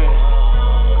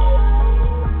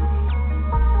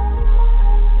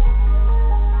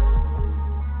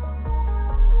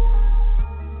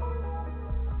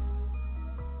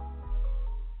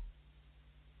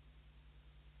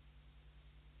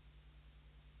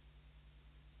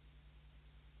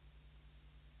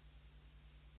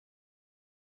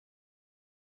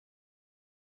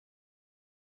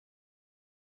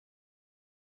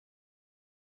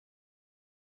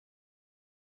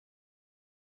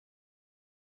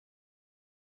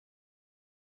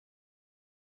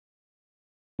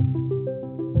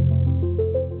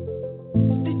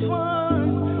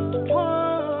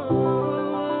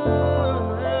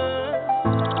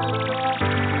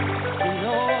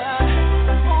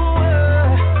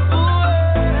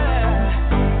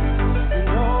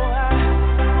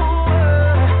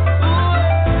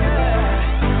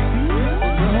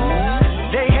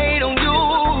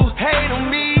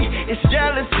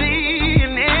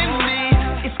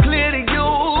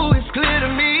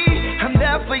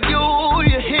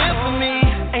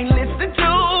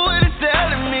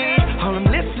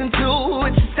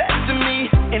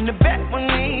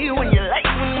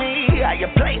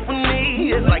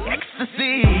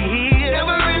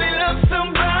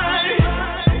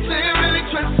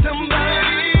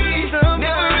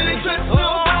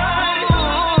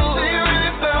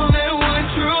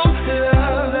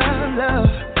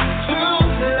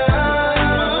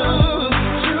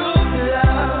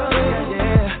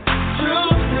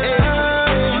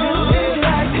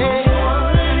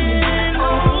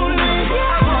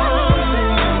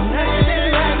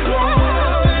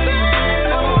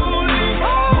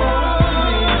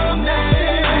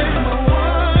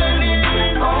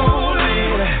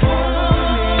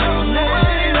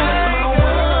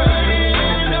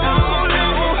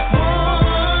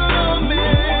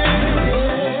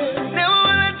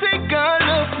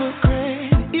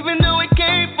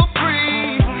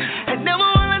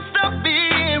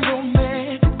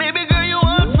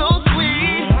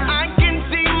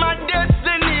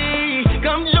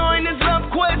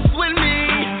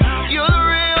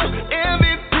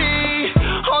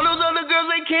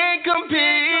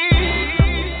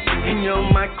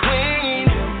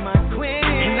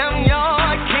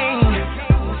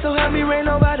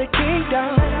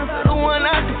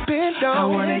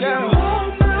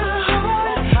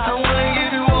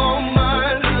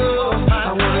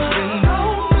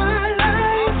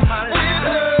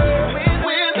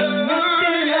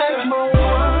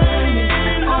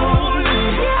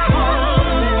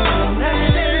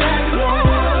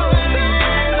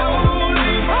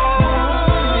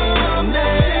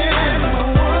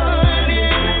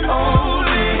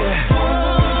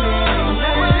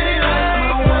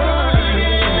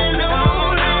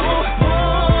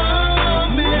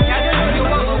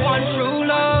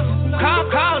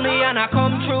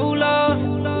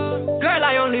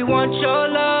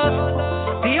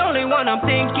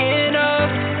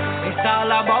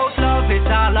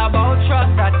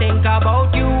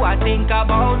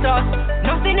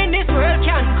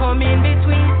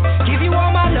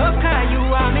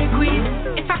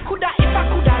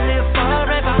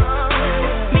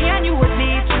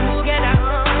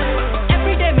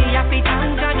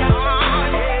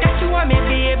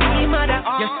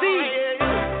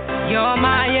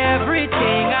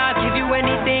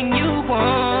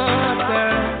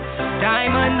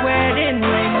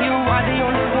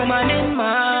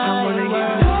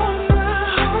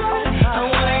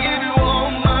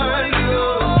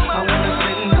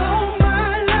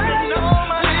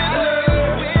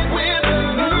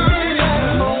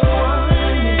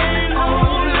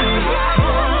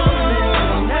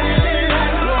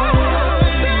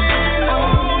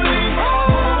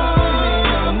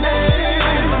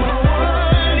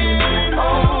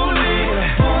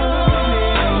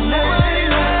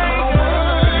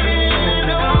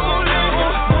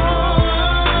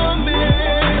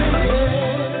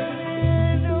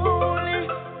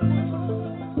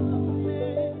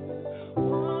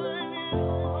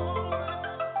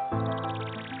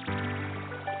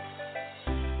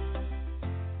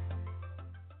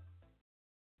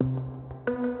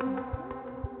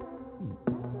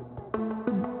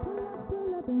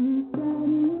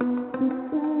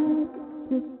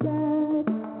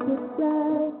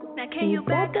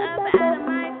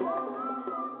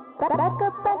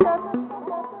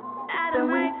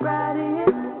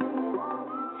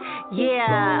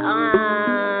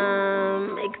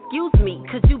 Excuse me,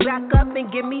 could you back up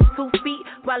and give me 2 feet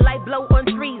while I blow on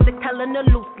trees? They're telling a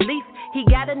loose leaf. He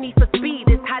got a need for speed.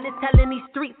 It's hot as hell in these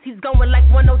streets. He's going like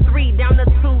 103 down to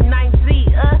 290.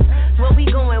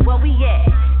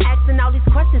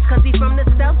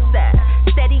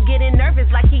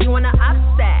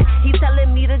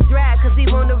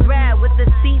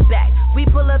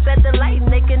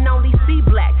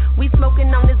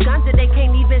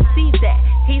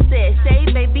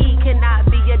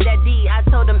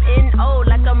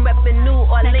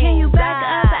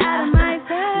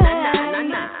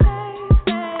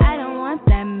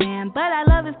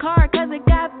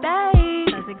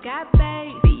 got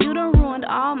baby. You done ruined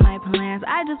all my plans.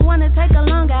 I just wanna take a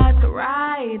long ass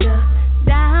ride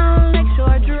down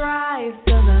Lakeshore Drive.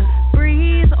 Feel the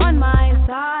breeze on my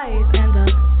thighs and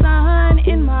the sun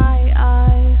in my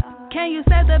eyes. Can you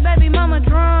set the baby mama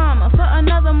drama for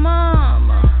another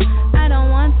mama? I don't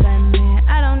want that man,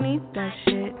 I don't need that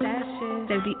shit.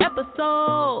 Save the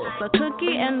episode for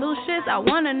Cookie and Lucius. I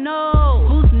wanna know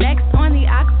who's next on the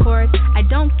aux cord. I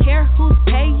don't care who's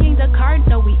paying the card.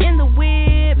 No, we in the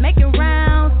whip, making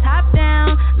rounds, top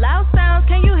down, loud sounds.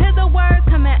 Can you hear the words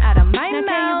coming out of my mouth? Now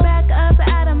can you back up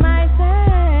out of my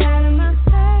face?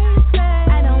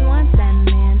 I don't want that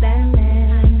man,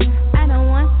 I don't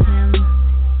want him.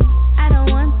 I don't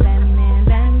want that man,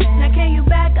 Now can you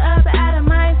back up out of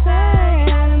my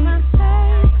face?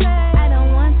 I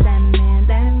don't want that man,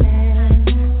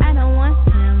 I don't want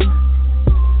him.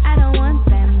 I don't want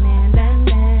that man,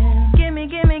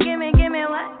 Gimme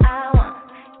what I want.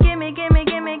 Gimme,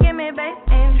 babe.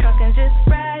 Ain't truckin', just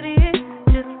ride it.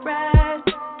 Just ride.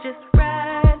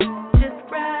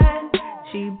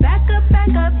 She back up.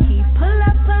 He pull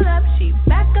up. She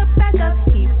back up.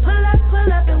 He pull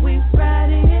up, and we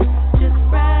ride it. Just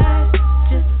ride.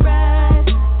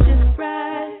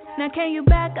 Now can you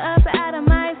back up out of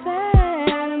my face?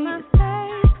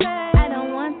 I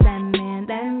don't want that man.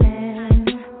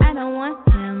 I don't want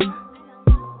him.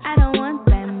 I don't want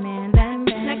that man.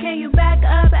 Now can you back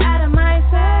up out of my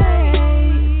face?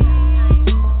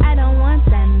 I don't want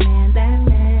that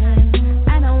man.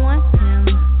 I don't want him.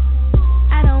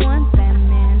 I don't want that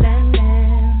man.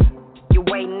 You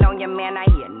waiting on your man, I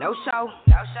hear no show.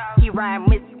 He ride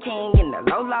Mr. King in the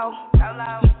Lolo.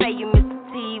 He say you Mr.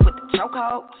 T with the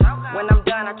chokehold. When I'm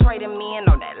done, I trade him in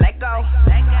on that let go.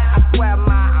 I swear I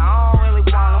don't really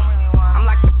want him. I'm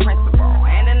like the principal,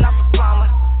 handing off the plumber.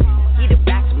 He the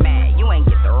bachelor man, you ain't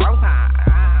get the roll time.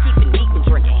 Keep it neat and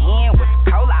drinking hand with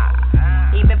the cola.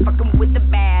 He been fucking with the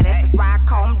baddest, that's why I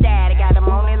call him daddy. Got him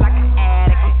on it like an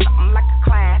addict, I'm something like a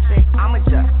classic. I'ma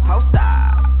just post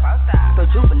up. So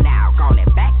juvenile, gonna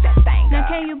back that thing Now up.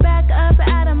 can you back up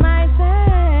out of my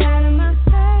face?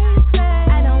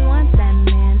 I don't want that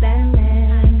man.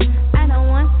 I don't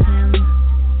want him.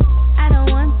 I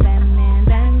don't want that man.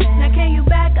 Now can you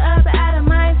back up out of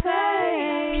my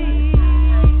face?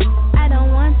 I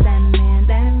don't want that man.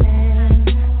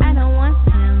 I don't want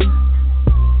him.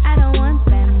 I don't want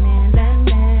that man.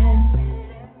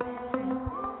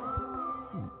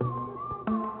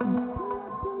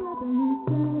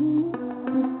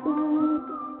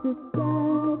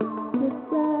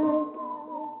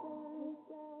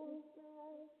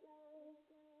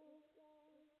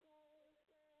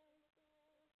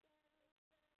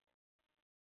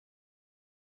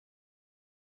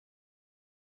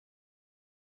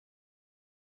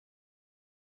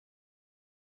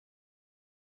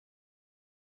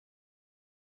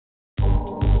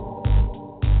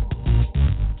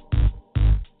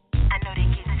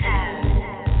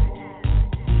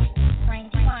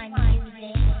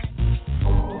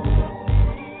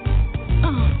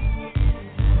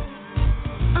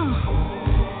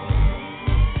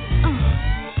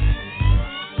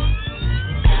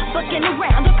 Bucking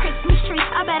around the Christmas tree,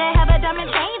 I better have a diamond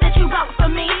chain that you bought for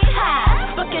me.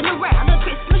 Hi, bucking around the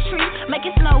Christmas tree, make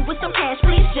it snow with some cash,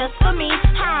 please, just for me.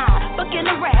 Hi, bucking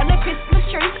around the Christmas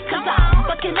tree, cause I'm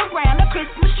bucking around the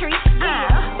Christmas tree.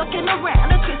 Bucking around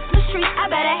the Christmas tree, I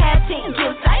better have 10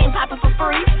 gifts, I ain't popping for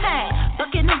free. Hey,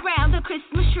 bucking around the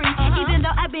Christmas tree, even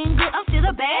though I've been good, I'm still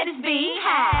the baddest bee.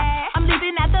 Hi, I'm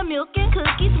leaving out the milk and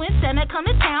cookies when Santa come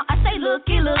to town. I say,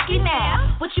 looky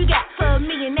now, what you got for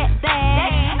me in that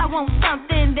bag? I want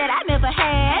something that I never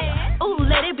had. Ooh,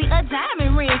 let it be a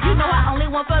diamond ring. You know I only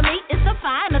want for me is the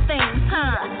finer things,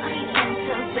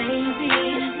 baby,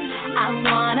 I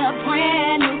want a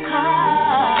brand new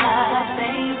car,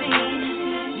 baby.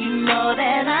 You know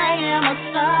that I am a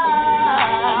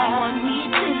star. You want me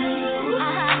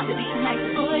to be nice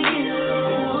for you.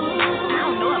 I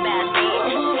don't know about that.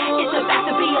 It's about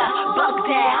to be a buck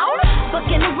down.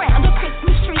 Bucking around the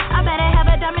Christmas tree, I better have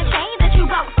a diamond chain that you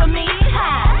bought for me.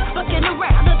 Hi, bucking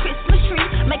around the Christmas tree,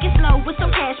 make it snow with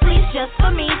some cash, please, just for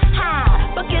me.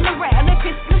 Hi, bucking around the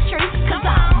Christmas tree, cause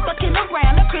I'm bucking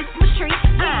around the Christmas tree.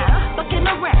 Bucking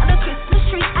around the Christmas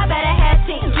tree, I better have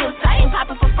 10 gifts, I ain't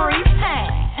popping for free. Hey,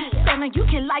 Santa, you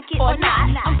can like it or not,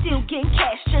 I'm still getting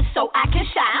cash just so I can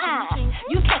shine.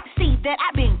 You can't see that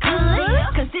I've been good,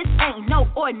 cause this ain't no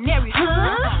ordinary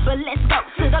hood. But let's go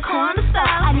to the corner store,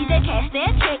 I need that cash,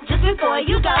 that check just before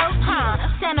you go.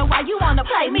 Santa, why you wanna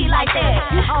play me like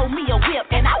that? You owe me a whip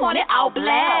and I want it all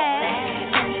black.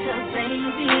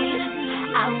 Baby,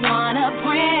 I want a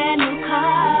brand new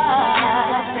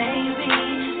car, baby.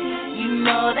 You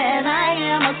know that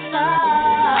am a star.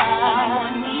 I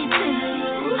want me to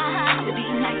be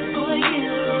nice for you.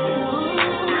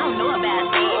 I don't know about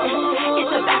that.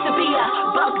 It's about to be a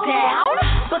buck down.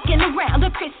 Bucking around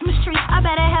the Christmas tree. I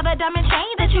better have a diamond chain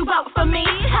that you bought for me.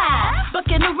 Hi.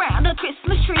 Bucking around the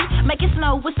Christmas tree. Make it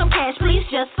snow with some cash, please,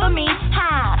 just for me.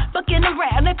 Hi. Bucking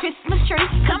around the Christmas tree.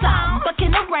 Cause I'm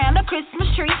bucking around the Christmas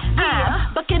tree.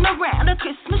 Yeah. Bucking around the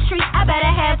Christmas tree. I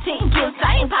better have 10 gifts.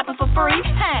 I ain't popping for free.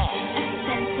 Hey.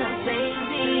 Santa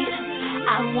baby,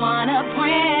 I want a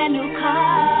brand new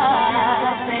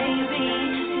car.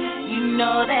 Baby, you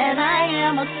know that I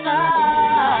am a star.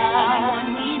 I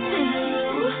want me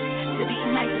to be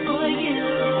nice for you.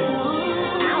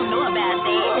 I don't know about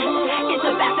that. It's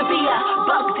about to be a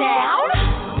buck down.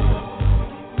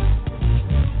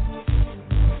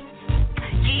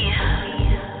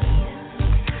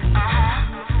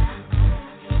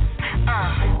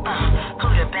 Who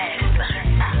the best?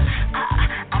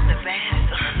 I'm the best.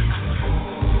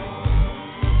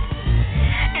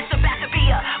 It's about to be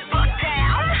a buck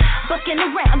down. Bucking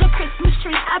around the Christmas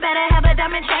tree. I better have a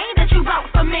diamond chain that you bought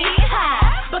for me.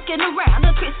 Hi. Bucking around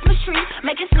the Christmas tree.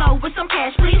 Make it snow with some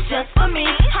cash, please, just for me.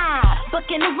 Hi.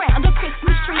 Bucking around the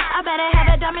Christmas tree. I better have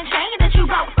a diamond chain that you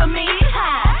bought for me.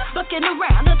 Hi. Bucking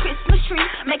around the Christmas tree.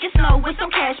 Make it snow with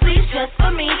some cash, please, just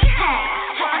for me.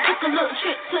 Hi. I took a little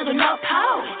trip to the North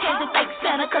Pole. Had to thank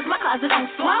Santa cause my closet on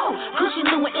slow. Gucci,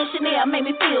 Louis, and Chanel made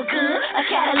me feel good. A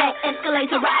Cadillac Escalade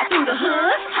to ride through the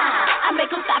hood. Hi. I make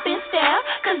them stop and stare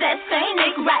cause that Saint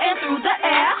Nick riding through the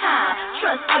air. Hi.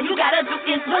 Trust all you gotta do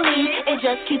is believe and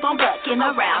just keep on bucking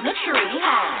around the tree.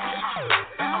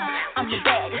 Hi. I'm the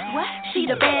baddest, what? She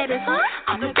the baddest, huh?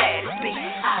 I'm the baddest, bitch.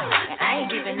 And I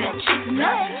ain't giving them chicks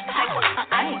nothing.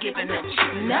 I ain't giving them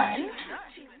chicks nothing.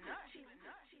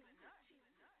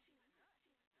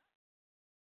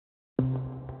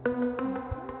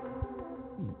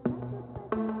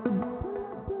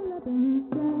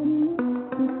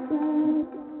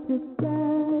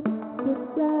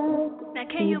 Now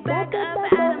can you back up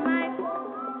out of my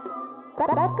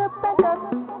back up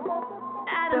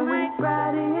out of my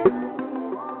body?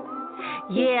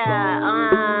 Yeah,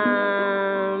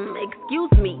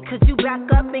 excuse me, could you back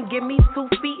up and give me 2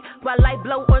 feet while I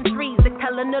blow on trees and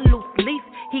telling a loose leaf?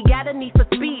 He got a need for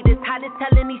speed, it's hot as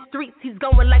hell in these streets. He's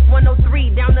going like 103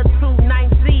 down the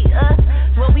 29Z.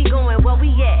 Where we going, where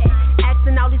we at?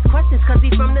 Asking all these questions cause he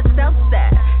from the south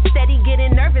side. Steady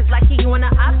getting nervous like he on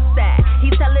the upside. He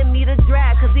telling me to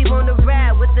drive cause he wanna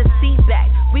ride with the seat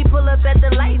back. We pull up at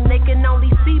the light and they can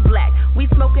only see black. We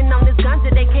smoking on this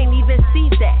ganja, they can't even see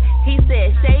that. He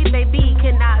said, Shay, baby,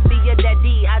 can I be your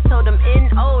daddy? I told him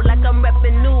N.O. like I'm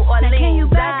reppin' New Orleans. Now can you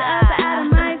back up out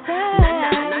of my face?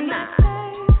 Nah.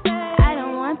 I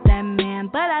don't want that man,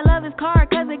 but I love his car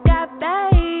cause it got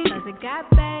bass.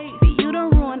 See, you done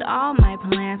ruined all my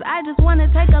plans. I just wanna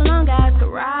take a long ass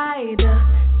ride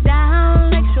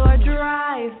down Lakeshore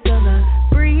Drive. Feel the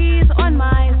breeze on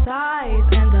my thighs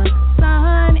and the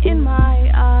sun in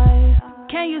my eyes.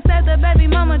 Can you set the baby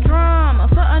mama drama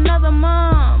for another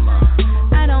mama?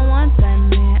 I don't want that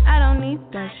man, I don't need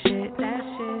that shit.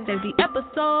 Save the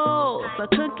episode for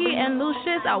Cookie and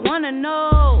Lucius. I wanna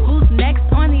know who's next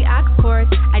on the aux cord.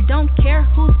 I don't care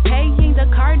who's paying the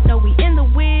card. No, we in the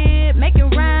whip, making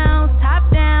rounds, top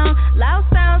down, loud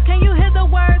sounds. Can you hear the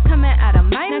words coming out of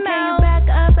my mouth? Now can you back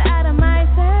up out of my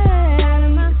face?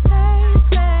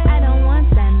 I don't want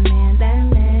that man.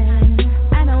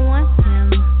 I don't want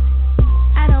him.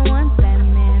 I don't want that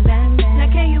man. Now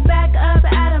can you back up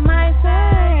out of my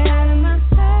face?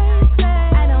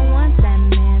 I don't want that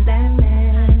man.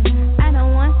 I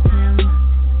don't want him.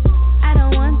 I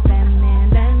don't want that man.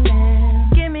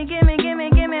 Gimme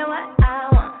what I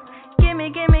want. Gimme,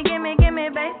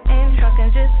 babe. Ain't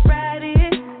talking, just ride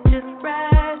it. Just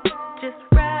ride.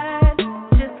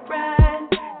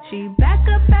 She back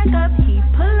up, he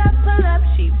pull up.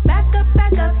 She back up,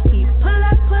 he pull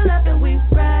up, and we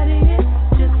ride it.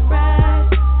 Just ride.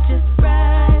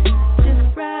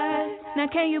 Now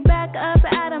can you back up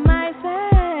out of my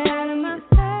face?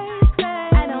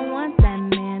 I don't want that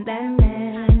man.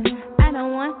 I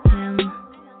don't want him.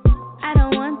 I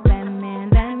don't want that man.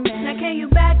 Now can you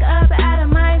back up out of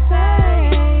my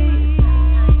face?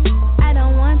 I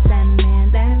don't want that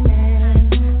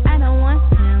man. I don't want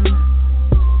him.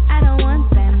 I don't want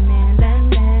that man.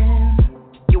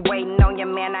 You waiting on your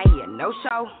man, I hear no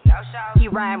show. He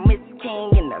ride Mr.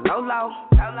 King in the Lolo.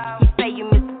 He say you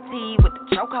Mr. T with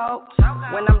the chokehold.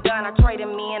 When I'm done, I trade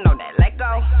him in on that let go.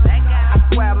 I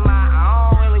swear I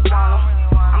don't really want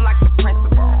him. I'm like the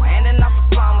principal, handing off a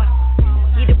plumber.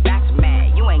 He the bachelor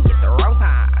man, you ain't get the rope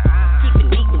on. Keep it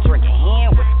neat and drinking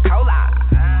hand with the cola.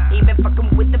 He been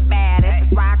fucking with the baddest.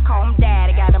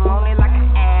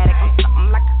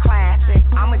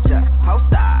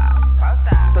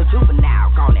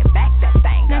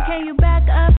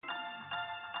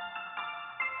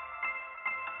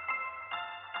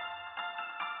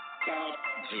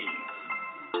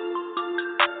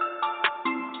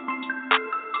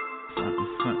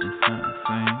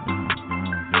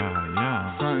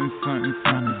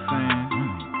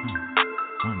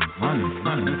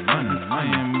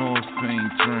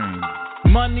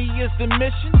 Money is the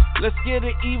mission, let's get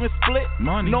it even split.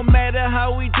 Money. No matter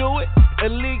how we do it,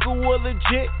 illegal or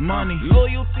legit. Money.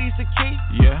 Loyalty's the key,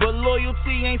 but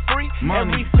loyalty ain't free.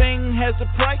 Money. Everything has a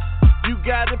price, you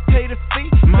gotta pay the fee.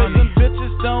 Cause them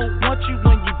bitches don't want you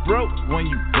when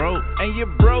you broke. And your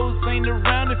bros ain't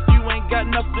around if you ain't got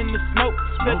nothing to smoke.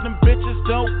 Cause them bitches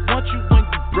don't want you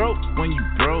when you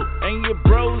broke. And your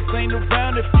bros ain't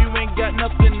around if you ain't got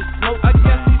nothing to smoke. I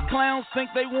guess these clowns think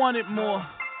they wanted more.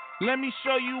 Let me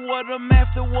show you what I'm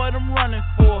after, what I'm running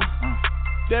for.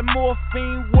 That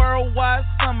morphine worldwide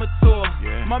summer tour.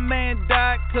 My man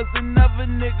died cause another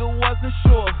nigga wasn't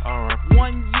sure.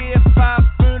 1 year, 5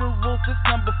 funerals, it's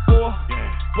number 4.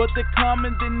 But the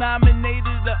common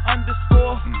denominator, the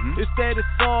underscore, is that it's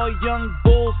all young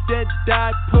bulls that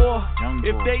died poor.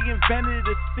 If they invented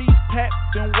a CPAP,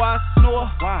 then why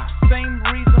snore? Same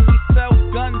reason we sell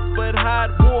guns but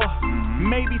hide war.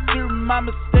 Maybe through my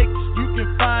mistakes you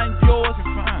can find yours.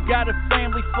 Got a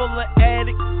family full of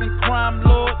addicts and crime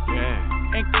lords,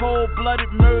 and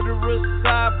cold-blooded murderers,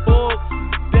 cyborgs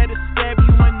that'll stab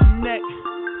you in the neck.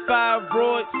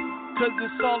 Fibroids, cause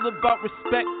it's all about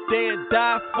respect, they'll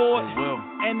die for it.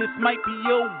 And this might be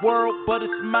your world, but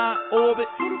it's my orbit.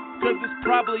 Cause it's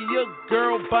probably your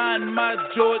girl buying my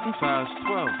Jordan. Size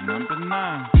 12, number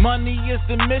 9. Money is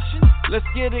the mission, let's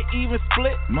get it even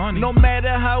split. No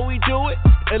matter how we do it,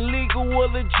 illegal or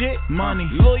legit.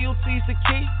 Loyalty's the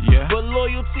key, but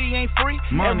loyalty ain't free.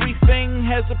 Everything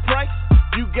has a price,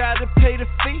 you gotta pay the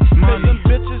fee. Cause them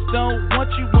bitches don't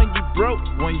want you when you broke.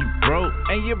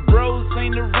 And your bros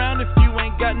ain't around if you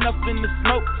ain't got nothing to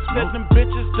smoke. Cause them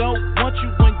bitches don't want you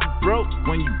when you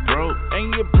broke.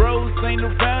 And your bros ain't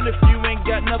around if you ain't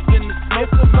got nothing to smoke.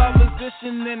 It's about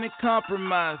positioning and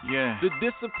compromise. The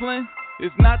discipline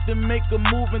is not to make a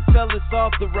move until it's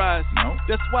authorized.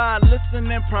 That's why I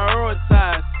listen and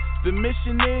prioritize. The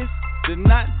mission is to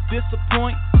not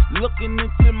disappoint. Looking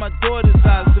into my daughter's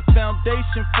eyes, the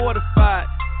foundation fortified.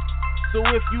 So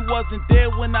if you wasn't there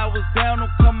when I was down,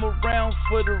 don't come around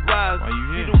for the rise.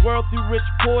 See the world through Rich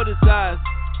Porter's eyes.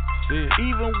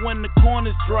 Even when the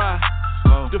corner's dry,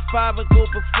 the 5 will go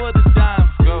before the dimes.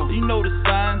 You know the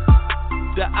signs,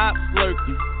 the ops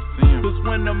lurking. Cause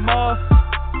when I'm off,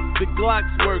 the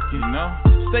Glock's working.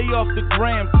 Stay off the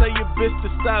gram, tell your bitch to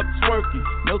stop twerking.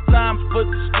 No time for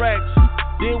distraction,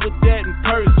 deal with that in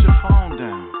person. Put your phone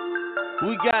down.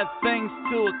 We got things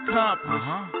to accomplish,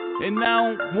 and I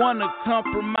don't wanna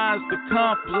compromise the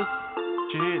accomplice.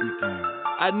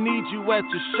 I need you at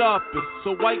your sharpest,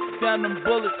 so wipe down them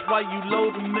bullets while you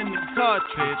load them in the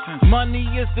cartridge. Money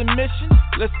is the mission,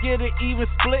 let's get it even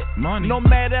split. No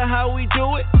matter how we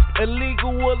do it,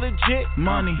 illegal or legit.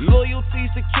 Loyalty's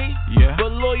the key,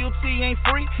 but loyalty ain't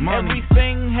free.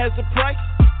 Everything has a price,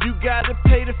 you gotta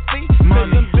pay the fee. Cause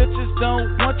them bitches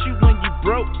don't want you when you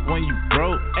broke.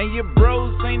 And your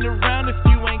bros ain't around if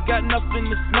you ain't got nothing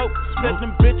to smoke. Cause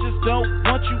them bitches don't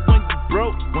want you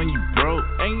when you broke.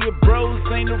 And your bros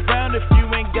ain't around if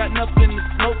you ain't got nothing to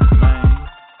smoke, man.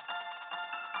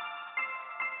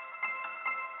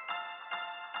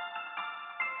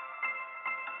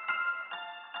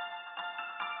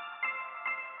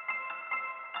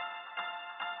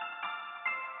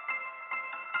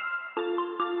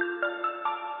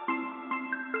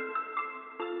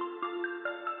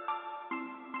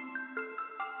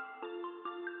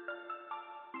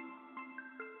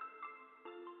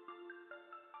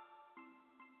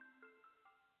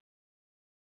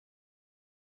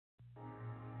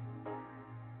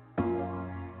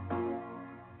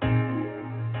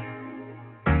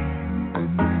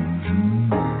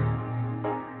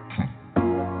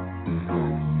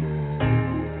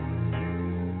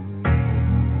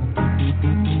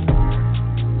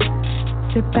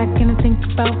 Sit back and think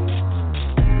about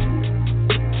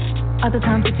all the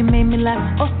times that you made me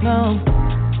laugh. Oh no,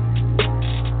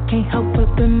 can't help but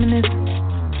reminisce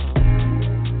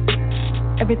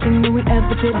everything that we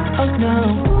ever did. Oh no,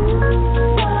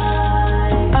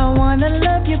 I wanna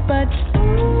love you but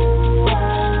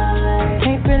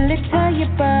can't really tell you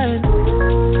but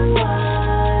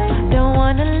don't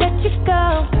wanna let you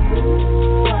go.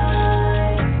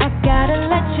 I gotta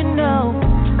let you know.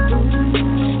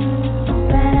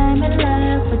 I'm in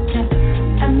love with you.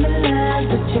 I'm in love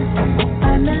with you.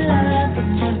 I'm in love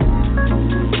with you.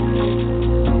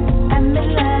 I'm in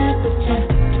love with you.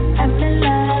 I'm in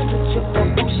love with you.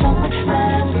 So much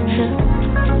love with you.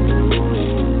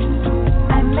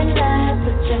 I'm in love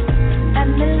with you.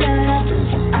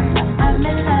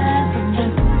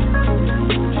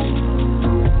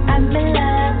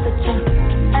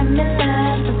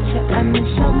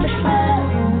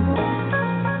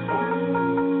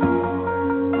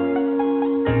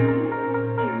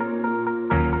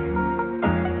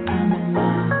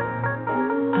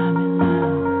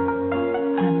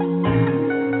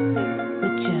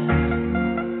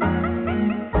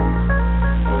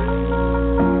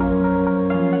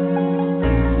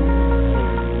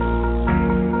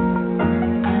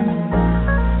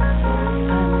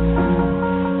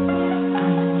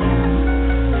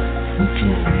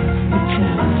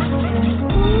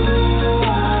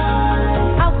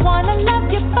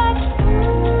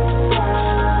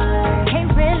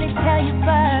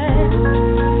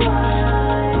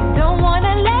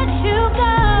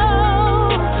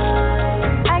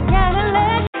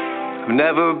 I've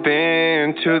never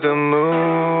been to the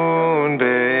moon,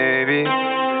 baby.